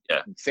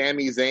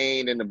Sami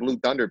Zayn and the Blue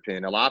Thunder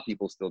Pin. A lot of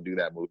people still do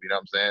that move. You know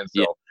what I'm saying?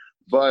 So,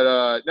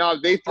 but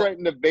no, they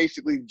threatened to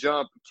basically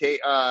jump him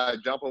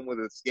with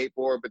a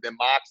skateboard, but then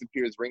Mox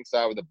appears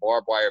ringside with a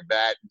barbed wire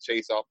bat and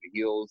chase off the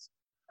heels.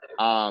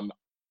 I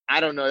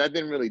don't know. That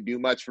didn't really do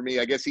much for me.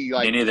 I guess he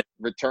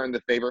returned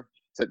the favor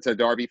to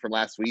Darby from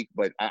last week,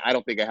 but I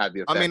don't think I had the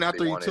effect. I mean,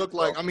 after he took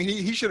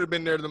he should have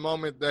been there the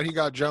moment that he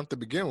got jumped to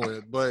begin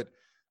with, but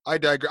I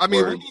digress. I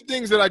mean, one of the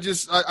things that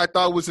I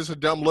thought was just a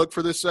dumb look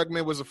for this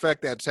segment was the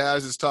fact that Taz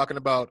is talking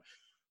about,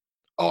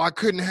 I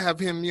couldn't have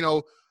him,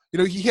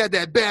 he had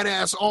that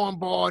badass arm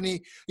bar and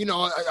he,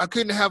 I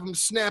couldn't have him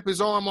snap his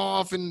arm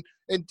off and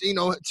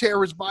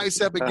tear his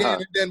bicep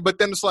again. But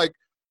then it's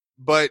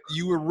but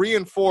you were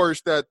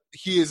reinforced that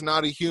he is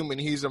not a human,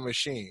 he's a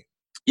machine.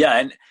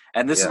 Yeah,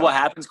 and this is what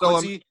happens,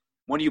 Quincy,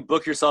 when you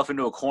book yourself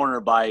into a corner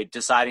by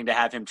deciding to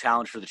have him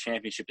challenge for the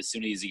championship as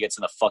soon as he gets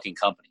in the fucking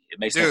company. It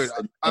makes sense.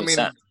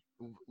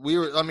 Where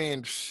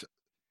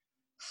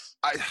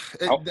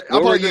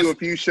were you a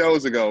few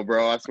shows ago,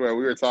 bro? I swear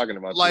we were talking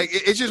about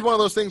this. It's just one of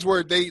those things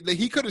where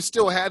he could have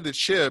still had the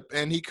chip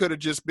and he could have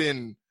just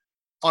been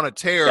on a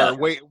tear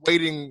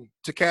waiting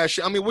to cash.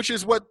 I mean, which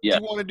is what you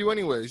want to do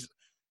anyways.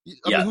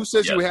 I mean, who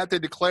says you had to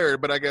declare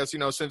it? But I guess,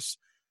 since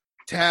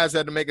Taz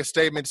had to make a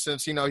statement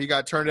since, he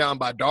got turned down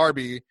by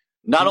Darby.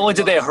 Not only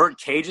did they hurt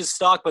Cage's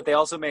stock, but they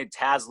also made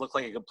Taz look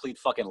like a complete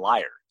fucking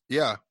liar.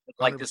 Yeah.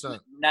 100%. This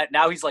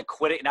now he's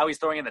quitting. Now he's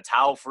throwing in the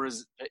towel for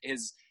his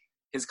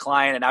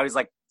client, and now he's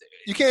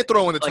you can't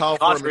throw in the towel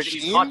for a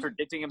machine. He's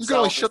contradicting himself. You can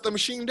only shut the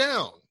machine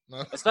down.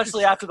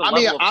 Especially after the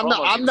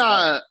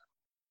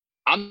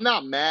I'm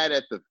not mad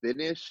at the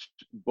finish,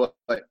 but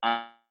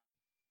I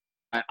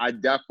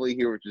definitely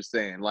hear what you're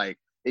saying.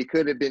 It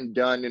could have been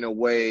done in a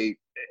way.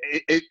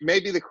 It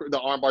maybe the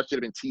armbar should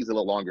have been teased a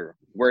little longer,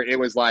 where it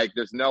was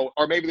there's no,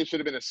 or maybe there should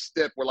have been a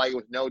stiff where it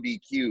was no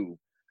DQ,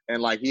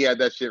 and he had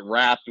that shit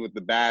wrapped with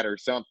the bat or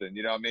something.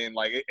 You know what I mean?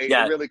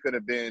 It really could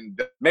have been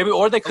maybe,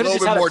 or they could have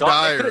just had more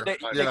dire. They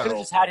could have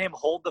just had him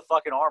hold the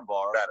fucking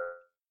armbar.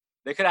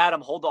 They could have had him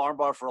hold the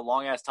armbar for a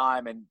long ass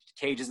time, and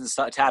Cage isn't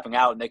tapping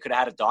out, and they could have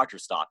had a doctor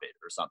stop it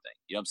or something.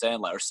 You know what I'm saying?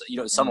 Like, or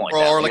something like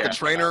that. Or like a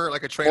trainer,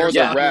 or the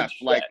Yeah. ref,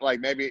 like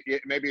maybe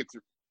it's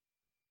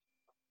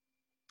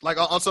like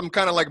on some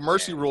kind of like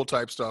mercy rule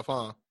type stuff,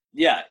 huh?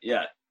 Yeah.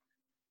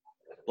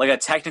 Like a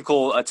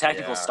technical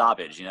Yeah.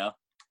 stoppage. You know?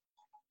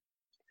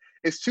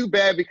 it's too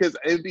bad because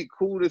it'd be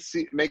cool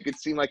to make it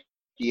seem like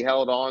he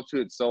held on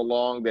to it so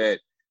long that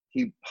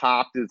he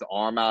popped his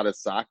arm out of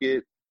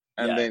socket,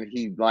 and then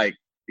he but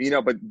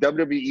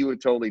WWE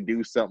would totally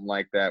do something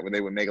like that where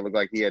they would make it look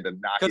like he had to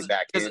knock it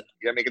back in. You know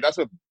what I mean? 'Cause that's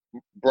what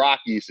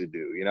Brock used to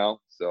do,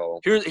 So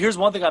here's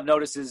one thing I've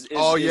noticed is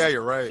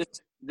you're right.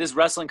 This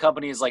wrestling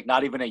company is like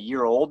not even a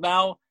year old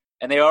now,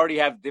 and they've already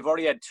had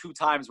 2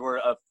 times where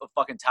a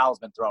fucking towel's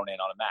been thrown in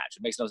on a match.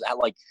 It makes no sense.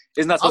 Like,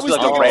 isn't that supposed to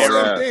be like a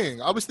rare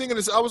thing? I was thinking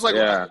this. I was like,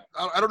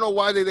 I don't know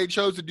why they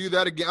chose to do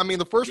that again. I mean,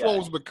 the first one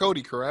was with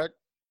Cody, correct?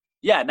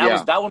 Yeah, and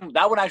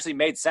that one actually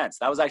made sense.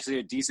 That was actually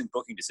a decent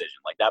booking decision.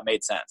 Like, that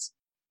made sense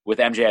with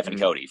MJF and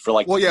Cody for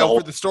like for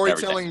the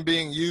storytelling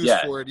being used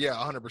for it. Yeah,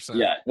 100%.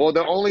 Yeah. Well,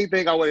 the only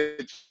thing I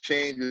would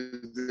change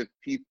is if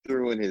he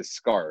threw in his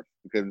scarf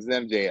because it's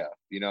MJF.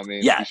 You know what I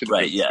mean? Yeah,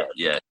 right.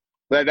 Yeah.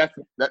 But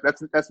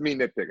that's me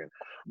nitpicking.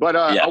 But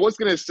I was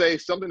gonna say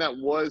something that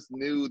was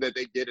new that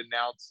they did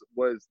announce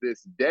was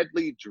this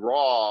deadly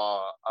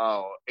draw.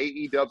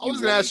 AEW. I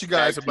was gonna ask you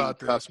guys about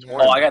this.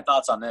 Oh, I got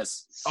thoughts on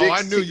this.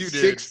 I knew you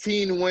did.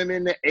 16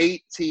 women,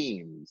 8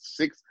 teams.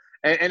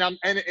 And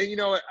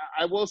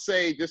I will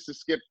say, just to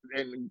skip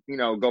and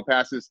go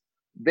past this,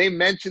 they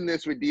mentioned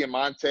this with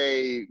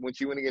Diamante when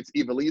she went against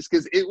Ivelisse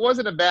because it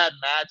wasn't a bad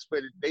match,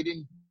 but they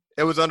didn't.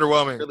 It was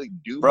underwhelming. Really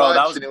do Bro, much,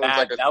 that was and it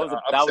bad. Was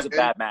like that was a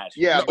bad match.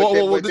 Yeah,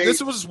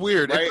 this was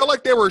weird. Right? It felt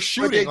like they were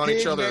shooting on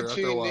each other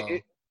after a while.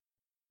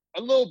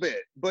 A little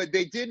bit, but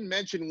they didn't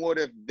mention what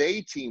if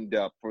they teamed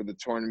up for the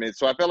tournament.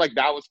 So I felt like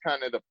that was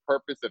kind of the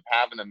purpose of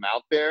having them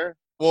out there.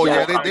 Well,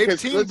 they've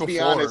teamed before.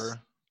 Be honest,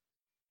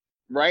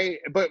 right?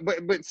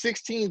 But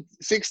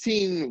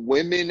 16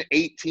 women,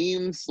 8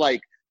 teams,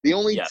 like the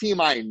only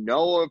team I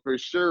know of for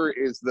sure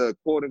is the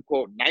quote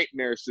unquote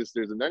Nightmare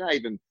Sisters, and they're not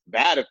even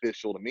that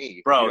official to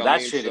me. Bro,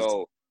 that shit is.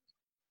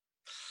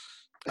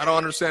 I don't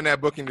understand that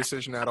booking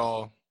decision at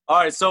all. All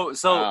right, so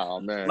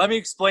let me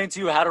explain to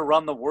you how to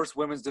run the worst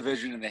women's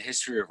division in the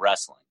history of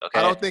wrestling. Okay,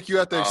 I don't think you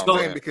have to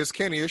explain because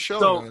Kenny is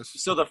showing us.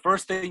 So the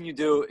first thing you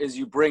do is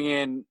you bring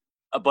in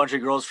a bunch of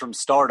girls from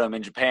Stardom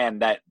in Japan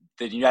that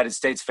the United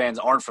States fans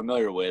aren't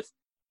familiar with.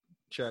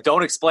 Check.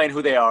 Don't explain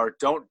who they are.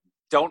 Don't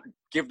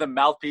give them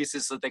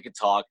mouthpieces so that they can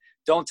talk.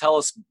 Don't tell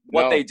us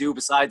what they do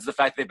besides the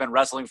fact they've been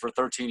wrestling for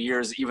 13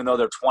 years, even though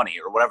they're 20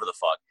 or whatever the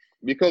fuck.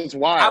 Because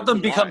why? Have them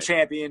become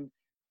champion.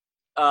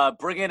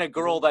 Bring in a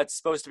girl that's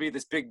supposed to be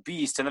this big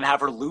beast, and then have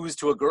her lose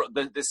to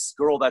this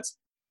girl that's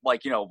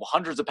like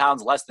hundreds of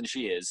pounds less than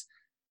she is.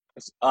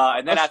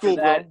 And then after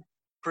that,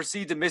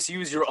 proceed to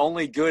misuse your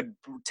only good,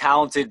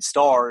 talented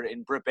star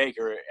in Britt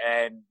Baker,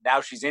 and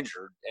now she's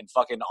injured and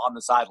fucking on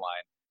the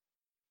sideline.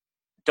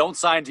 Don't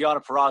sign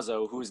Deonna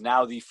Purrazzo, who is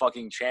now the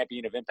fucking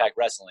champion of Impact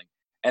Wrestling.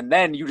 And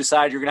then you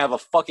decide you're going to have a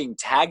fucking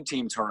tag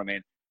team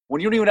tournament when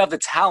you don't even have the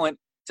talent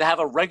to have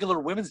a regular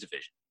women's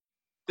division.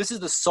 This is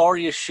the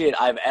sorriest shit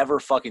I've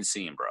ever fucking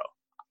seen, bro.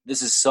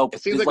 This is so...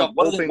 It seems like an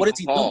open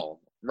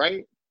call,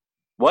 right?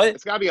 What?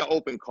 It's got to be an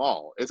open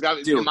call. It's got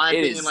to be, in my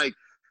opinion, like...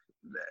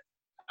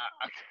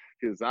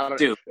 Because I don't...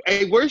 Dude.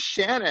 Hey, where's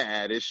Shanna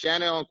at? Is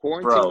Shanna on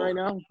quarantine right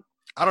now?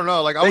 I don't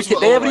know. Like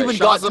they haven't even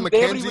gotten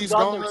McKenzie's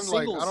going.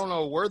 Like, I don't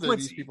know where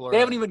these people are. They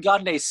haven't even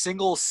gotten a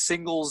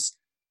singles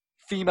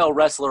female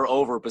wrestler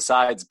over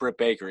besides Britt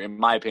Baker, in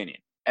my opinion.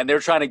 And they're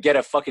trying to get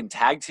a fucking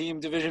tag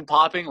team division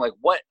popping. Like,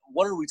 what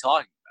are we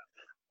talking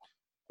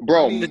about?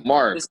 Bro,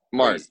 Mark,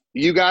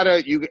 you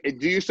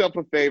do yourself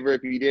a favor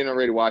if you didn't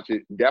already watch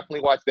it. Definitely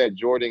watch that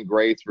Jordan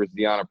Grace versus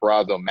Deonna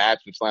Purrazzo match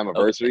for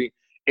Slammiversary. Okay.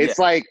 It's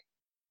like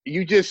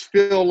you just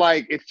feel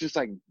like it's just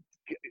like,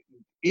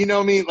 you know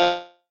what I mean?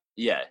 Like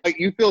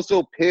you feel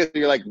so pissed.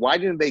 You're like, why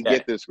didn't they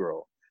get this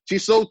girl?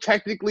 She's so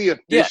technically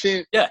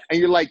efficient. Yeah. And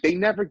you're like, they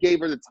never gave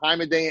her the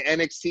time of day in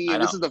NXT.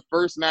 And this is the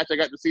first match I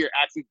got to see her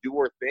actually do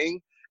her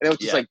thing. And it was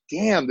just like,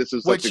 damn, this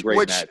is such a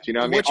great match. You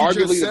know what I mean?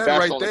 Arguably the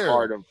best on the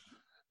card of.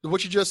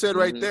 What you just said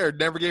right there,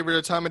 never gave her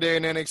the time of day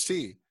in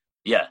NXT.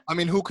 Yeah. I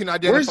mean, who can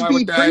identify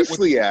with that? Where's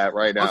Priestley at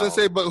right now? I was going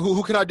to say, but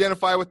who can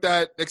identify with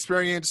that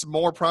experience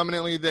more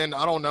prominently than,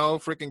 I don't know,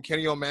 freaking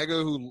Kenny Omega,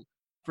 who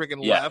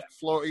freaking left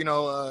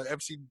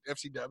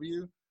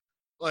FCW?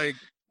 Like,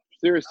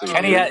 seriously.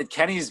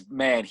 Kenny's,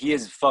 man, he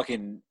is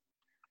fucking,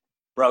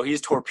 bro,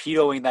 he's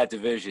torpedoing that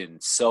division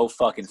so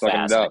fucking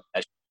fast.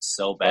 That's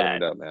so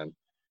bad. Up, man.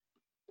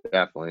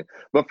 Definitely.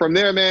 But from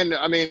there, man,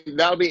 I mean,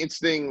 that'll be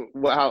interesting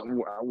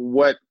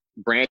what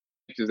branches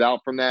out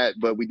from that.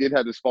 But we did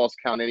have this False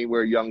Count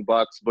Anywhere Young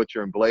Bucks,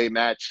 Butcher and Blade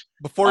match.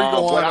 Before you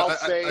go on,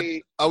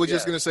 I was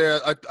just going to say,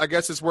 I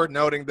guess it's worth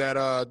noting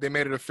that they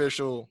made it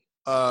official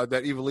that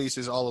Ivelisse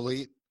is All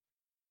Elite.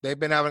 They've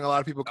been having a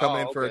lot of people come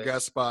in for a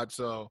guest spot.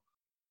 So,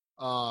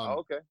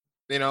 okay.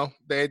 You know,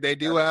 they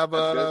do have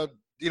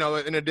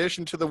in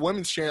addition to the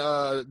women's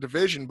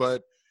division.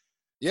 But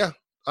yeah,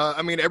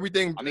 I mean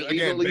everything. I mean,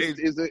 again,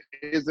 Eagle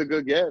is a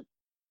good get.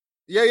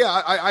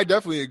 Yeah, I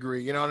definitely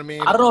agree. You know what I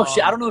mean? I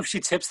don't know if she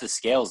tips the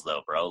scales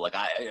though, bro. Like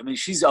I mean,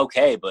 she's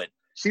okay, but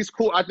she's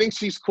cool. I think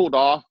she's cooled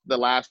off the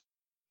last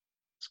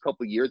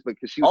couple of years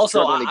because she was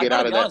also struggling to get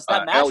out of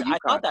that match. LU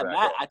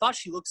contract. I thought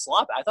she looked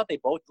sloppy. I thought they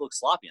both looked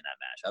sloppy in that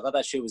match. I thought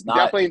that shit was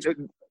not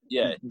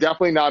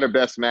definitely not her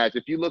best match.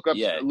 If you look up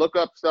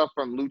stuff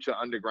from Lucha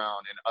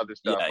Underground and other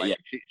stuff,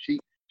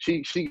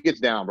 she gets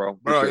down, bro.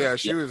 Bro, yeah,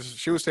 she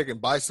was taking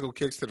bicycle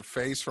kicks to the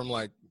face from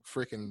like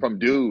freaking from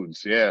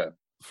dudes, yeah.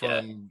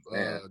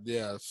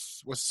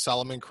 What's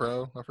Solomon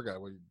Crow? I forgot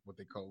what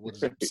they call it. What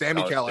is it?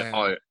 Sammy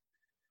Callahan.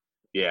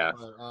 Yeah.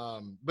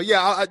 But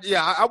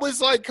I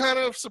was like kind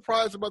of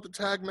surprised about the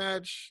tag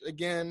match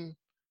again.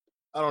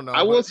 I don't know.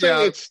 I will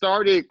say it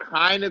started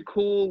kind of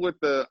cool with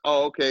the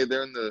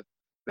they're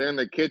in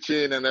the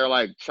kitchen and they're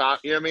like chop.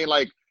 You know what I mean?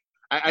 Like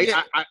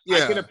I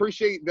can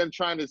appreciate them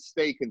trying to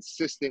stay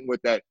consistent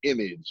with that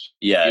image.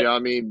 Yeah. You know what I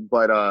mean?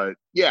 But I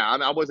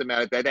wasn't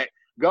mad at that. That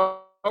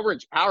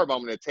Governor's powerbomb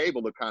on the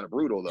table looked kind of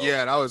brutal though.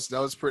 Yeah, that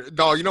was pretty.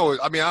 No, you know,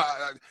 I mean,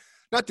 I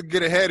not to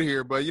get ahead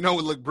here, but you know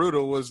what looked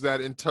brutal was that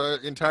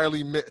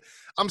entirely.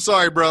 I'm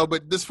sorry, bro,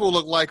 but this fool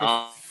looked like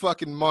a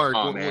fucking Marc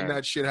when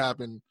that shit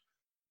happened.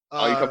 You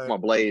talking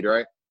about Blade,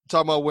 right?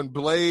 Talking about when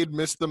Blade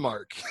missed the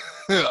mark.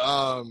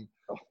 The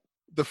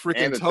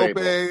freaking tope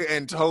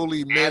and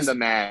totally missed and the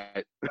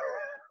mat.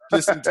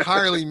 Just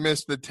entirely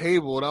missed the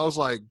table, and I was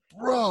like,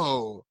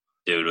 bro,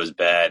 dude, it was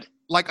bad.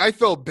 Like, I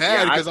felt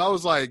bad because I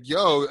was like,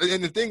 yo.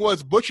 And the thing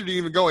was, Butcher didn't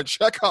even go and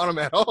check on him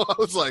at all. I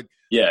was like,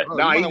 yeah.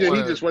 No,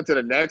 he just went to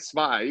the next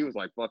spot. He was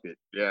like, fuck it.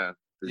 Yeah.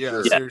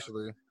 Sure.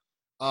 Seriously.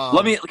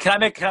 Can I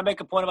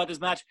make a point about this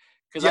match?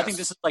 Because I think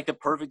this is like the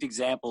perfect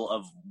example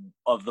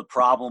of the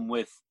problem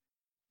with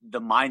the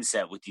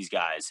mindset with these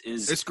guys.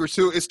 It's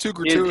too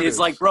gratuitous. It's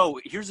like, bro,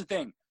 here's the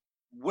thing.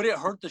 Would it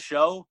hurt the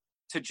show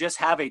to just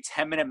have a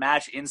 10-minute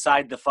match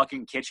inside the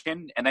fucking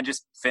kitchen and then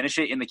just finish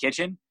it in the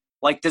kitchen?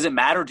 Like, does it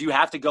matter? Do you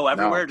have to go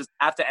everywhere? No. Does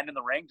it have to end in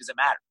the ring? Does it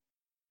matter?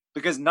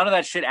 Because none of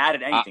that shit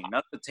added anything. None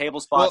of the table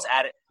spots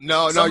added.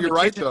 No, you're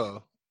right,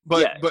 though.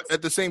 But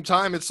at the same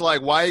time, it's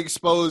like, why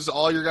expose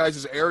all your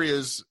guys'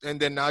 areas and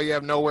then now you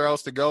have nowhere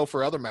else to go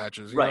for other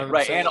matches? You know what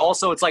I'm saying? And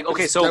also, it's like,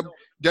 okay, so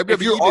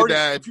WWE did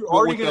that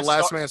with the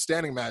last man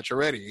standing match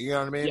already. You know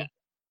what I mean? Yeah.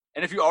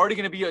 And if you're already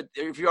going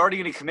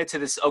to commit to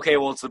this, okay,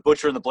 well, it's the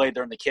Butcher and the Blade,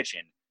 they're in the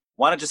kitchen.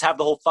 Why not just have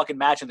the whole fucking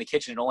match in the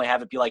kitchen and only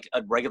have it be like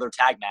a regular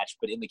tag match,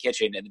 but in the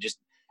kitchen, and it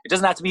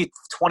doesn't have to be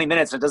 20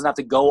 minutes. And it doesn't have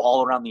to go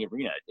all around the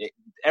arena.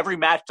 Every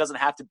match doesn't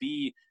have to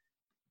be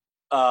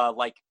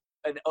like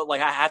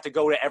I have to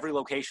go to every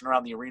location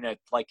around the arena.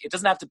 Like, it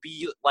doesn't have to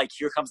be like,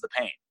 here comes the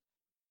pain.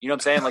 You know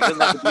what I'm saying? Like, it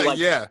doesn't have to be like,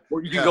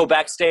 where you can go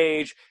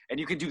backstage and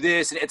you can do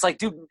this. And it's like,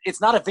 dude,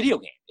 it's not a video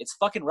game. It's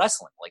fucking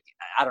wrestling. Like,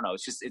 I don't know.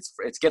 It's just, it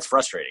gets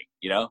frustrating,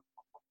 you know?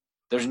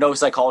 There's no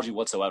psychology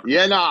whatsoever.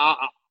 Yeah, no,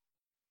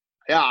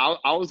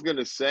 I was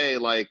gonna say,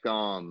 like,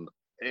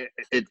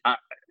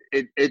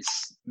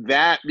 it's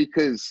that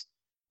because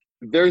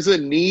there's a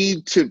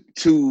need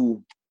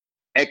to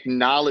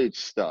acknowledge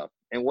stuff,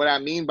 and what I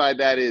mean by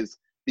that is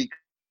because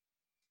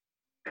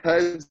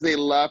they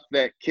left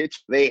that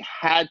kitchen, they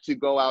had to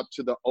go out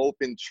to the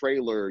open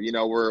trailer, you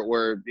know,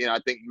 where I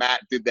think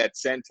Matt did that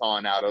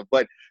senton out of,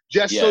 but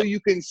just so you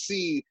can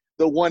see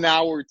the 1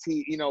 hour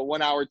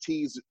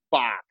tease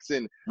box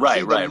and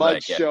the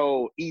Mud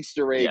Show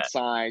Easter egg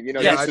sign, you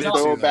know, just to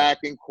throw back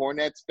in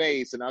Cornette's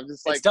face, and I'm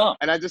just like,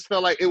 and I just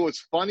felt like it was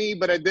funny,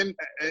 but and then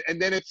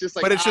it's just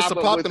like, but it's just to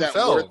pop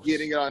themselves,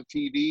 getting it on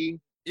TV.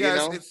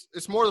 Yeah, you know?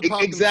 it's more the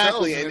pop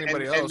exactly, than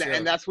anybody else,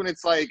 and that's when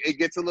it's like it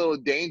gets a little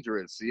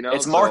dangerous, you know.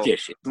 It's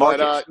Markish.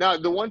 But no,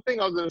 the one thing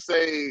I was gonna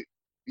say,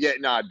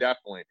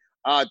 definitely.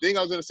 Thing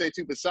I was going to say,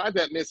 too, besides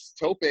that missed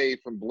tope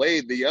from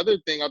Blade, the other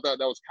thing I thought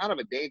that was kind of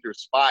a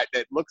dangerous spot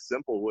that looked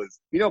simple was,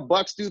 you know,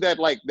 Bucks do that,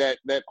 like, that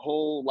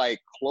whole, like,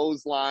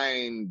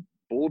 clothesline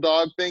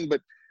bulldog thing,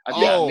 but I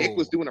think Nick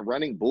was doing a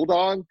running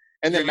bulldog,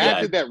 and then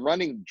Matt did that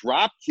running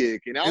drop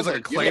kick, and I was like,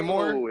 a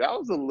Claymore? that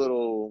was a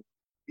little,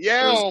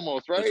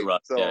 almost, right?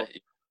 Rough, so,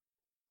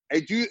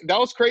 that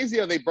was crazy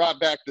how they brought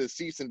back the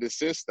cease and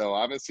desist, though.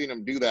 I haven't seen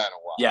them do that in a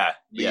while.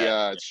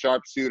 The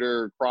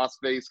sharpshooter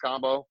crossface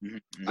combo.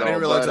 Mm-hmm. I didn't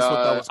realize that's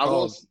what that was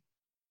called.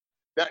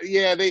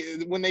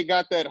 When they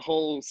got that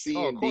whole C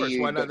and D. Of course,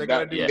 why not? They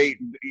gotta do. They,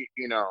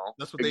 you know,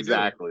 that's what they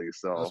exactly. do.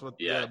 So that's what,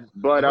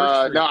 But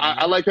no,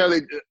 I like how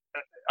they.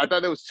 I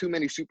thought there was too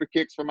many super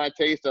kicks for my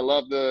taste. I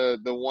love the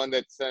one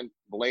that sent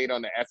Blade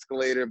on the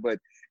escalator, but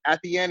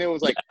at the end it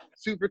was like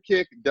super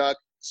kick, duck.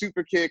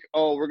 Super kick.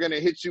 Oh, we're gonna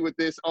hit you with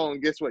this. Oh,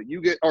 and guess what?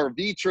 You get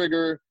V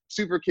trigger,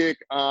 super kick.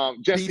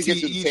 Just to get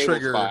to the table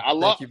trigger. spot.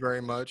 Thank you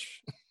very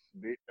much.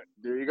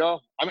 There you go.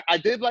 I mean, I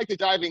did like the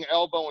diving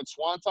elbow and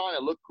swanton.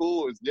 It looked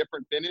cool. It was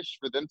different finish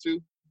for them too.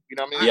 You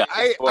know what I mean? Yeah,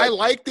 I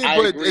liked it,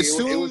 but as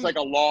soon it was like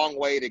a long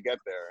way to get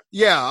there.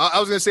 Yeah, I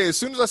was gonna say as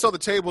soon as I saw the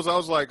tables, I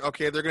was like,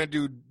 okay, they're gonna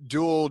do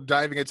dual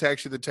diving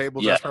attacks to the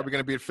tables. That's probably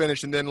gonna be a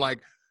finish, and then like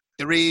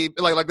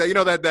like that. You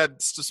know that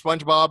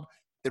SpongeBob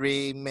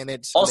 3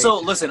 minutes. Also,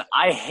 later. listen,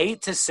 I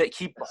hate to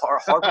keep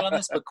harping on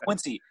this, but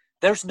Quincy,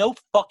 there's no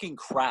fucking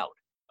crowd.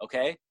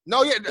 Okay.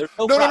 No, yeah, There's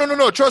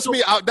no. Trust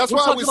me. That's we're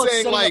why I talking was about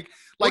saying setting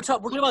we're we're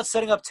talking about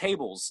setting up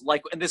tables,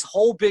 like, and this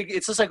whole big.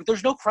 It's just like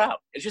there's no crowd.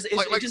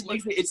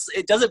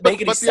 It doesn't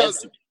make any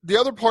sense to me. The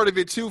other part of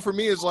it too for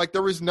me is like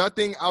there was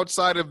nothing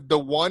outside of the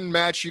one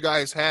match you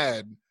guys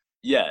had.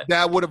 Yeah.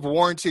 That would have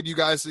warranted you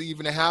guys to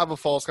even have a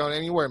Falls Count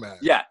Anywhere match.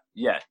 Yeah.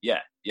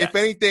 If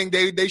anything,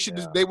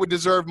 they would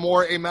deserve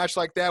more a match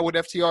like that with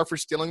FTR for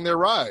stealing their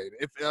ride.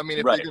 If they're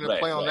going to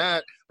play on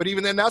that, but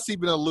even then, that's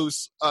even a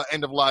loose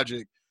end of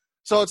logic.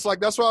 So it's like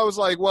that's why I was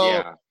like,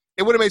 well,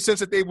 it would have made sense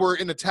that they were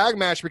in the tag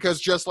match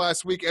because just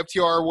last week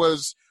FTR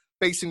was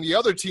facing the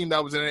other team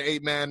that was in an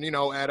 8-man,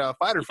 at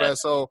Fyter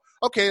Fest. So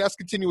okay, that's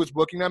continuous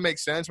booking. That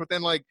makes sense. But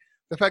then like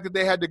the fact that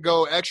they had to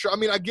go extra. I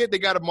mean, I get they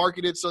got to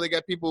market it so they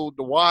got people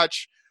to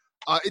watch.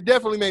 It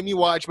definitely made me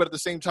watch, but at the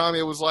same time,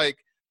 it was like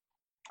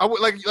I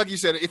would like you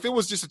said, if it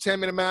was just a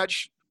 10-minute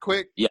match,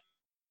 quick. Yeah.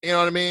 You know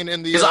what I mean?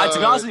 And the to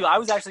be honest with you, I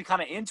was actually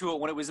kind of into it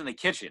when it was in the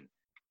kitchen,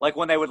 like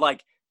when they would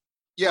like.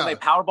 Yeah, when they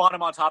powerbomb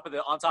him on top of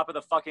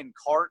the fucking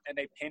cart and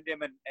they pinned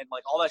him and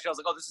like all that shit. I was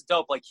like, oh, this is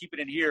dope. Like, keep it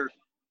in here,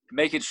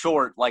 make it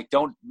short. Like,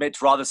 don't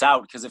draw this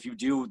out because if you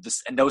do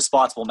this, and no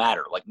spots will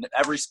matter. Like,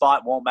 every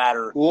spot won't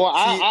matter. Well,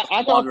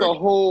 I thought the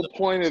whole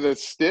point of the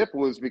stiff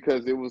was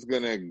because it was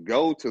gonna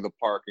go to the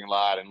parking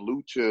lot and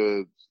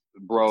Lucha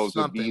Bros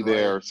would be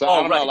there. Right? So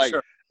I don't know, like.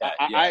 Sure.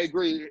 I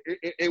agree.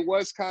 It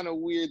was kind of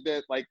weird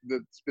that like the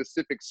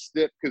specific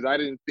stiff because I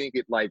didn't think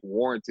it like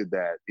warranted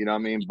that. You know what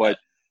I mean? But.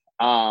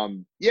 I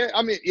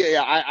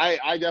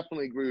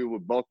definitely agree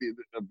with both you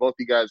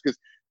guys because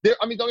don't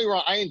get me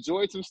wrong, I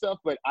enjoyed some stuff,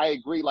 but I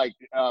agree. Like,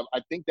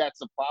 I think that's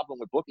the problem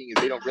with booking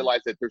is they don't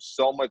realize that there's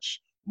so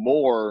much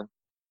more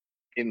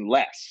in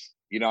less.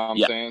 You know what I'm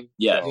saying?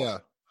 Yeah, yeah.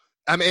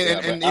 I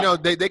mean,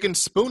 they can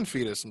spoon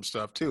feed us some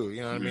stuff too.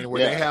 You know what I mean?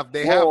 Where they have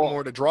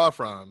more to draw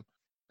from.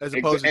 As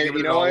opposed to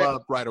giving it all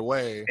up right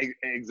away.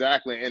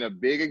 Exactly. And a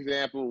big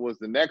example was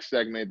the next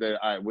segment that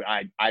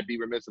I'd be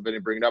remiss if I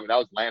didn't bring it up, and that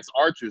was Lance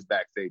Archer's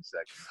backstage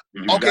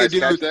segment. Okay,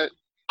 dude.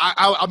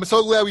 I'm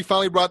so glad we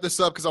finally brought this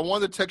up because I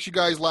wanted to text you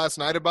guys last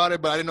night about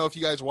it, but I didn't know if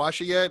you guys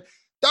watched it yet.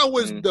 That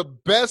was the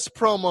best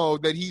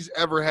promo that he's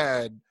ever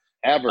had.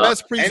 Ever.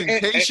 Best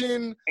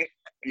presentation.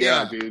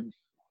 Yeah, dude.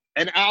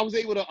 And I was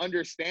able to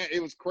understand. It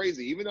was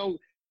crazy. Even though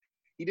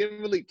he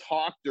didn't really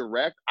talk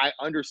direct, I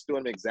understood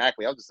him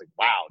exactly. I was just like,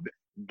 wow.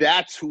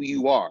 That's who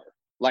you are.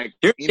 Like,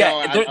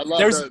 I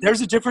love there's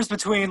a difference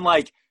between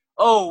like,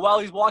 oh, while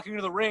he's walking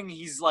into the ring,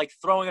 he's like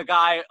throwing a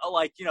guy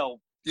like,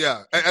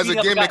 yeah, as a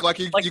gimmick, like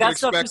you can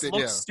expect it.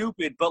 Looks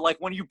stupid, but like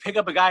when you pick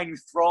up a guy and you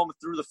throw him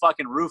through the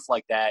fucking roof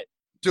like that,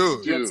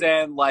 dude, you know what I'm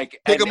saying?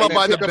 Like pick him up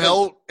by the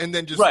belt and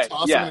then just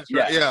toss him.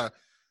 Yeah.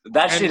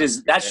 That shit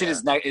is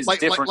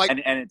different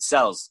and it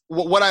sells.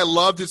 What I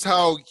loved is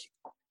how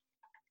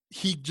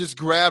he just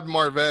grabbed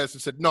Marvez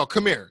and said, "No,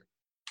 come here."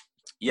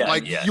 Yeah,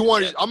 you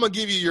want it, I'm gonna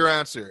give you your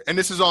answer, and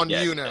this is on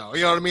you now.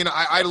 You know what I mean?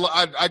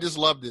 I just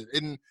loved it,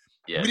 and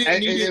we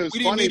didn't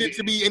need it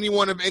to be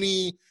anyone of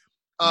any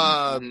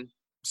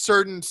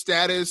certain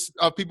status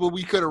of people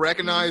we could have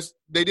recognized.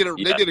 They did it.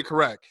 They did it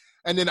correct,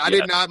 and then I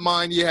did not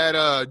mind. You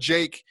had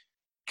Jake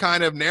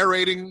kind of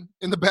narrating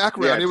in the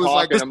background. It was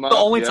like this is the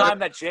only time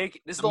that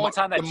Jake. This is the only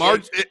time that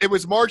Jake. It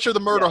was March of the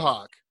Murder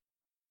Hawk.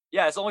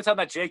 Yeah, it's the only time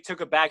that Jake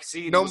took a back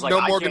seat. And was like, no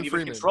I Morgan can't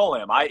Freeman. Even control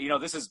him.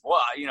 This is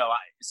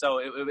so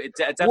it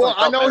definitely. Well,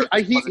 I know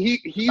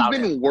he's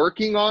been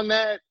working on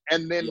that,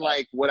 and then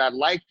like what I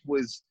liked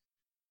was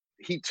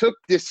he took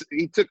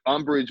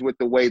umbrage with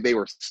the way they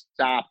were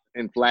stopped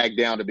and flagged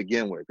down to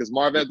begin with, because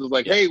Marvez was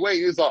like, "Hey, wait,"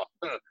 he was all,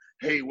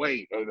 "Hey,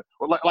 wait,"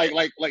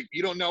 like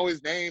you don't know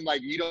his name,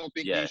 like you don't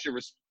think you should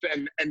respect,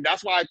 and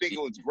that's why I think it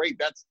was great.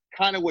 That's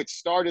kind of what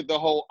started the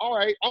whole. All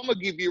right, I'm gonna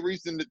give you a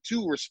reason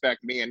to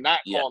respect me and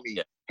not call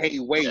me. Hey,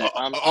 wait,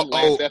 I'm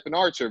Lance F.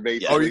 Archer,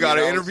 basically. Oh, you got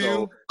an interview?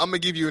 So, I'm gonna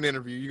give you an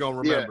interview. You're gonna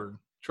remember.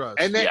 Trust.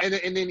 And then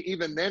and then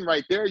even then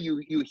right there,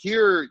 you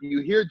hear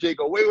Jake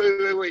go, wait,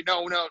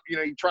 no.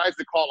 He tries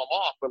to call him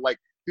off, but like,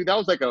 dude, that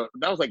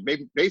was like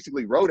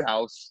basically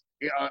Roadhouse,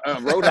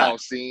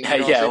 Roadhouse scene.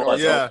 It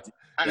was.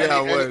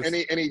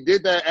 And he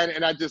did that,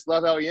 and I just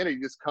love how he ended.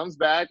 He just comes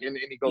back and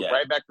he goes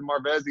right back to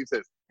Marvez. He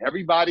says,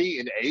 everybody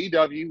in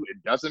AEW,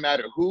 it doesn't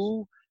matter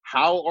who,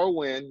 how, or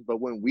when,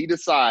 but when we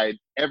decide,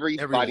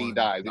 everybody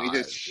dies. And he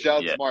just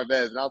shoves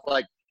Marvez. And I was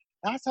like,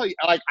 that's how you,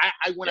 like,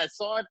 I when I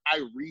saw it, I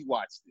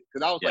rewatched it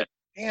because I was like,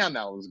 damn,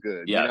 that was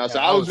good. So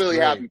I was really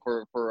happy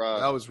for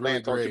that was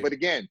really great. But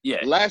again,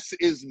 less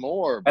is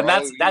more, bro. And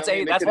that's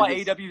why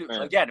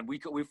AEW, again,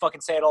 we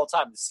fucking say it all the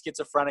time, the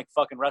schizophrenic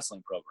fucking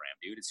wrestling program,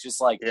 dude. It's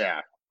just like,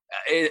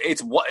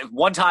 it's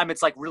one time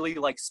it's like really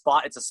like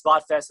it's a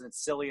spot fest and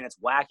it's silly and it's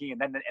wacky, and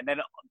then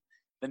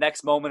the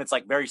next moment it's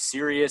like very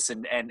serious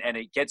and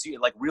it gets you,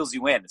 it like reels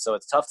you in. So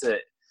it's tough to.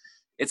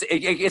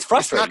 It's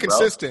frustrating. It's not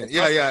consistent.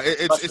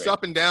 It's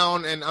up and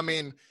down, and I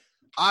mean,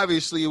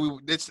 obviously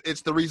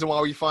it's the reason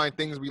why we find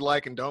things we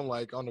like and don't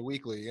like on the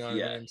weekly. You know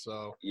what I mean?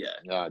 So Yeah.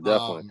 Yeah,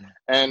 definitely.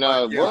 And And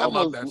I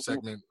love that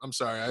segment. I'm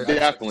sorry, I definitely,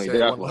 just had to say it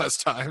definitely. one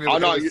last time.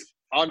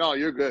 Oh no,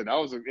 you're good. That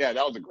was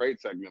a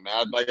great segment,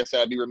 man. Like I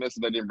said, I'd be remiss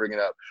if I didn't bring it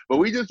up. But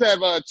we just have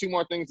two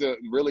more things to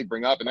really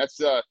bring up, and that's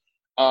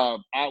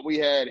we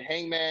had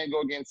Hangman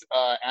go against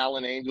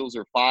Allen Angels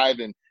or 5,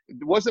 and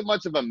it wasn't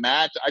much of a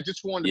match. I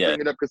just wanted to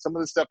bring it up because some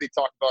of the stuff they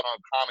talked about on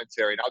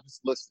commentary, and I'll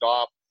just list it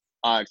off.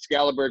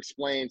 Excalibur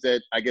explains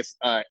that I guess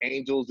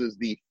Angels is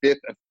the 5th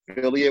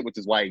affiliate, which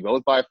is why he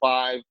goes by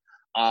 5.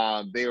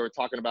 They were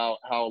talking about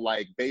how,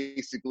 like,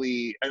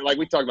 basically, and like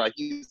we talked about,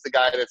 he's the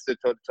guy that stood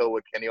toe to toe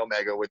with Kenny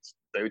Omega, which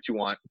say what you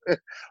want.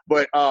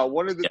 But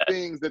one of the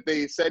things that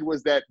they said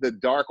was that the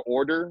Dark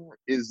Order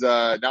is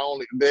not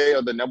only they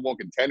are the number 1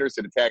 contenders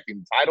to the tag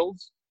team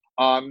titles.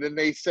 Then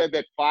they said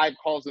that 5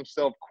 calls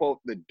himself, quote,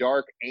 the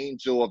Dark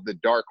Angel of the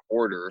Dark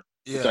Order,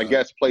 which I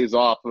guess plays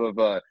off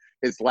of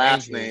his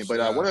last name. But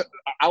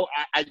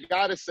I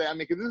gotta say, I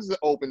mean, because this is an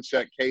open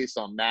check case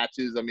on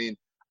matches. I mean,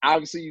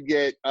 obviously you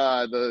get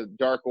the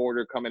Dark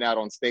Order coming out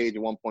on stage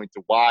at one point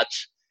to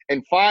watch,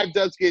 and 5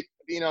 does get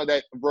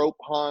that rope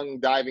hung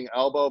diving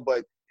elbow,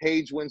 but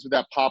Page wins with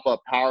that pop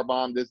up power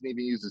bomb. Doesn't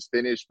even use his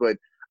finish, but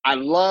I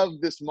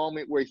love this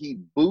moment where he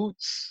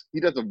boots. He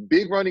does a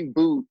big running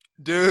boot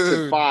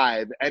to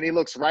 5, and he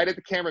looks right at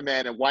the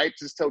cameraman and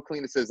wipes his toe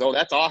clean and says, "Oh,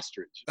 that's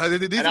ostrich." And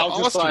I was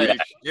just like,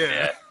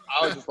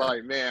 I was just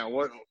like, man,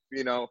 what,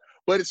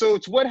 But so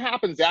it's what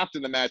happens after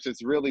the match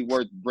that's really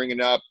worth bringing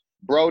up.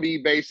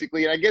 Brody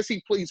basically, and I guess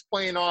he's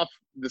playing off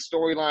the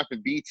storyline for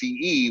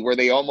BTE where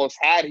they almost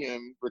had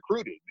him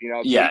recruited.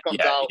 So he comes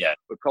out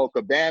with Colt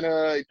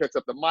Cabana. He picks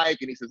up the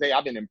mic and he says, "Hey,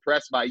 I've been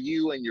impressed by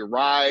you and your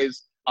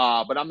rise.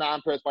 But I'm not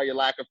impressed by your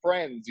lack of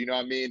friends, you know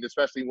what I mean?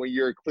 Especially when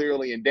you're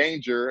clearly in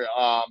danger."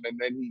 And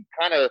then he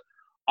kind of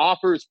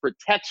offers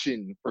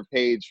protection for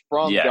Page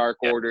from Dark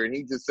Order. And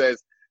he just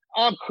says,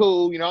 "I'm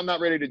cool. I'm not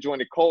ready to join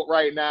the cult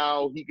right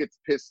now." He gets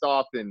pissed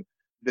off, and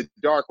the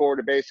Dark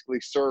Order basically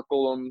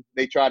circle him.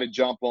 They try to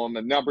jump him,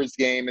 a numbers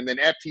game. And then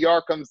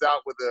FTR comes out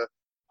with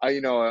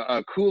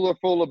a cooler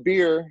full of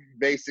beer,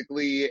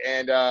 basically,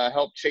 and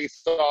help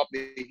chase off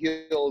the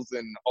heels,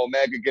 and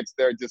Omega gets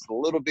there just a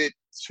little bit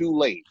too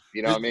late.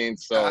 You know what I mean?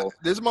 So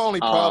this is my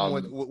only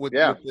problem with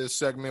this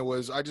segment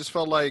was I just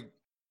felt like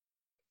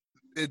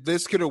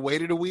this could have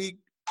waited a week,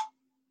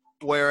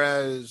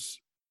 whereas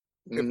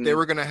if they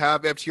were going to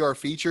have FTR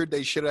featured,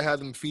 they should have had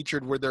them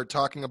featured where they're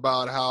talking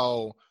about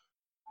how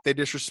they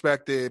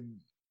disrespected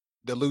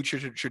the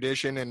Lucha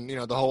tradition and,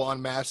 the whole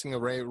unmasking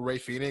of Ray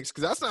Phoenix.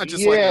 Because that's not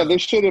just there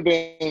should have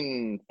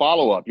been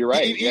follow-up. You're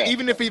right.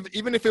 Even if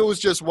it was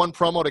just one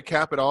promo to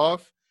cap it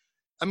off,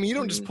 I mean, you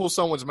don't just pull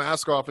someone's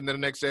mask off and then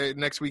the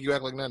next week you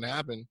act like nothing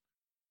happened.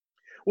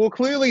 Well,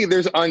 clearly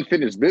there's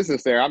unfinished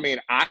business there. I mean,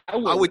 I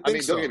would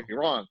think so. Don't get me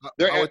wrong.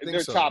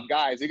 They're top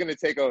guys. They're gonna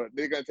take a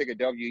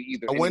W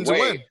either. A win's a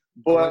win.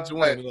 But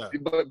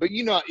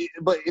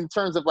but in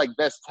terms of like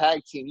best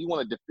tag team, you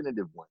want a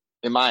definitive win,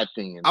 in my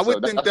opinion. I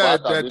would think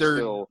that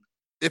they're.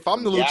 If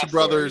I'm the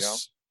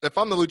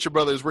Lucha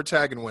Brothers, we're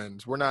tagging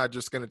wins. We're not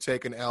just gonna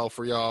take an L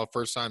for y'all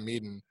first time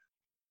meeting.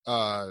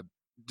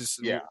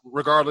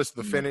 Regardless of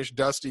the finish,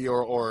 dusty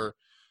or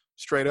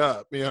straight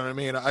up, you know what I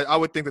mean? I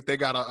would think that they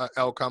got a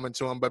L coming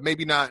to them, but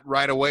maybe not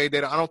right away. I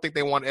don't think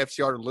they want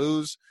FTR to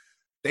lose.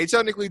 They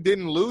technically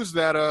didn't lose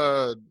that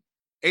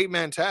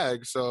 8-man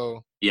tag,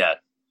 so very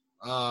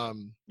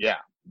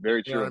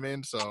true. You know what I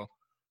mean? So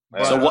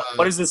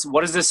what is this?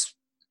 What is this?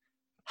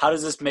 How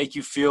does this make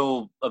you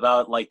feel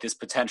about like this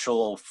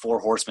potential 4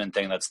 horsemen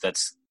thing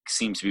that's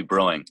seems to be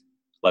brewing?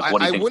 Like,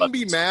 what do you think? I wouldn't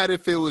be mad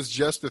if it was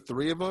just the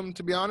 3 of them,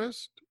 to be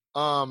honest.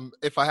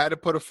 If I had to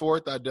put a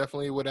 4th, I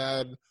definitely would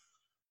add.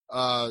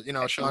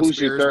 Sean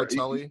Spears with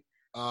Tully.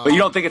 But you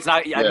don't think it's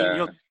not? I mean, you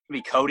don't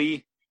be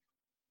Cody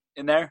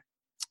in there.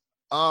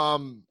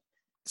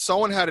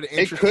 Someone had an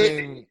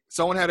interesting.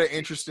 Someone had an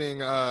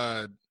interesting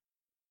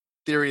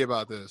theory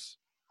about this.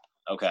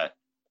 Okay.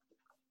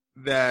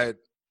 That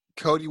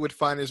Cody would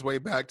find his way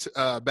back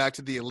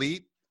to the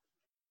Elite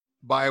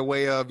by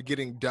way of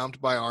getting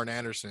dumped by Arn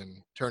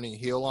Anderson, turning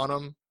heel on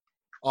him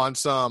on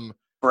some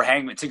for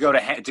Hangman to go to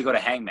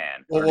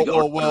Hangman.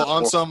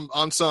 On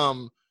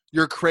some.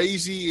 You're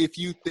crazy if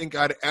you think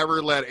I'd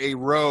ever let a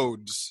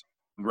Rhodes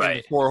in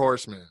the 4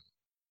 horsemen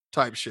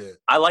type shit.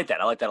 I like that.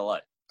 I like that a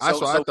lot.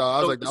 That's what I thought. I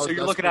was like, so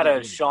you're looking at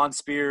a Sean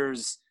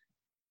Spears,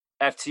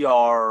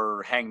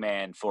 FTR,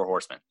 Hangman, 4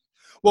 horsemen.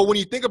 Well, when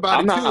you think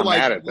about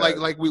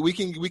we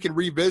can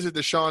revisit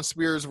the Sean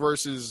Spears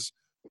versus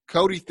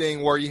Cody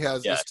thing where he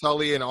has this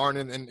Tully and Arn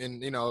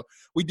and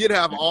we did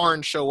have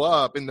Arn show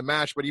up in the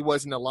match, but he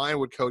wasn't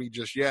aligned with Cody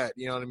just yet.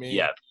 You know what I mean?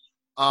 Yeah.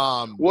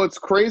 Well, it's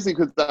crazy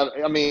because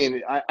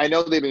I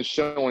know they've been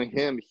showing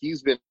him.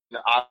 He's been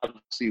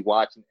obviously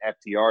watching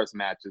FTR's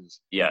matches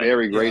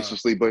very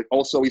graciously, but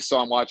also we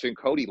saw him watching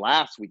Cody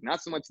last week.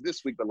 Not so much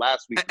this week, but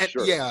last week for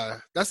sure. Yeah,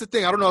 that's the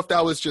thing. I don't know if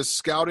that was just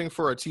scouting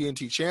for a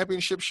TNT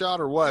Championship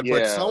shot or what. Yeah.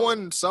 But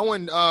someone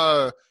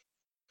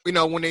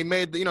when they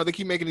made, they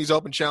keep making these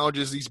open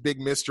challenges, these big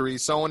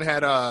mysteries. Someone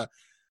had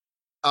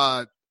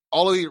All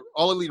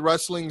Elite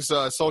Wrestling's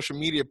social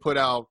media put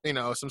out,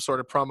 some sort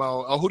of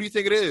promo. Oh, who do you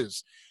think it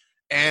is?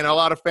 And a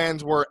lot of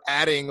fans were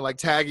adding, like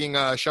tagging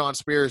Sean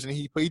Spears, and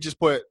he just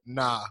put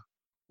nah,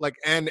 like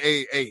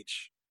NAH,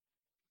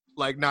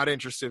 like not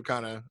interested,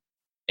 kind of.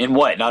 In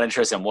what? Not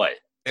interested in what?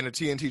 In a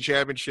TNT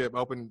Championship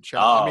open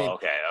challenge. Oh,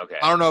 okay.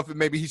 I don't know if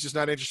maybe he's just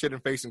not interested in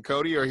facing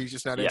Cody, or he's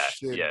just not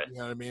interested. Yeah. You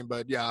know what I mean?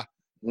 But yeah,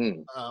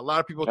 a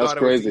lot of people That's thought it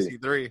crazy. was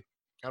EC3.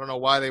 I don't know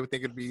why they would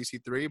think it'd be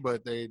EC3,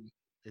 but they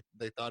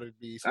thought it'd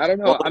be EC3. I don't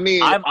know. Well, I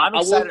mean, I'm I will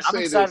excited. I'm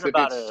say excited this: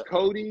 about if it's it.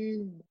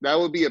 Cody, that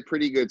would be a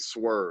pretty good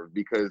swerve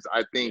because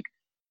I think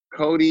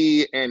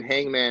Cody and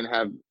Hangman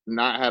have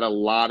not had a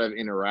lot of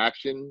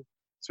interaction,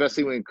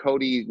 especially when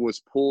Cody was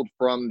pulled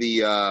from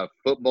the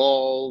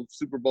football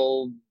Super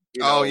Bowl.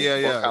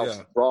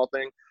 Bunkhouse brawl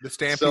thing. The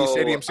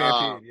Stadium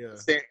Stampede.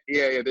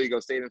 There you go,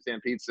 Stadium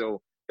Stampede.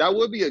 So that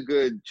would be a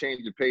good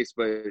change of pace,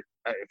 but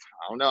I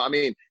don't know. I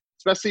mean,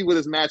 especially with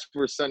his match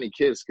for Sonny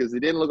Kiss, because it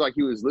didn't look like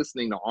he was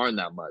listening to Arn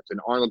that much, and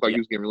Arn looked like he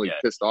was getting really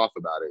pissed off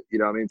about it. You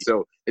know what I mean?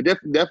 So it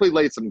definitely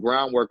laid some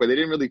groundwork, but they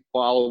didn't really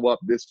follow up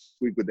this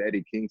week with the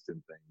Eddie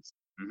Kingston things.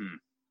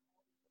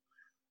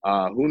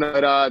 The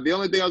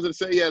only thing I was going to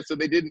say, so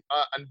they did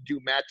do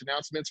match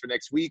announcements for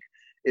next week.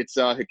 It's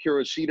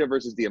Hikaru Shida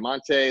versus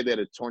Diamante. They had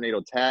a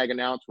tornado tag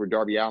announced where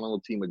Darby Allin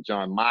will team with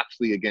Jon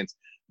Moxley against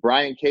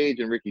Brian Cage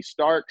and Ricky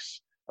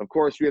Starks. Of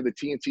course, we have the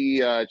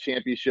TNT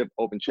Championship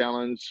Open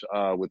Challenge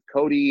with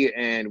Cody,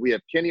 and we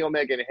have Kenny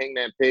Omega and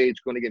Hangman Page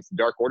going against the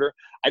Dark Order.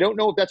 I don't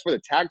know if that's for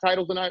the tag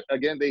titles or not.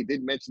 Again, they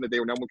did mention that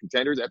they were number one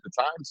contenders at the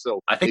time,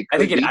 so I think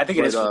it is. I think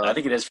it is for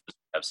the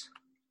steps.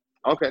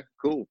 Okay,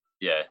 cool.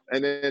 Yeah.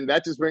 And then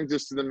that just brings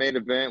us to the main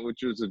event,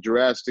 which was the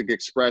Jurassic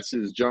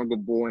Express's Jungle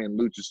Boy and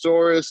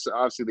Luchasaurus.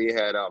 Obviously, they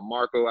had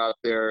Marco out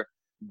there.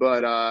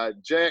 But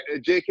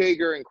Jake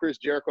Hager and Chris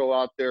Jericho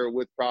out there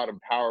with Proud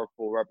and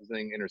Powerful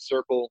representing Inner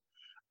Circle.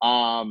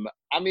 I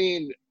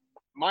mean,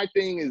 my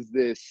thing is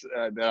this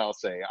that I'll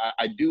say.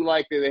 I do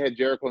like that they had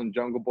Jericho and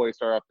Jungle Boy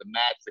start off the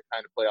match to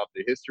kind of play off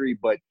the history,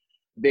 but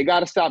they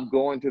got to stop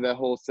going to that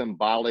whole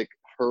symbolic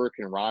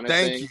Hurricane Rana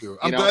thing. Thank you.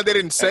 I'm glad they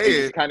didn't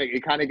say it.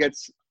 It kind of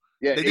gets...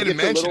 Yeah, they didn't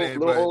mention it,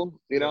 old,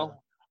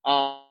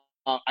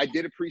 I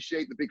did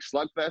appreciate the big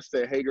slugfest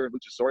that Hager and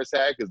Luchasaurus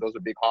had because those are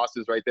big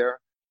hosses right there.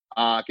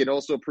 I can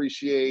also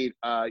appreciate,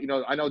 I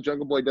know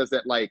Jungle Boy does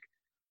that like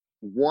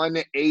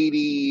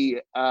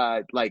 180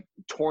 like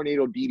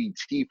tornado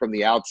DDT from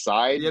the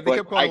outside. Yeah, they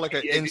kept calling it like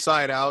an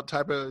inside out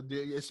type of.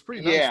 It's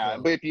pretty nice. Yeah,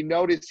 but if you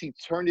notice, he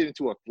turned it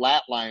into a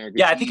flatliner.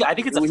 Yeah, I think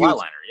it's a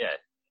flatliner. Yeah.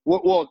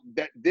 Well,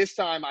 this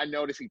time I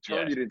noticed he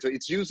turned it into.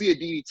 It's usually a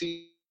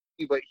DDT.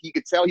 But he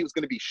could tell he was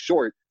going to be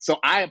short. So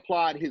I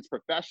applaud his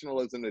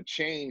professionalism to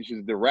change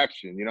his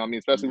direction, you know what I mean?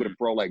 Especially with a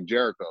pro like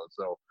Jericho.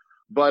 So,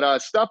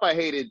 but stuff I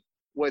hated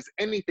was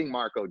anything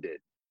Marco did.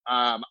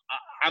 I'm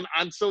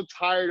so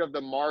tired of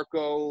the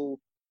Marco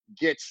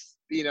gets,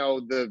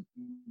 the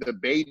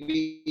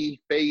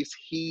baby face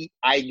heat,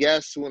 I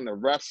guess, when the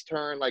refs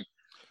turn, like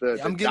the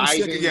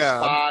diving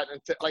spot.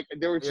 Like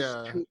there were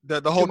just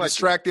the whole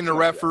distracting the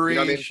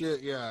referee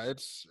shit. Yeah,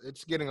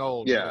 it's getting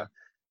old. Yeah.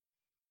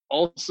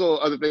 Also,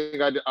 other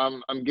thing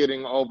I'm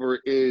getting over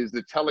is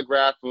the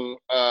telegraph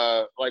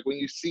of, like when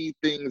you see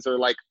things are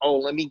like, oh,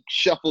 let me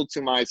shuffle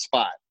to my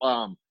spot.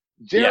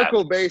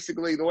 Jericho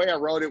basically, the way I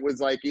wrote it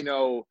was like,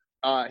 him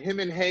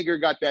and Hager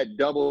got that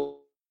double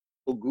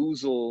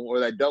goozle or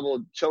that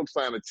double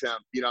chokeslam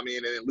attempt, you know what I mean?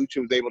 And then Lucha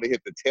was able to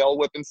hit the tail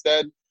whip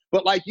instead.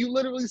 But like you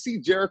literally see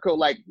Jericho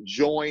like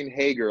join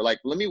Hager, like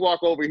let me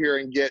walk over here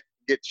and get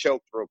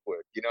choked real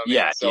quick, you know what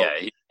I mean? So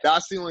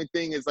that's the only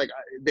thing is like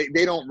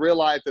they don't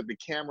realize that the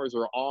cameras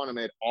are on them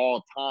at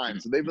all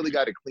times. So they really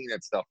got to clean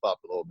that stuff up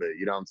a little bit,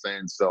 you know what I'm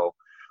saying? So,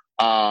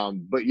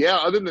 but yeah,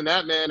 other than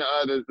that, man,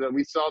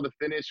 we saw the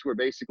finish where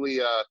basically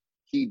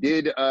he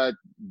did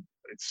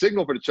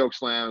signal for the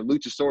chokeslam,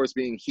 Luchasaurus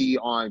being he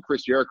on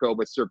Chris Jericho,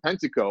 but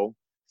Serpentico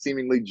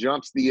seemingly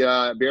jumps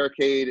the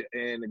barricade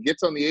and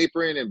gets on the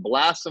apron and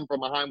blasts him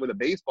from behind with a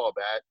baseball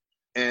bat.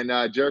 And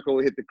Jericho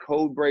will hit the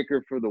code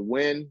breaker for the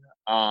win.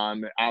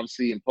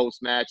 Obviously, in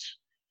post-match,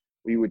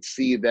 we would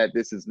see that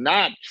this is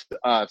not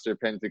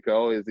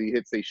Serpentico as he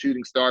hits a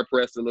shooting star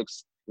press that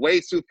looks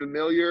way too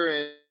familiar.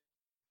 And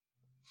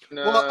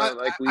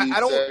like we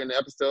said in the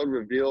episode,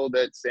 revealed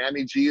that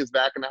Sammy G is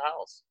back in the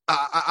house.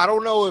 I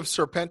don't know if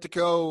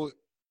Serpentico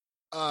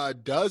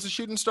does a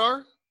shooting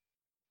star.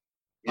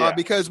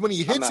 Because when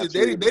he hits it,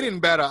 they didn't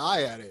bat an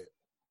eye at it.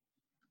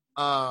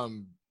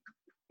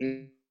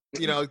 They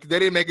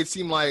didn't make it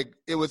seem like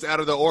it was out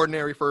of the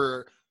ordinary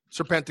for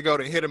Serpentico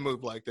to hit a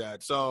move like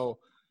that. So,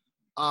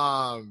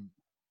 but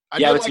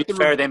to be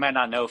fair, they might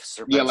not know if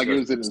Serpentico. Yeah, like it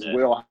was in his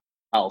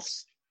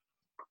wheelhouse.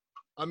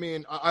 I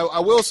mean, I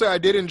will say I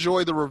did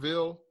enjoy the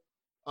reveal.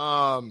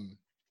 And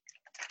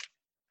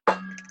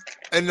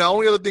the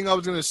only other thing I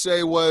was going to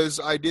say was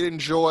I did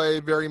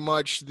enjoy very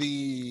much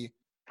the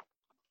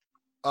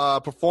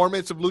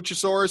performance of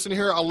Luchasaurus in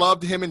here. I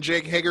loved him and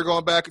Jake Hager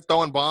going back and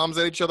throwing bombs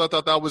at each other. I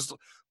thought that was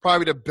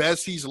probably the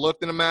best he's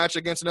looked in a match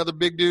against another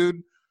big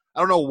dude. I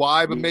don't know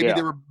why, but maybe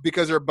they were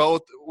because they're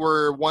both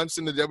were once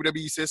in the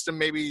WWE system.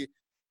 Maybe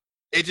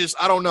it just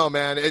I don't know,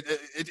 man.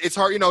 It's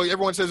hard. You know,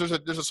 everyone says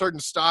there's a certain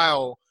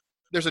style.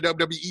 There's a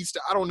WWE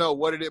style. I don't know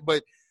what it is,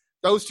 but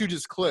those two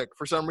just click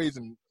for some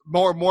reason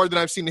more than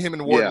I've seen him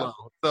and Wardlow.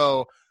 Yeah.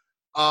 So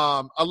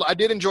I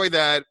did enjoy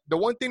that. The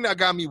one thing that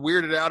got me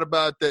weirded out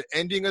about the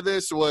ending of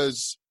this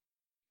was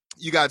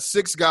you got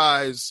 6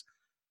 guys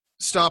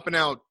stomping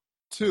out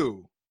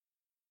 2.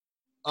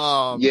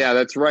 Yeah,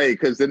 that's right.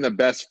 Because then the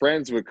best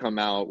friends would come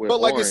out with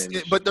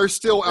Orange. But they're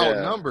still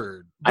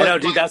outnumbered. I know,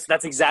 dude.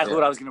 That's exactly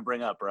what I was gonna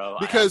bring up, bro.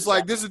 Because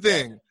this is the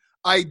thing.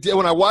 I did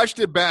when I watched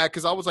it back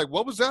because I was like,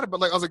 "What was that?" But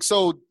like, I was like,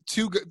 "So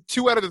two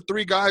out of the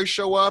 3 guys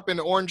show up, and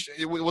Orange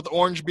with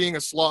Orange being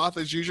a sloth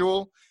as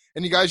usual,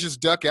 and you guys just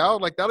duck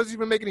out. Like that doesn't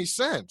even make any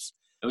sense."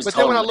 But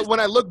then when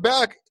I look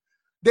back,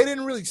 they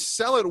didn't really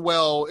sell it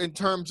well in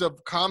terms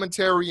of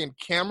commentary and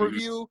camera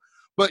view.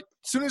 But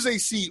as soon as they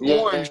see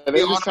Orange,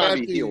 they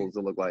automatically heels.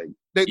 It look like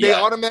they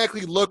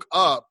automatically look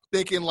up,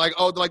 thinking like,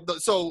 "Oh, like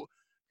so."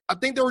 I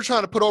think they were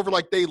trying to put over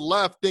like they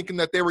left, thinking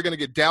that they were going to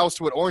get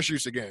doused with orange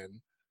juice again.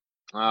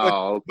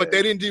 But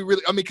they didn't do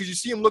really. I mean, because you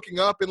see him looking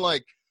up and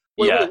like,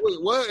 wait,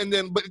 what? And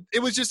then, but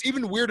it was just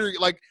even weirder.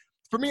 Like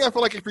for me, I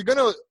feel like if you're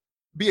gonna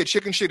be a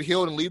chicken shit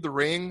heel and leave the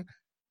ring,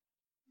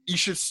 you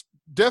should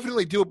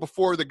definitely do it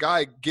before the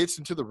guy gets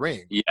into the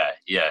ring.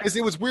 Yeah. Because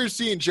it was weird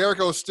seeing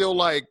Jericho still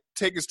like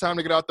take his time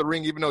to get out the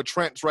ring, even though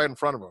Trent's right in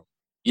front of him.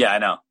 Yeah, I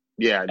know.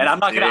 Yeah, and I'm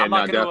not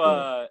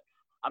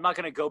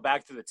gonna go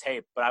back through the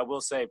tape, but I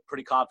will say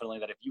pretty confidently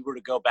that if you were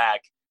to go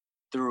back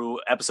through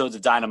episodes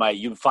of Dynamite,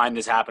 you'd find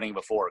this happening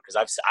before because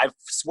I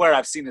swear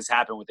I've seen this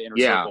happen with the Inner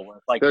Circle. Where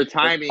it's like their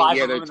timing,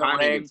 their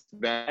timing is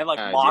bad, and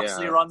like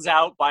Moxley runs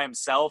out by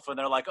himself, and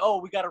they're like,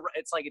 "Oh, we got to."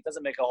 It's like it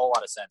doesn't make a whole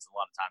lot of sense. A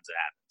lot of times it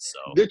happens.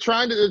 So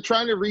they're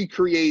trying to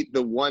recreate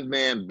the one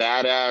man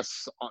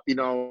badass,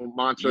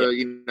 mantra.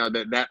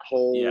 That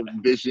whole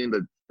vision,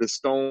 the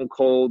Stone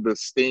Cold, the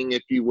Sting,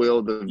 if you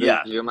will, the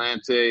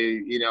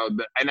Vigilante.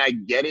 And I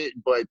get it,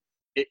 but.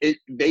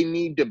 They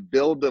need to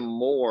build them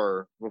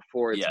more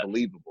before it's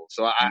believable.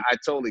 So I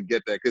totally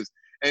get that because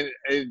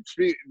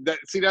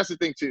that's the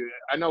thing too.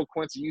 I know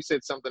Quincy, you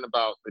said something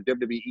about the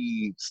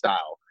WWE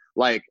style,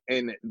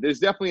 and there's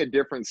definitely a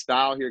different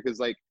style here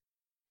because I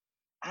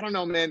don't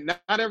know, man.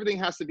 Not everything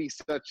has to be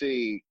such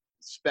a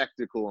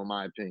spectacle, in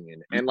my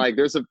opinion. And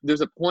there's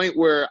a point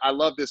where I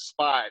love this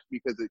spot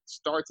because it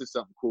starts as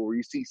something cool where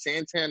you see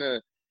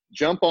Santana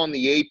jump on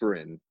the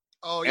apron.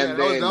 Oh, yeah, and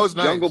then that was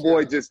nice. Jungle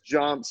Boy just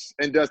jumps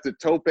and does the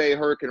Tope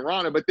Hurricane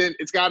Rana, but then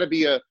it's got to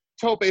be a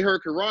Tope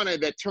Hurricane Rana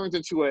that turns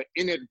into an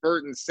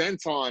inadvertent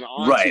senton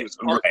onto his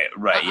heart.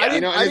 Right. Yeah.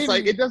 It's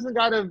like it doesn't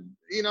got to.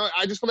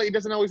 I just feel like it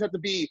doesn't always have to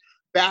be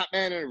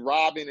Batman and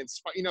Robin and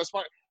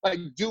like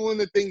doing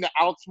the thing to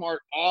outsmart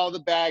all the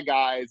bad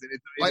guys,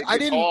 and I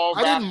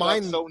didn't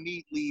mind so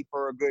neatly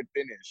for a good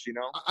finish.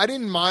 I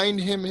didn't mind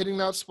him hitting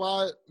that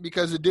spot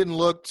because it didn't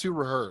look too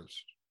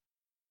rehearsed.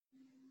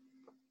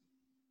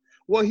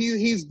 Well,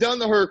 he's done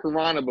the Hurricane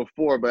Rana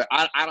before, but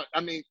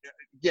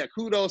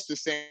kudos to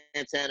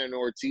Santana and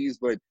Ortiz,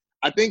 but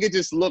I think it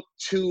just looked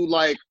too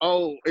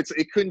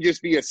it couldn't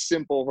just be a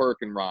simple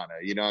Hurricane Rana,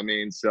 you know what I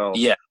mean? So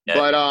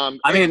but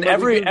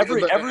every at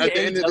the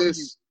end of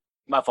this,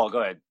 my fault.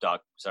 Go ahead,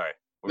 Doc. Sorry.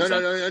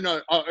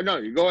 No.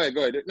 You go ahead.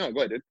 No,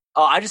 go ahead, dude.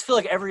 I just feel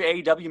like every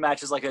AEW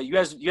match is like you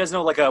guys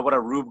know what a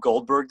Rube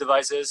Goldberg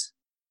device is?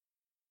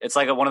 It's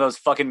like one of those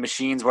fucking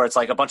machines where it's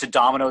like a bunch of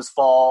dominoes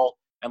fall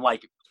and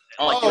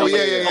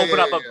open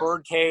up a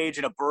bird cage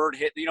and a bird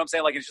hit. You know what I'm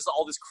saying? Like it's just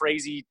all this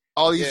crazy.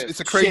 All these,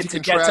 it's a crazy to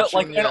get to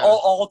and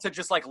all to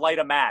just light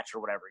a match or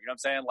whatever. You know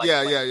what I'm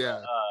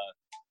saying?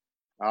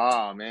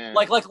 Oh man.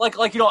 Like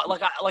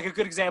a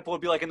good example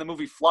would be like in the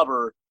movie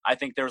Flubber. I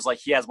think there's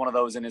he has one of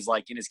those in his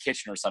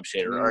kitchen or some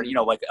shit or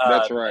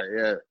that's right.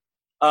 Yeah.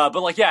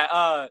 But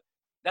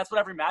that's what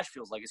every match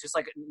feels like. It's just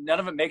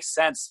none of it makes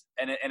sense,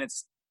 and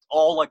it's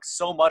all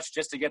so much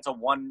just to get to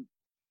one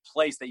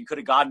place that you could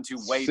have gotten to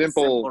way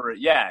simpler.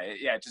 It's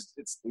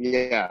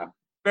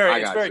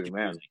very confusing.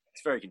 Man.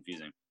 It's very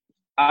confusing.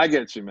 I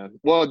get you, man.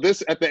 Well,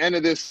 at the end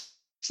of this,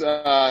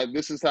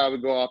 this is how we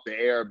go off the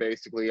air.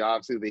 Basically,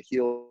 obviously the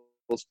heels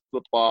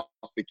flip off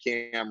the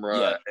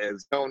camera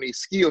as Tony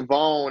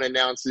Schiavone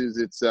announces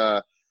it's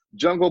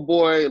Jungle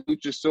Boy,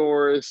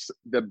 Luchasaurus,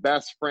 the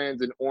Best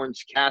Friends, and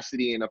Orange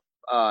Cassidy in a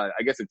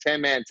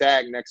 10-man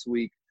tag next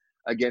week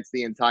against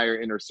the entire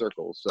Inner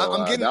Circle. So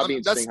that's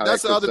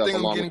the other thing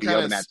I'm getting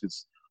kind of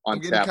matches on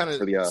tap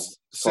for the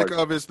sick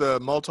of is the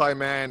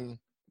multi-man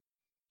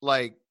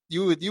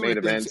you would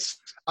events.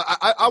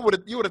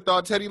 You would have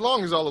thought Teddy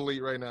Long is all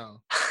elite right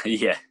now.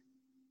 Yeah,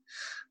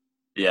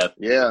 he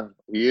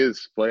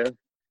is player.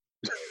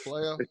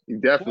 He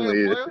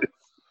definitely is.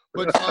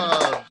 But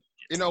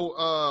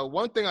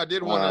one thing I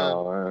did want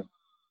to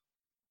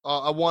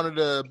I wanted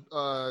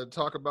to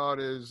talk about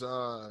is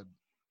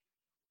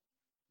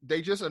they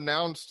just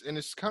announced, and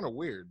it's kind of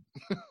weird.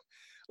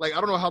 like, I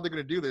don't know how they're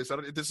going to do this. I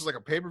don't, if this is like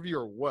a pay-per-view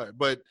or what,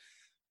 but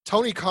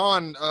Tony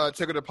Khan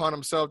took it upon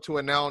himself to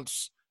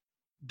announce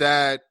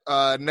that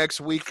next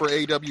week for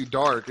AEW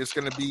Dark, it's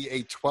going to be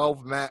a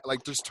 12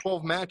 like there's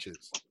 12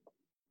 matches.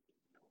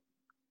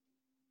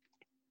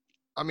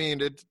 I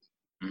mean, it's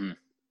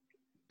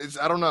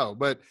I don't know,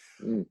 but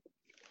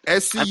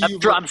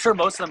SCU. I'm sure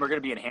most of them are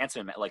going to be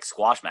enhancement, like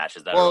squash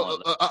matches.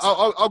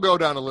 I'll go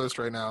down the list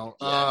right now.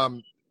 Yeah.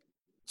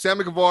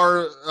 Sammy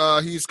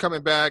Guevara, he's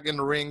coming back in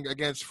the ring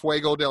against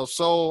Fuego del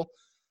Sol.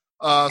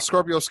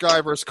 Scorpio Sky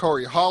versus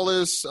Corey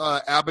Hollis.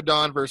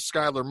 Abaddon versus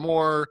Skylar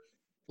Moore.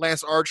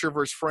 Lance Archer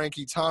versus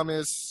Frankie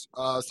Thomas.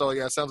 So,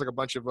 yeah, it sounds like a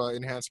bunch of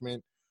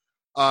enhancement.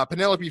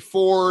 Penelope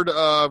Ford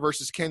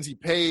versus Kenzie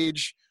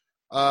Page.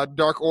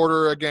 Dark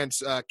Order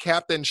against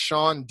Captain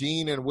Sean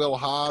Dean and Will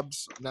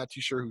Hobbs. I'm not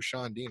too sure who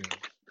Sean Dean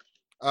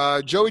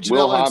is. Joey Janela.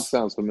 Will Hobbs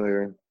sounds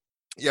familiar.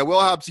 Yeah, Will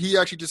Hobbs, he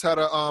actually just had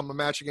a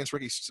match against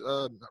Ricky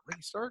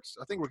Starks?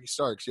 I think Ricky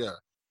Starks, yeah,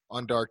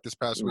 on Dark this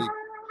past week.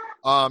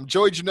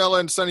 Joey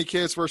Janela and Sonny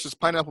Kiss versus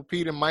Pineapple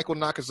Pete and Michael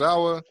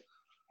Nakazawa.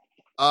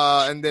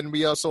 And then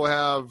we also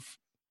have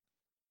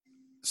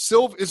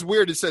Silver. It's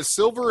weird. It says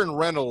Silver and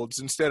Reynolds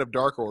instead of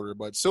Dark Order,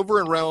 but Silver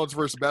and Reynolds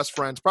versus Best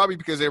Friends, probably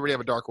because they already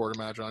have a Dark Order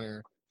match on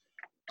here.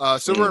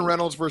 Silver and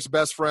Reynolds versus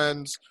Best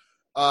Friends.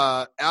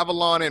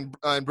 Avalon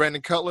and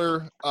Brandon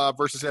Cutler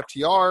versus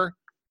FTR.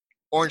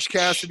 Orange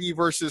Cassidy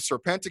versus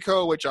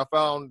Serpentico, which I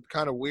found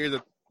kind of weird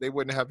that they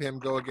wouldn't have him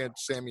go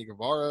against Sammy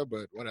Guevara,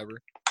 but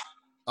whatever.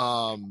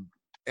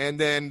 And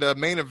then the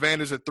main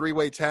event is a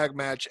 3-way tag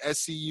match,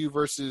 SCU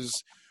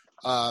versus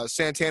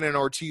Santana and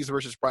Ortiz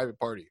versus Private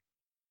Party.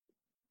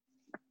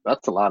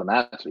 That's a lot of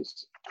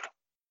matches.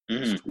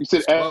 Mm-hmm. You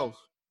said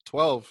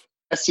 12.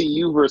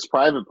 SCU versus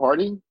Private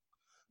Party?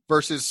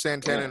 Versus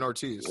Santana and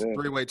Ortiz.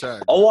 3-way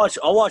tag. I'll watch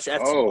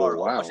FTR. Oh,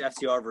 wow. I'll watch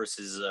FTR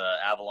versus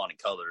Avalon and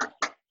Cutler.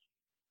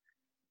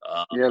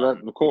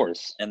 Of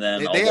course. And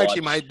then they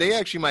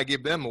actually might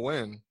give them a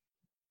win.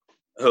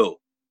 Who?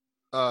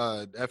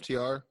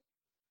 FTR.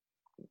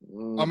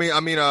 I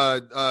mean,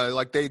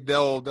 like they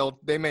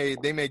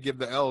may give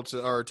the L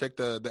to or take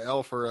the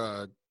L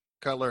for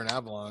Cutler and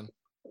Avalon.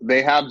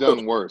 They have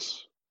done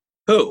worse.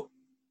 Who?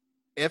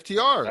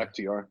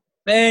 FTR.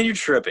 Man, you're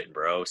tripping,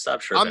 bro.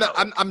 Stop tripping.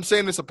 I'm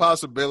saying it's a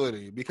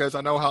possibility because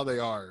I know how they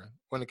are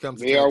when it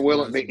comes to. They are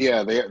willing.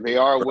 They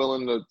are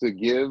willing to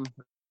give.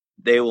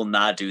 They will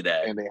not do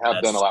that, and they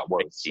have done a lot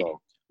worse. So.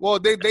 Well,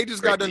 they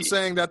just got done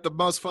saying that the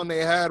most fun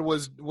they had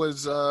was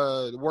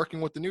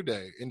working with the New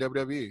Day in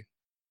WWE.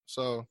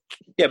 So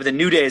yeah, but the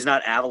New Day is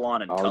not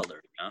Avalon and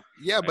Cutler. You know?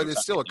 Yeah, but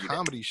it's still a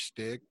comedy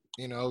shtick.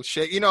 You know,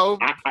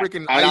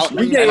 freaking Ice Cream.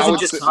 New Day isn't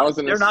just.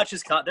 They're not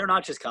just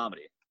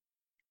comedy.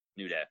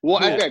 New Day. Well,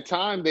 at that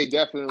time, they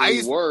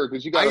definitely were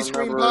because you got to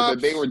remember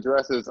that they were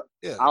dressed as.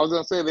 Yeah. I was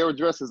gonna say they were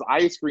dressed as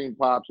ice cream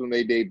pops when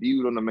they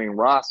debuted on the main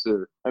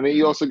roster. I mean,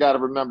 you also got to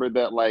remember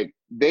that like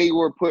they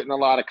were put in a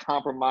lot of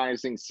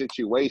compromising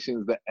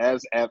situations that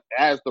as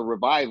the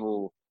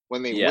Revival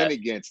when they went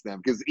against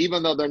them because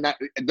even though they're not,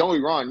 don't be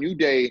wrong, New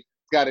Day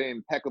got an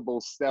impeccable,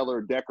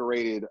 stellar,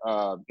 decorated,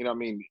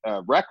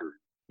 record.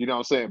 You know what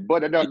I'm saying?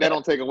 But that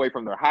don't take away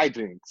from their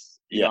hijinks.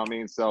 You know what I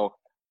mean? So.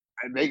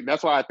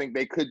 That's why I think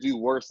they could do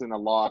worse than a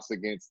loss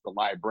against the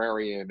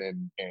Librarian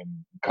and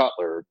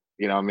Cutler.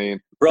 You know what I mean?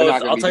 Bro,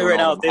 I'll tell you right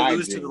now, if they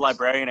lose to the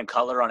Librarian and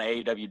Cutler on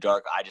AEW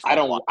Dark, I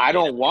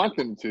don't want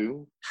them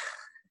to.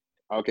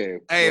 Okay.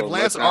 Hey, if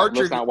Lance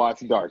Archer let's not watch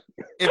Dark.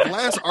 If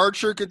Lance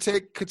Archer could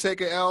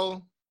take an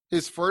L,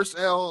 his first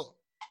L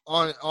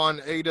on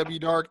AEW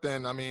Dark,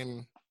 then I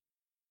mean,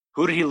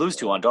 who did he lose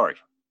to on Dark?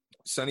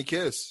 Sonny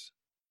Kiss.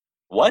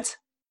 What?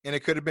 And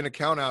it could have been a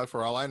count out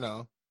for all I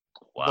know.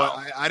 Wow.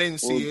 But I didn't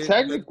see it.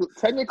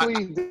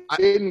 Technically,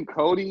 didn't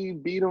Cody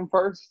beat him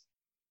first?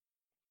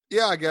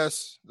 Yeah, I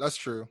guess that's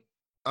true.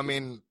 I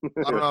mean,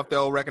 I don't know if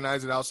they'll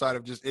recognize it outside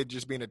of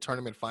just being a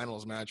tournament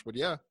finals match, but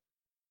yeah.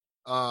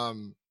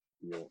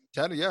 You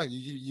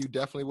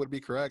definitely would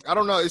be correct. I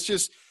don't know. It's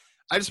just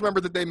I just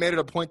remember that they made it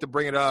a point to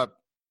bring it up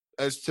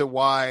as to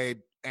why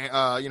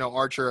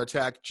Archer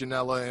attacked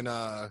Janela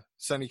and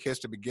Sonny Kiss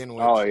to begin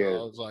with. Oh yeah, so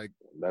I was like,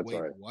 that's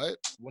wait, right. What?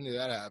 When did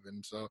that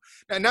happen? So,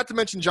 and not to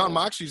mention John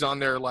Moxley's on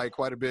there like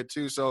quite a bit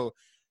too. So,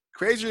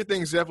 crazier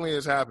things definitely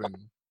has happened.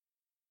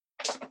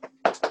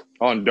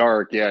 On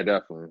Dark, yeah,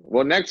 definitely.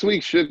 Well, next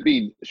week should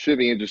be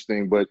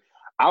interesting, but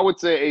I would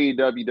say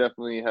AEW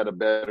definitely had a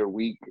better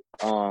week.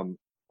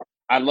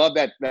 I love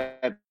that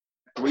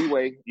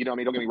 3-way. You know what I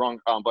mean? Don't get me wrong.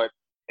 But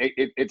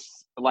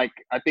it's like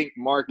I think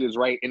Mark is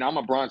right, and I'm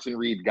a Bronson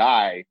Reed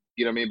guy.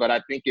 You know what I mean? But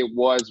I think it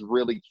was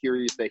really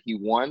curious that he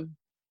won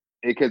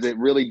because it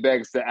really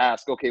begs to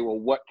ask, okay, well,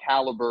 what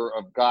caliber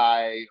of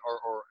guy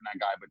or not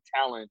guy, but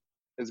talent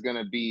is going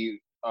to be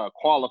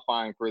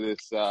qualifying for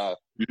this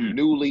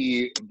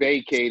newly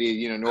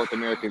vacated, North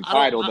American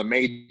title,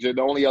 the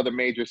only other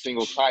major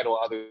single title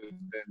other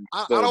than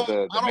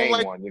the main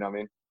one. You know what I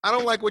mean? I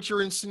don't like what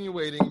you're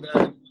insinuating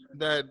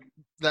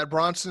that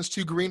Bronson's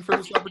too green for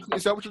this opportunity.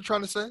 Is that what you're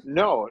trying to say?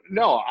 No.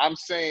 I'm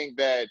saying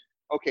that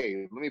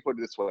okay, let me put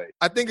it this way.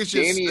 I think it's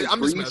just Damian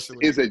I'm just Priest messing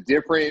with you.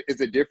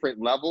 is a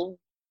different level,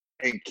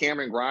 and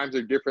Cameron Grimes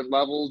are different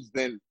levels.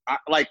 Then,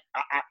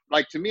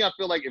 to me, I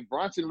feel like if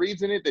Bronson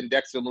Reed's in it, then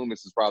Dexter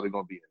Loomis is probably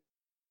going to be in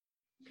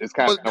it. It's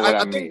kind of what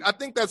I mean. I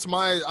think that's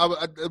why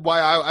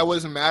I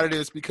wasn't mad at it,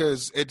 is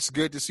because it's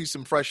good to see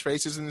some fresh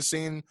faces in the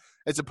scene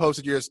as opposed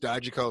to just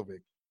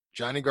Dijakovic,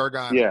 Johnny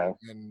Gargano,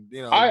 and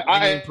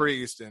Damian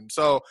Priest, and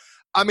so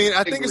I mean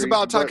I think it's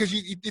about time, because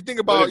you think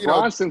about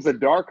Bronson's a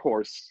dark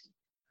horse.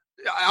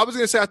 I was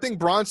gonna say I think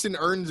Bronson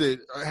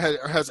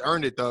has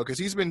earned it though, because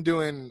he's been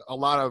doing a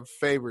lot of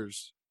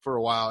favors for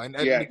a while, and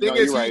the thing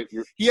is, right.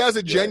 He has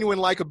a genuine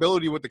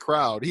likability with the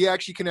crowd. He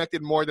actually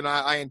connected more than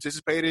I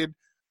anticipated.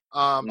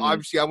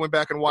 Obviously, I went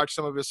back and watched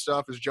some of his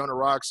stuff as Jonah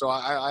Rock, so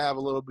I have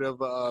a little bit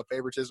of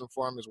favoritism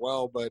for him as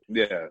well. But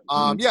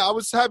I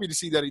was happy to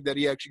see that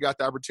he actually got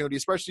the opportunity.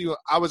 Especially,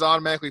 I was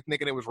automatically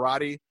thinking it was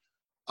Roddy,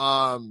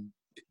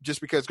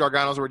 just because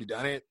Gargano's already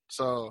done it.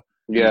 So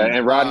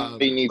and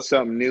Roddy needs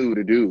something new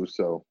to do.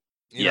 So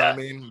you know what I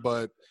mean.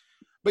 But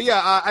yeah,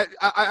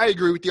 I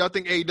agree with you. I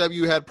think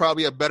AEW had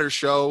probably a better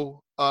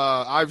show.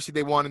 Obviously,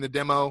 they won in the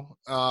demo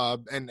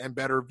and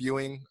better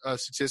viewing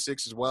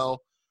statistics as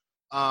well.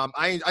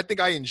 I think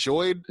I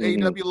enjoyed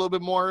AEW a little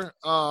bit more,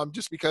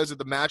 just because of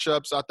the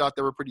matchups. I thought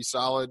they were pretty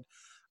solid.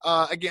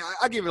 Again,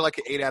 I give it like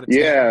an 8 out of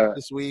 10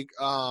 this week.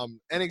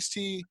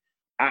 NXT,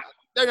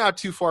 they're not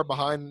too far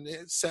behind.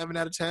 7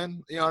 out of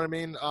 10. You know what I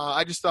mean?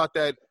 I just thought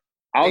that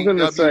I was going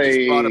to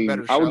say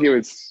I would give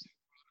it.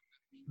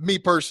 Me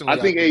personally, I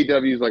think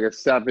AEW is like a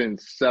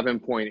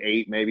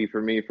 7.8 maybe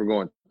for me, for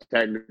going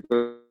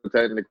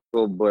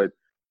technical, but.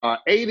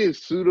 8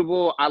 is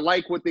suitable. I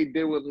like what they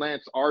did with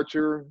Lance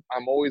Archer.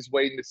 I'm always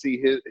waiting to see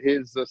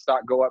his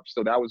stock go up,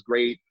 so that was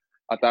great.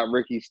 I thought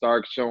Ricky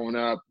Stark showing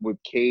up with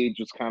Cage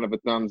was kind of a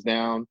thumbs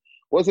down.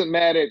 Wasn't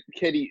mad at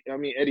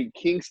Eddie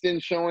Kingston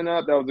showing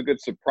up. That was a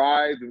good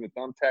surprise, and the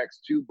thumbtacks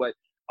too. But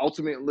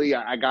ultimately,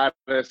 I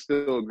gotta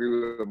still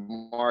agree with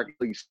Mark. At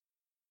least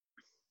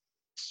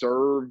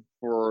serve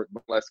for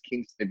Les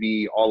Kingston to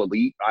be all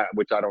elite,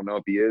 which I don't know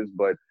if he is,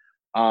 but.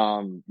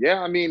 I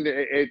mean,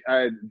 it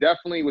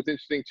definitely was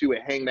interesting too.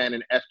 At Hangman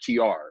and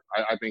FTR,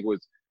 I think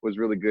was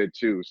really good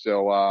too.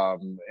 So,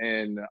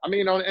 and I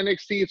mean, on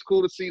NXT, it's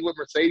cool to see what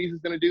Mercedes is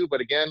going to do. But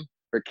again,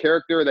 her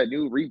character, that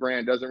new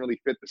rebrand, doesn't really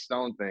fit the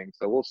Stone thing.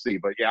 So we'll see.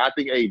 But yeah, I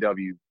think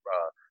AEW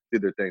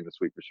did their thing this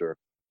week for sure.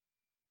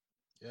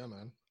 Yeah,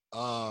 man.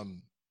 I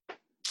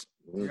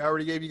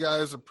already gave you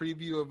guys a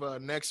preview of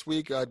next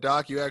week.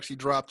 Doc, you actually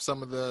dropped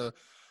some of the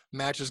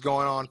matches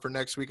going on for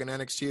next week in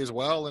NXT as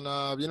well, and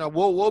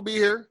we'll be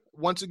here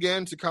once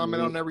again to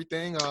comment on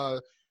everything,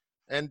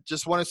 and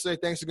just want to say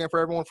thanks again for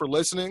everyone for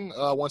listening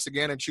once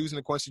again, and choosing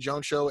the Quincy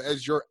Jones Show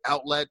as your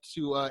outlet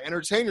to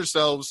entertain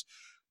yourselves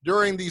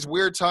during these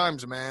weird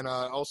times, man.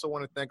 I also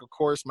want to thank, of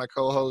course, my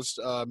co-host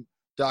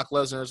Doc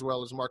Lesnar, as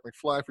well as Marc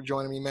McFly, for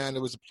joining me, man.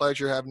 It was a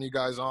pleasure having you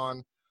guys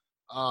on.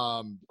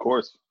 Of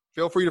course,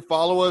 feel free to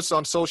follow us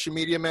on social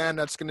media, man.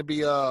 That's going to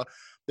be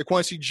the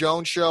Quincy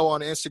Jones Show on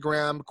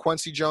Instagram,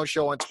 Quincy Jones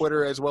Show on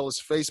Twitter, as well as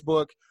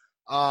Facebook.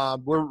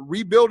 We're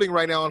rebuilding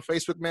right now on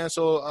Facebook, man.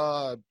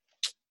 So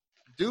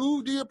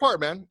do your part,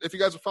 man. If you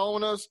guys are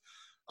following us,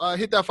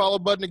 hit that follow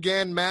button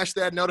again, mash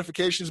that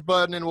notifications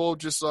button, and we'll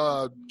just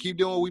keep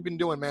doing what we've been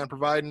doing, man,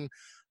 providing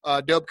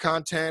dope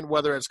content,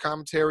 whether it's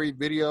commentary,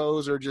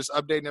 videos, or just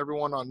updating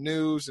everyone on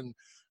news and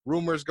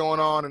rumors going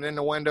on and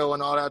innuendo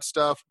and all that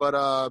stuff.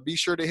 But be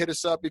sure to hit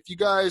us up. If you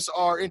guys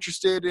are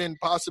interested in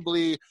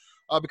possibly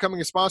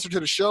becoming a sponsor to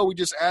the show, we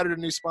just added a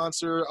new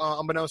sponsor,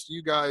 unbeknownst to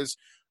you guys.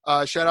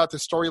 Shout out to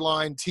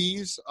Storyline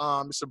Tees.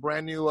 It's a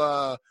brand new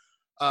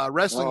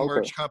wrestling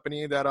merch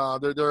company that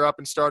they're up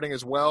and starting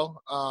as well.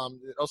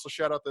 Also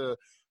shout out to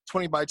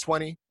 20 by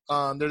 20.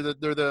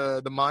 They're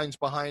the minds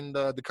behind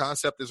the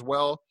concept as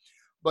well.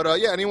 But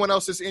anyone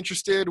else that's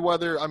interested,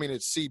 whether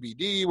it's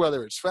CBD,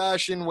 whether it's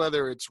fashion,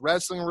 whether it's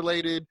wrestling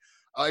related.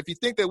 If you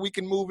think that we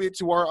can move it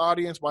to our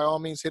audience, by all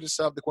means, hit us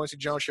up,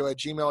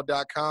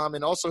 theQuincyJonesShow@gmail.com,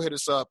 and also hit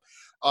us up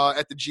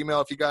at the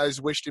Gmail if you guys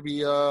wish to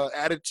be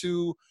added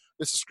to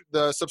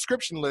the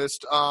subscription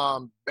list.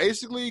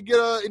 Basically,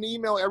 get an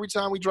email every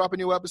time we drop a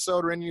new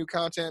episode or any new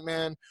content,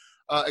 man.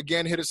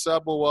 Again, hit us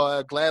up.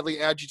 We'll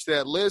gladly add you to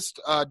that list.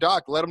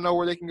 Doc, let them know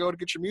where they can go to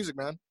get your music,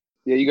 man.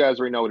 Yeah, you guys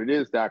already know what it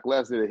is. Doc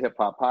Lesnar, the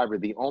hip-hop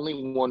hybrid, the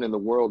only one in the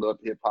world of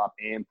hip-hop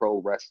and pro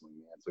wrestling,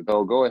 man.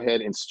 So go ahead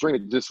and stream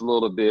it just a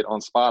little bit on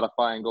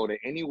Spotify, and go to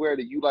anywhere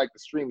that you like to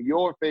stream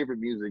your favorite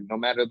music, no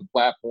matter the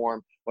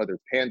platform, whether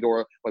it's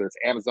Pandora, whether it's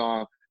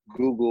Amazon,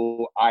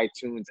 Google,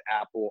 iTunes,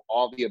 Apple,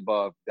 all the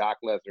above. Doc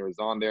Lesnar is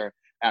on there.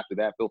 After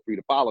that, feel free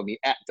to follow me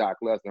at Doc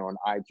Lesnar on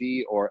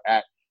IG, or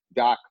at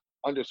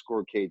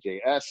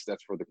Doc_KJS.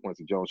 That's for the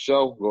Quincy Jones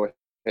Show. Go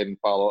ahead and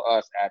follow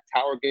us at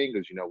Tower Gang,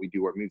 because we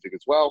do our music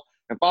as well.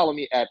 And follow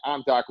me at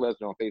I'm Doc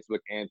Lesnar on Facebook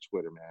and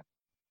Twitter, man.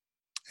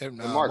 And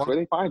Mark, where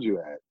they find you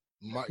at?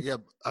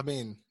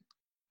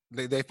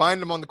 They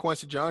find them on the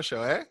Quincy Jones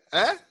Show,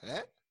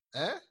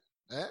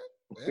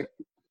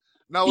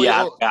 No,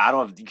 yeah, I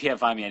don't. You can't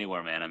find me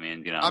anywhere, man. I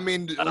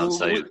don't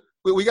say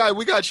We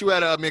got you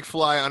at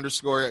McFly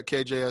 _ at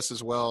KJS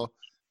as well.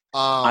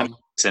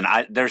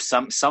 There's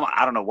some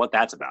I don't know what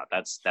that's about.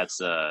 That's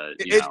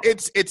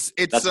it's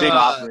that's being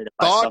operated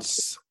by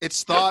thoughts.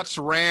 It's thoughts,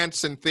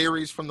 rants, and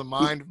theories from the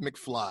mind of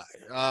McFly.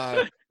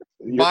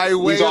 By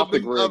way of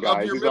your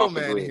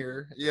middleman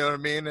here, you know what I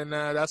mean, and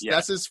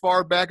that's as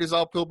far back as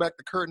I'll peel back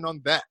the curtain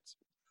on that.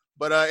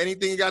 But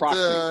anything you got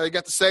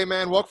to say,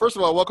 man? Well, first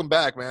of all, welcome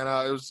back, man.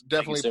 It was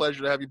definitely a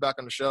pleasure to have you back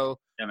on the show.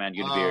 Yeah, man,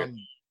 good to be here.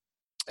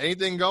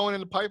 Anything going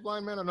in the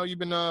pipeline, man? I know you've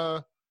been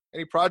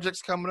any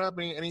projects coming up?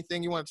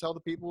 Anything you want to tell the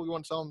people? You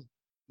want to tell them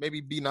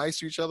maybe be nice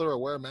to each other or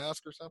wear a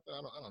mask or something?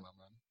 I don't know,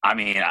 man. I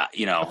mean,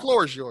 the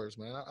floor is yours,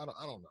 man. I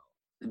don't know.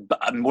 But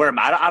I don't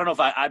know if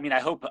I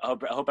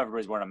hope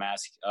everybody's wearing a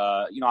mask.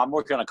 I'm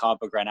working on a comic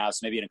book right now, so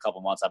maybe in a couple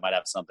months I might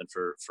have something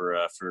for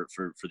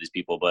these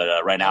people.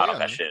 But right now I don't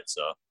got shit.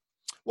 So.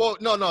 Well,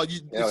 no,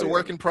 it's a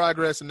work in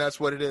progress, and that's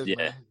what it is,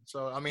 man.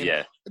 So, I mean,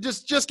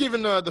 just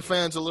giving the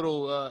fans a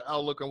little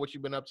outlook on what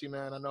you've been up to,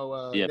 man. I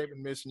know they've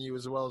been missing you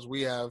as well as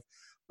we have.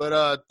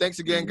 But thanks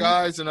again,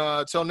 guys, and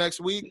until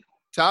next week,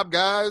 Top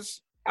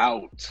Guys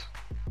out.